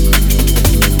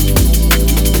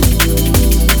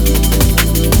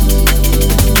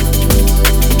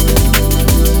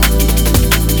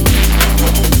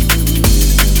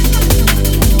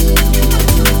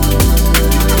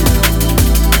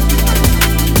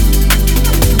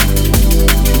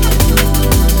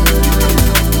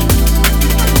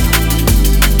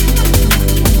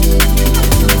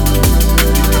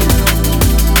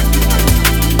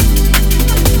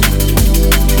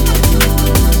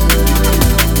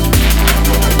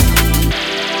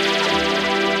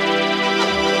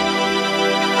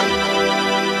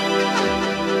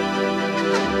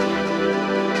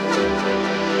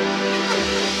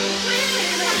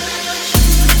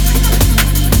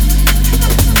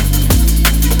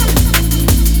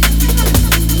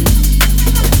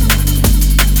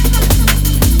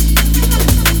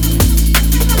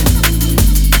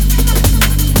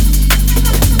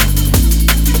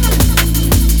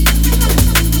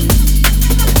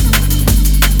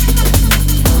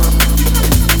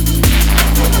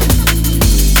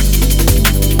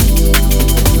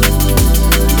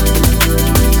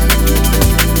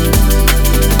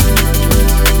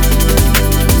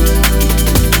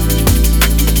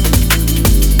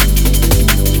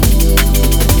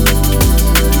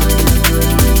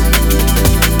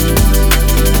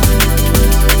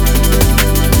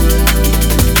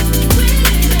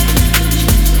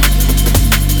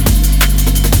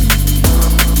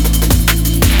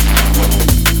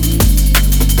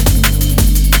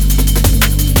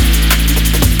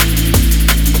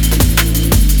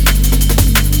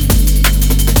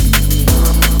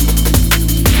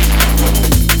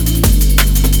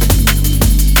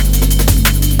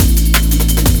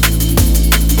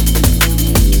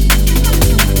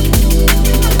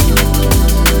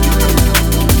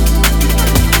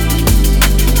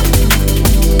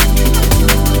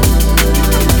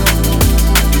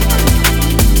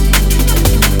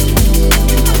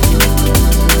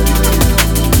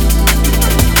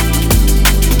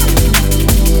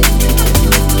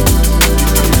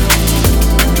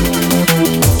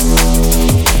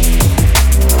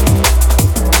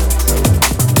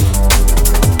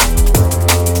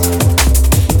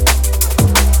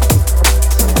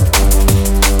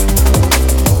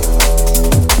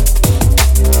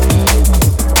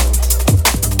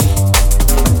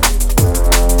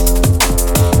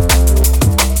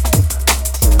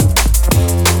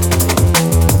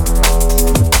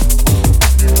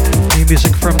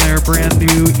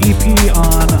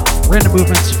 Random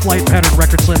Movements Flight Pattern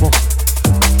Records label.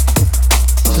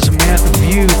 This is Matt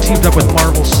View teamed up with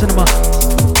Marvel Cinema.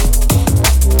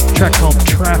 A track called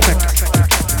Traffic.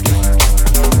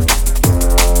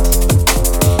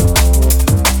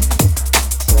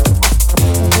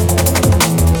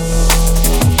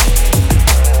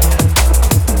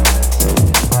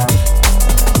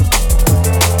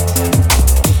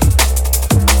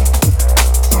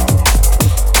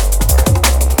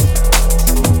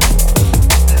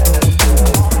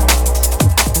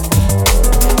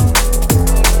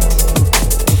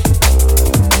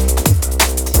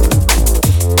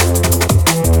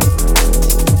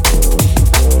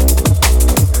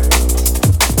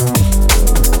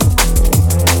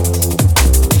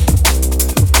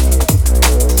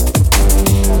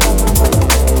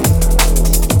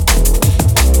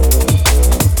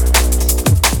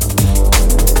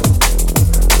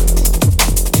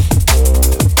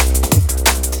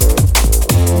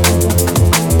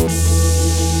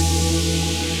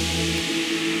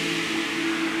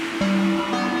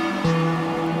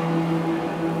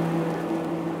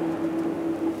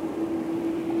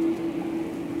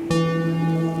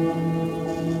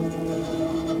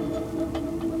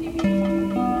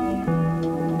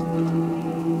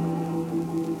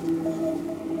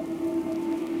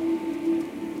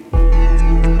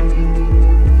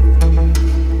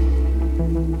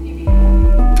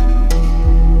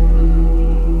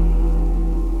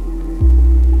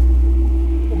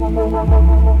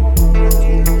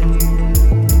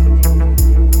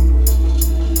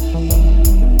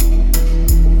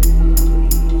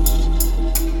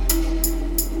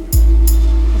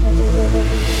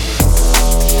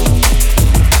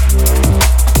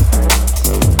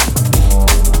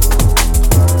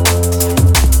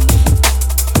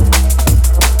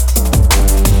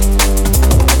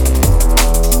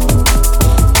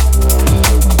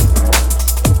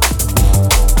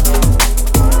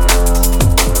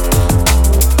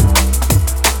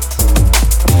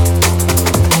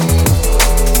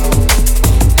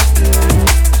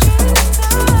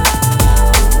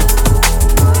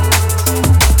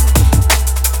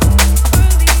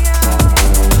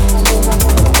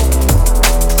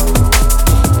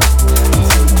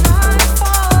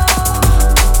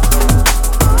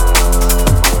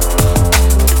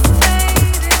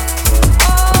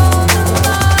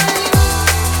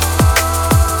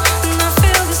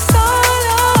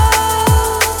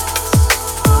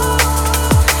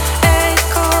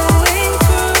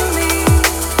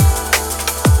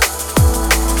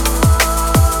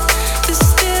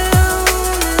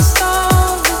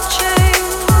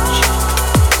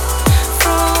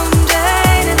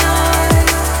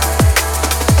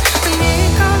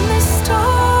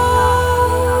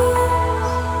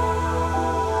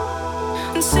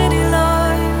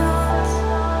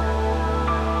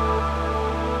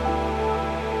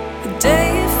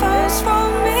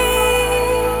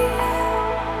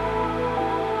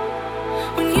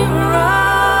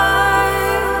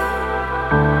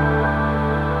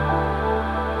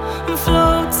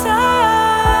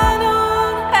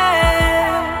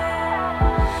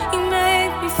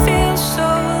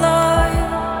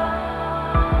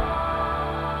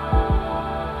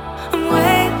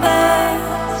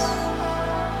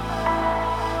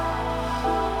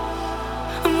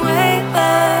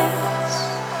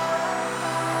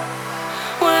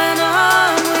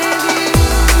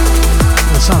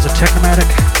 Erratic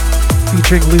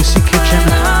featuring Lucy Kitchen.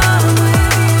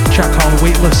 Track called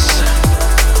Weightless.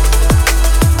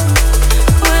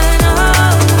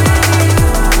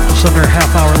 Just under a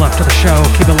half hour left of the show.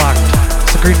 Keep it locked.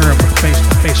 It's the Green Room with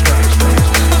bass drive.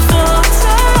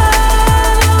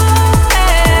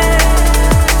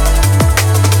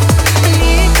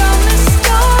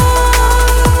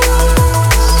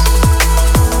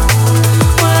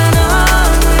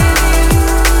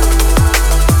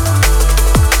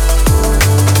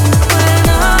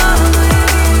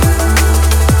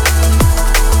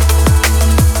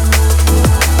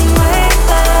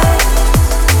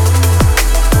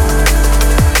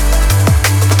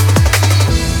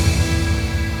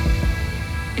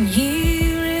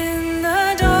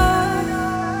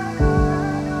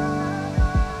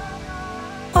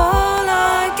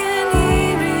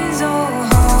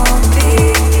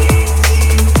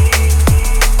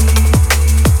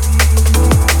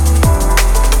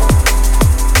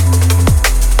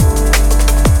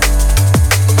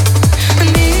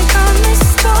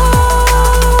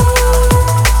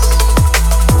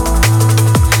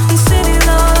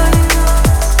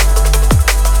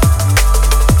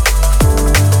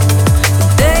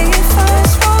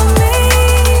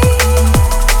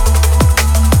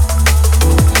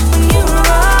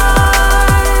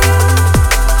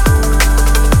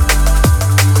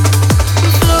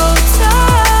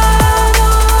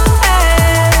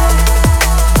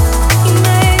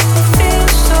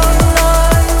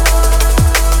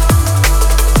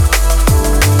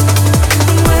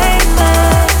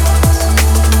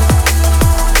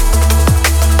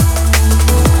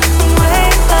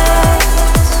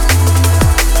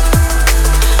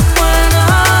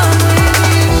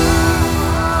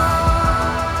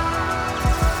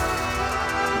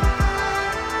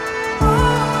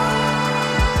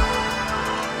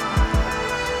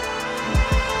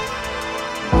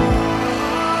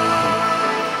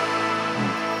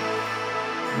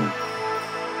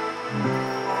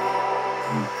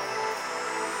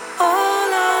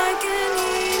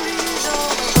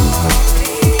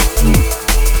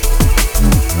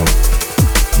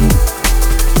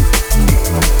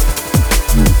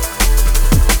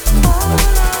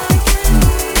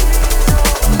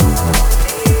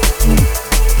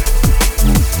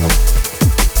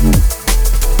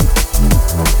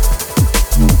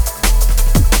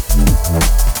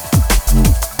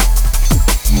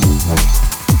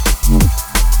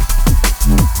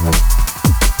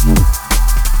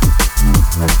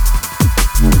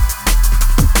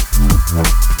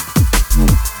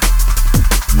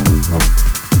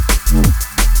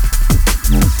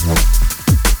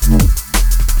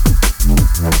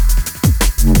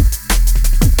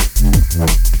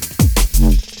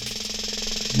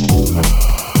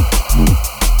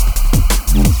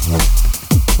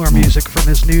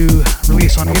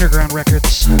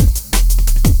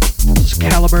 This is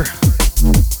CALIBRE.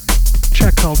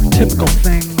 Track called Typical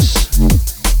Things.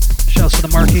 Shouts to the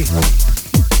Marquee.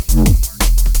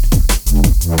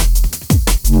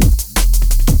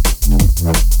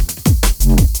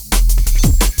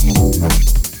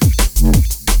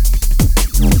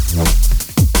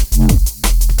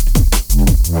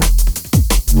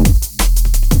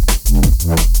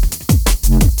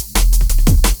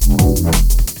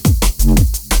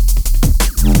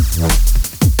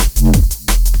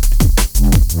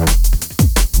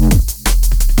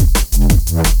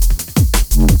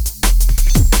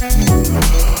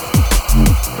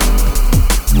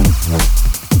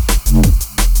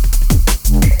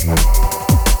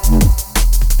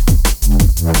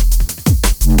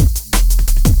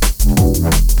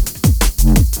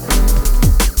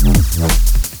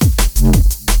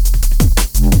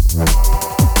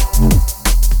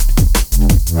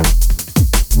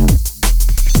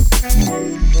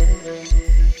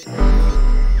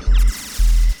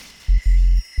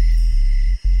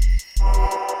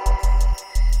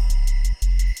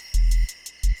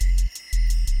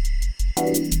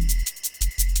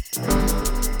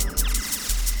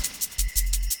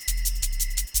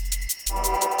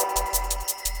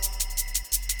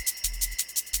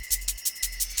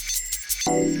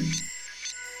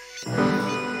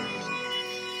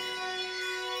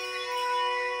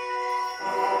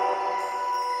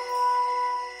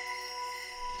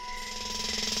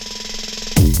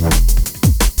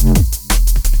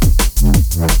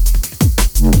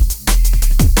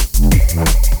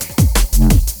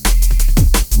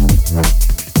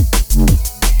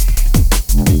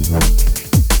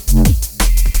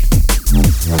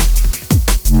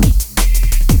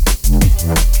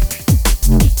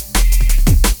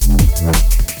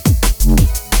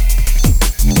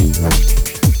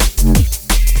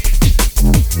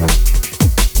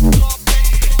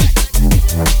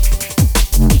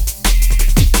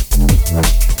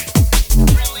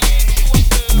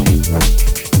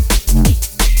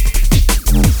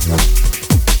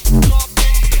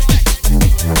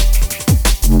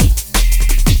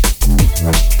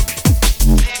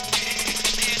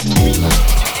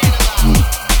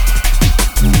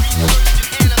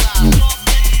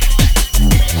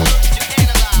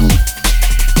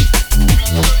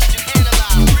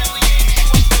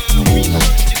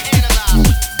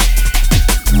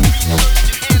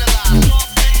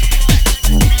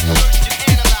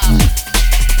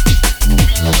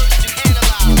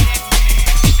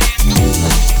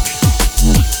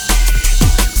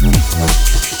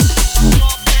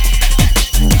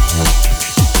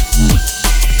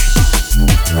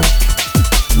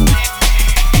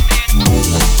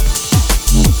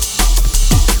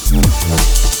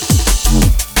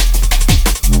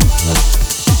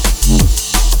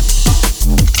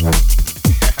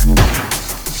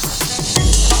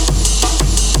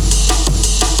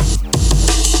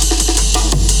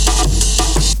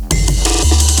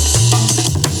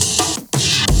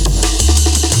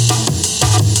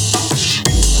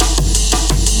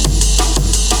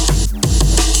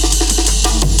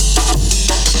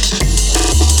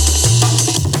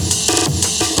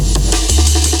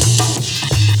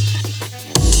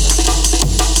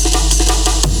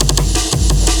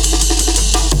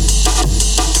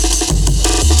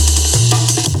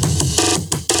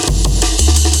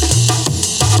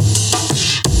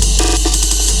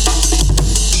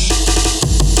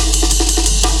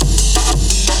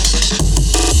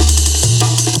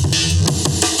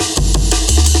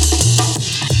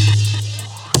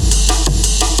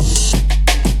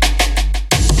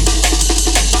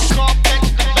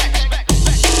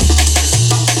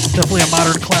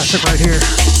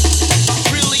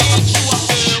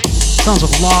 Sounds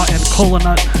of Law and Cola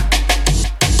Nut.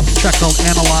 Track called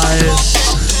Analyze.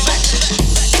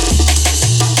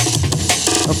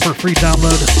 Up for free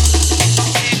download.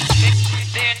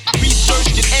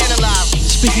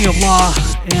 Speaking of Law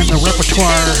and the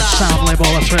Repertoire sound label,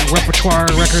 that's right, Repertoire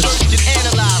Records.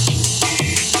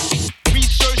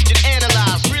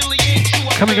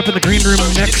 Coming up in the Green Room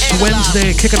next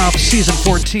Wednesday, kicking off season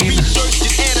 14.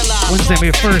 Wednesday,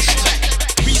 May 1st.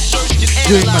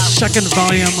 Doing my second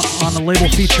volume on the label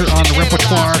feature on the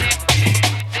Repertoire.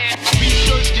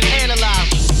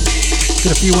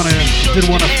 Did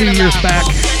one a few years back,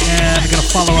 and I'm gonna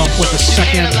follow up with the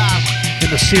second in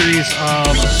the series of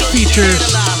features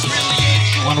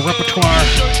on the Repertoire.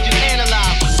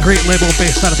 Great label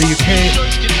based out of the UK.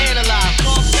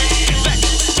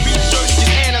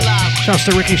 Shouts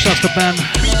to Ricky, shouts to Ben.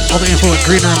 All the info at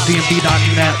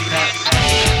greenroomdmb.net.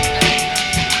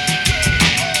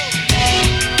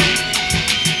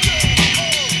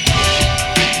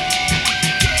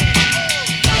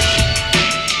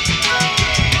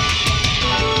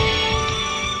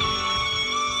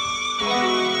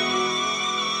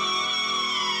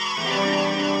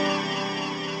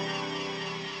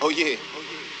 Oh yeah,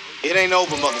 it ain't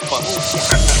over,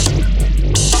 motherfucker.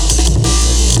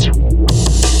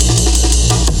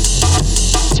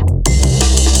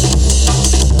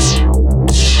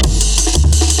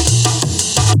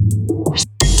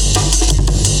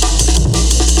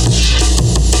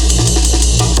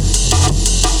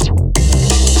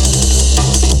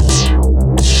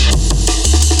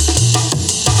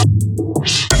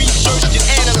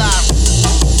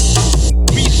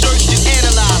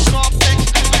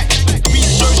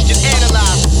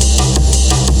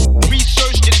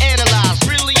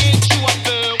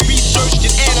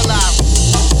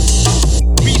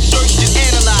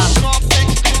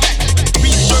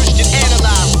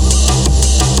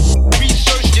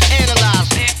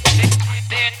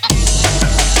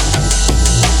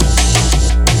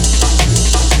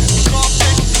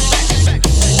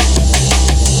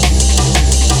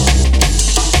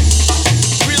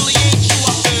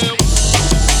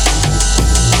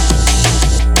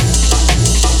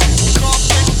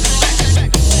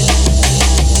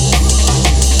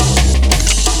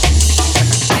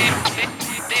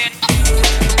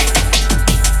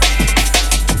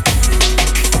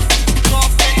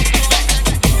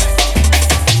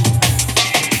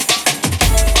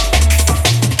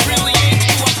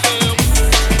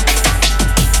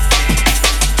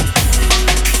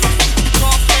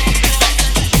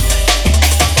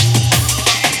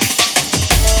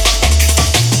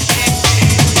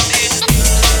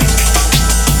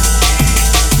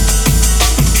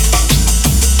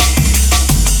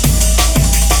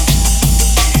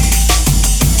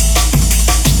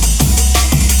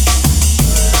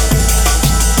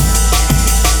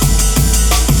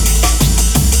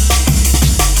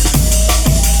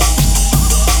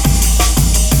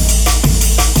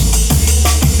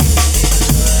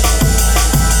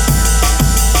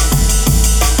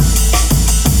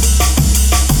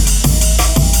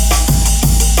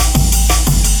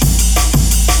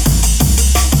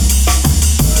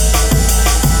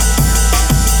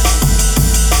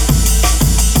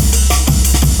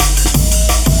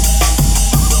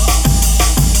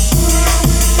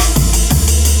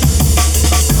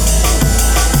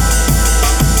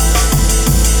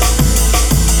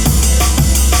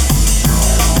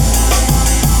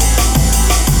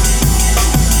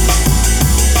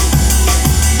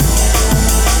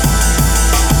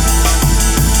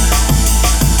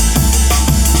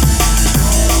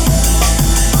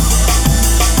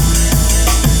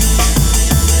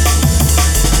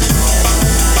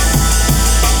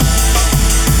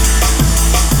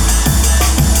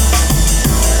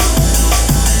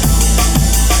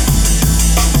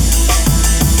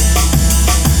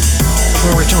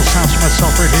 Sounds for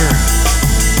myself right here.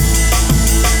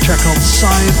 Track called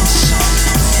Signs.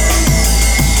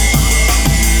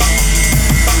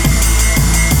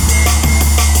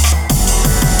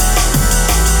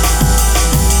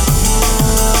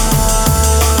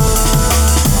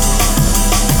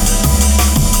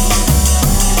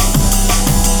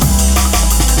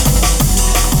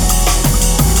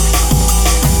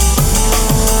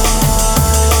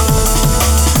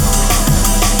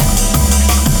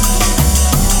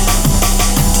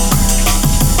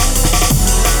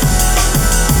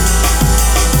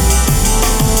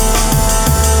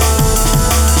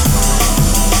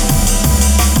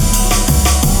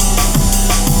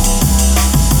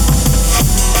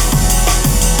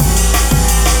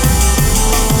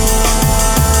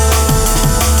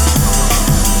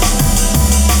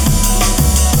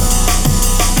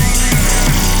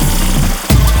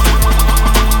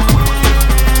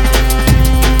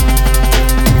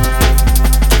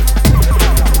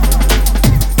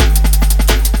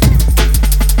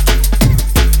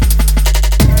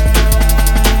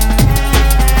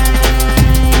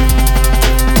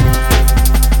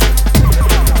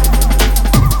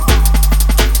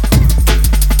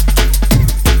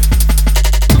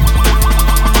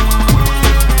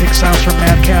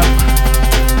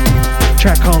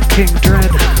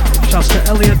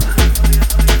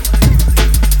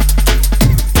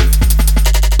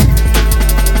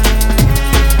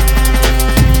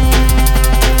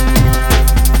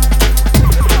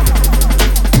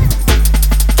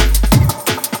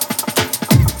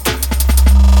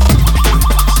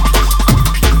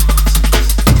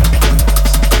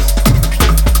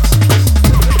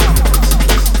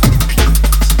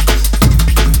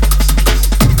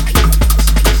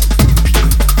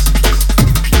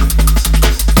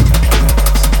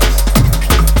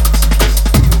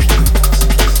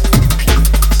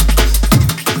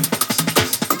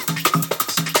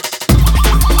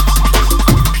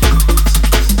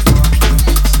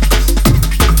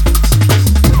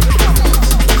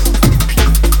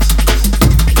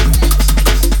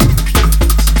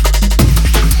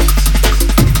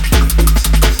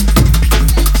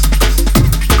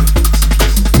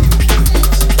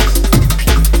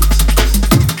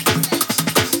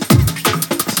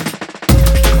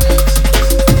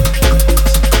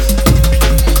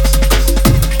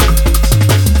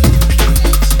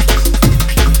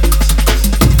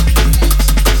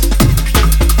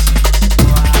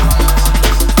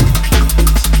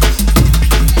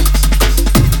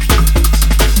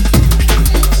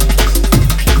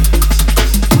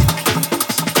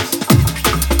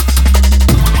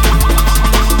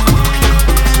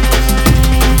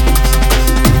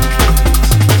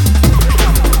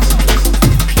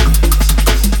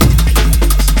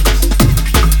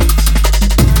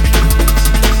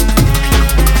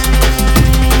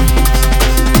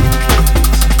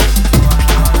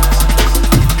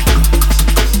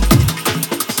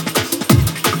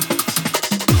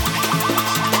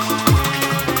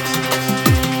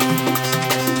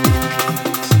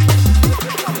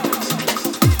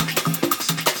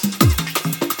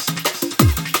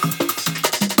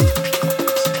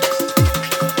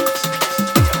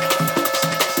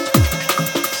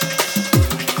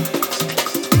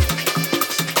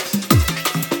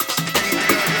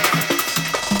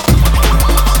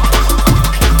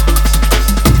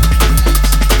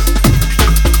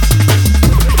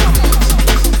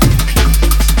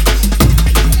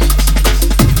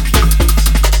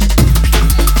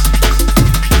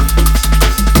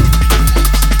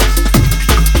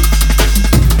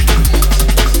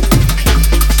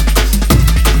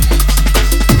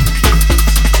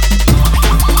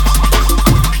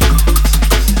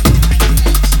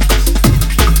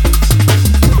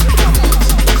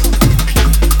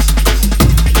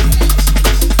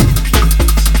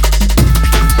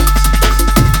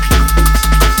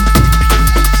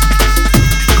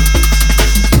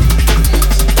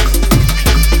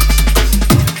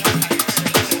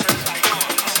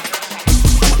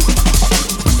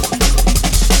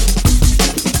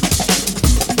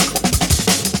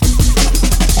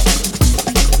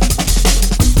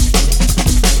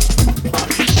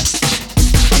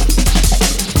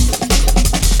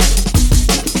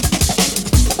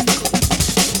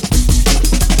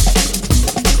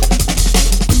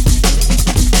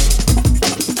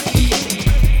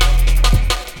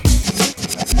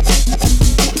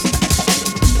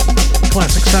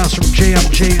 Classic sounds from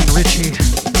JMJ and Richie.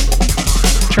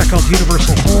 Track called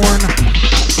Universal Horn.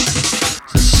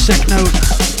 It's a sick note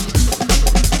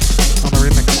on the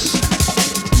remix.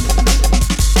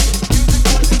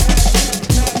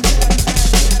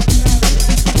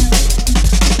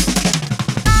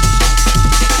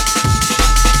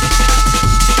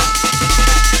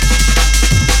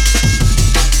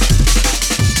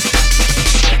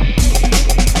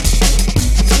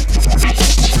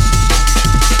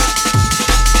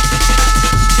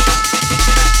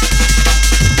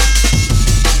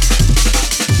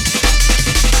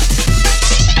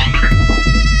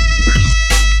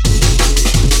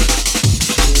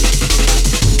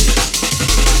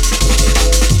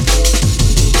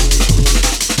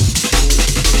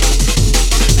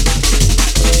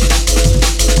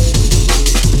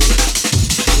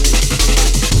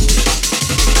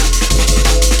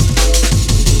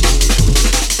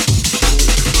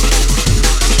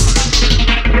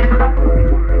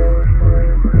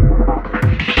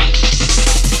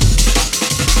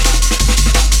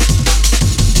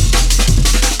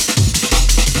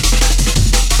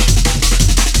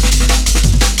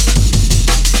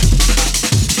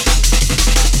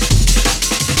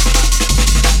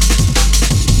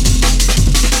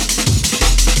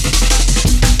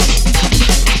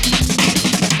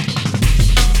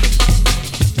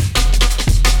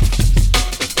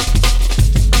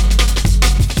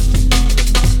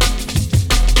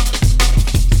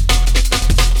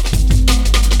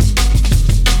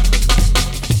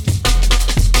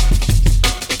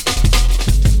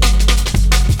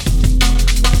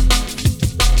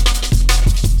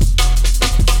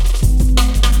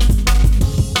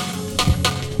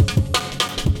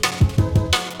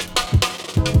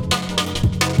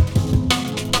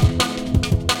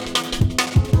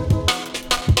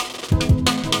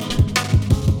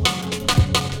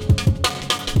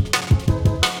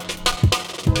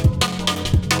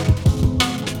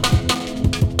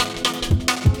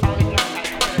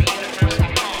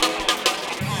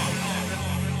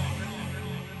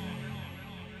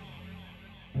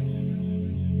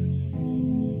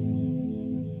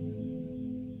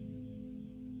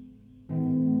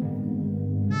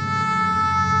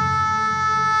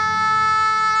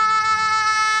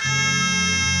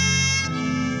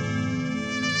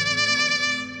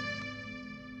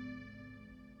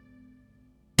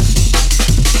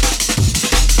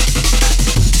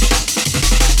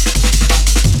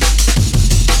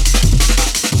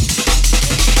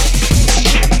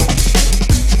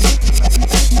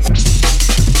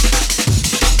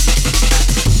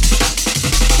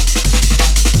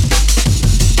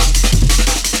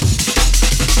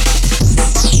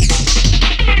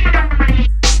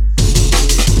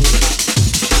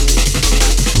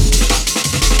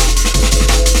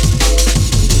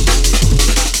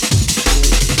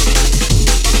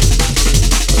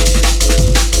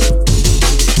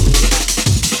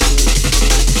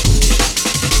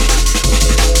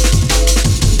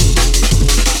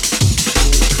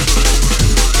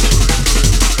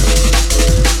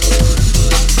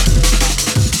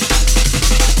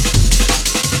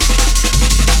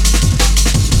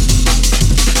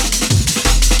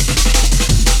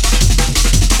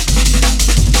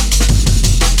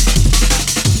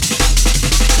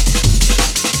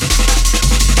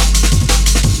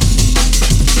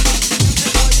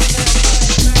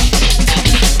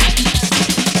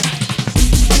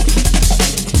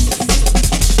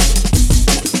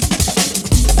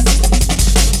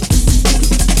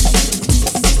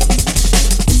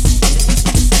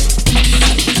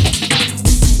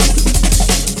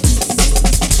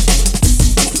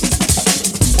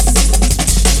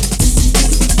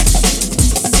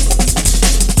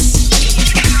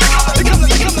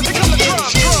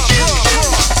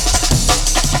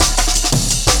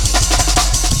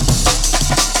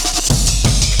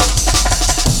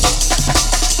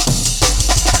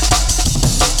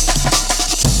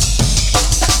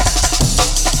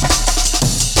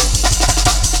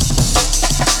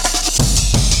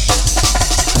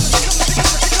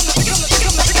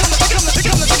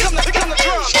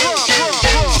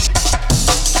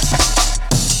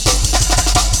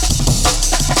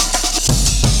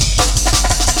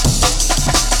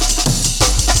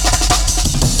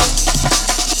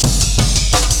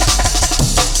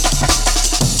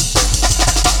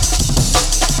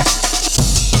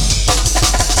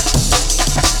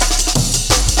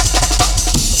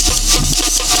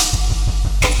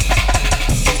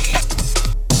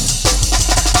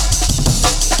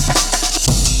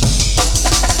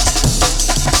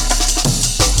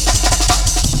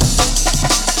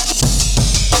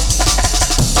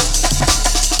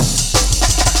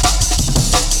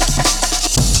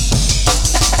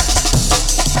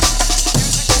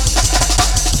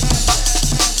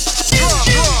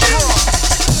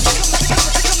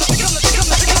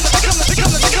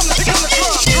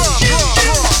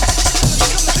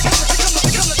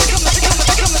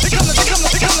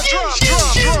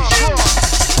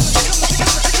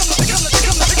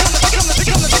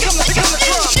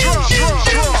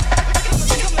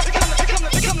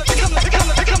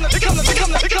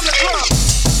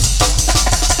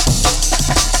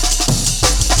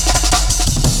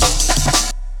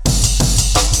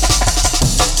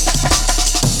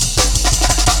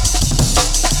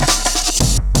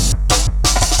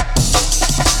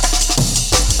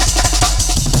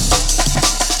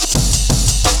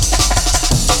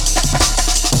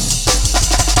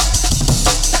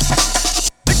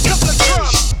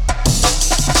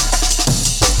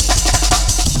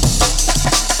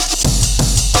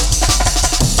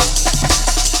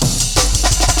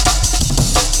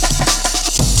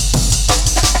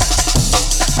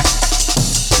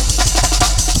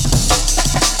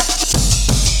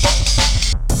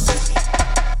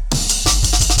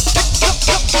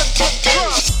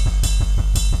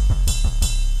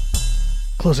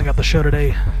 Closing out the show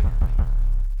today.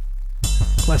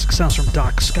 Classic sounds from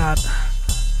Doc Scott.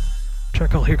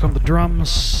 Track called Here Come the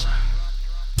Drums.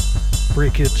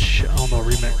 Breakage Almo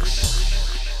remix.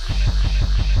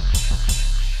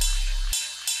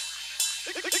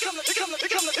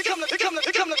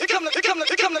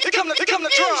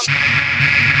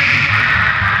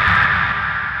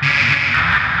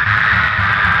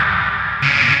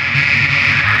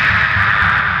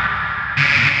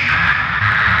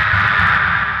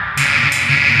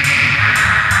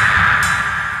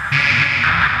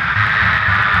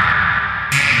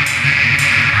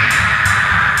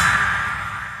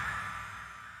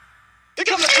 Here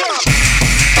come the drums.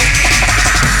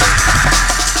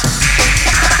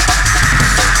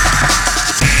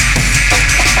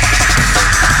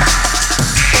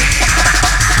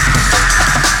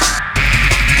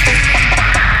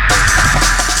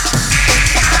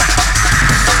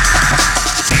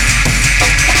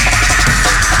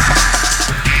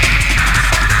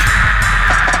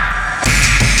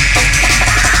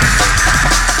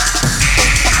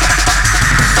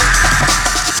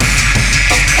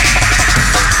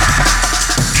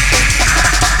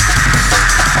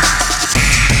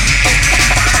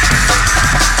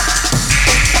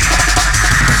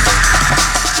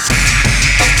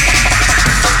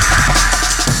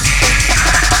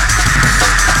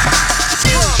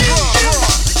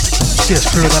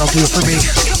 Crew, that'll do it for me.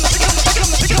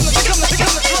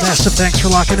 Massive thanks for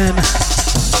locking in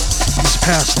these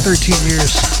past 13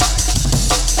 years.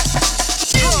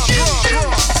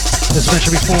 As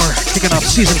mentioned before, kicking off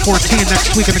season 14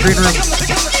 next week in the Green Room.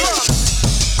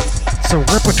 It's a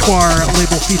repertoire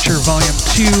label feature volume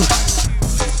 2.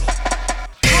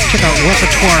 Check out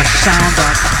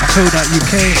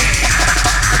repertoiresound.co.uk.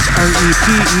 It's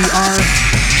REPERTOIRE.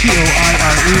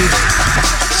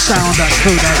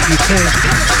 sound.co.uk.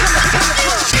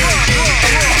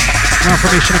 More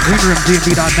information at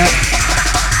greenroomdnb.net.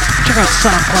 Check out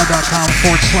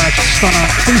soundcloud.com/stunna,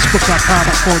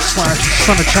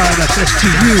 facebook.com/stunnachai, that's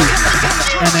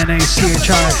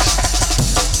STUNNACHI.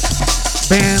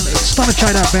 Band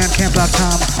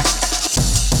stunnachai.bandcamp.com.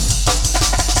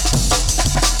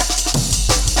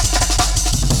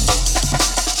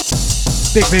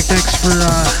 Big thanks for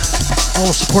all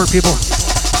the support, people.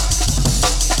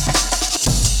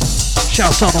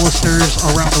 Shouts to all the listeners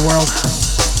around the world.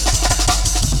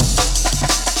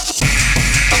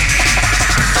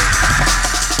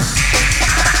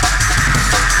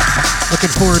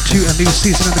 Looking forward to a new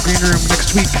season in the Green Room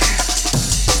next week.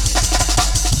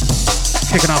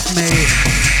 Kicking off May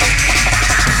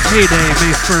Day,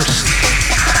 May 1st.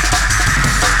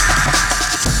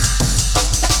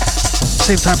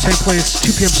 Same time, same place,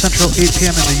 2 p.m. Central, 8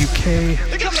 p.m. in the UK.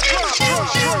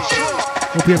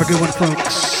 Hope you have a good one,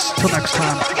 folks. Till next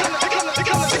time.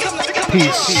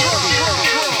 Peace.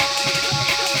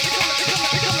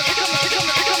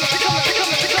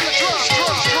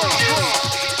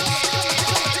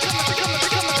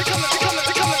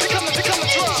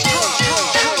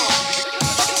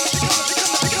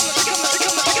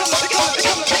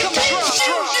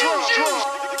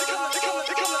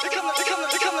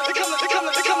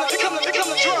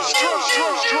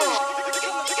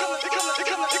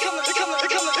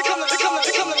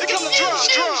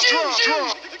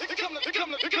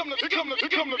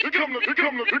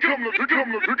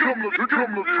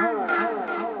 Become the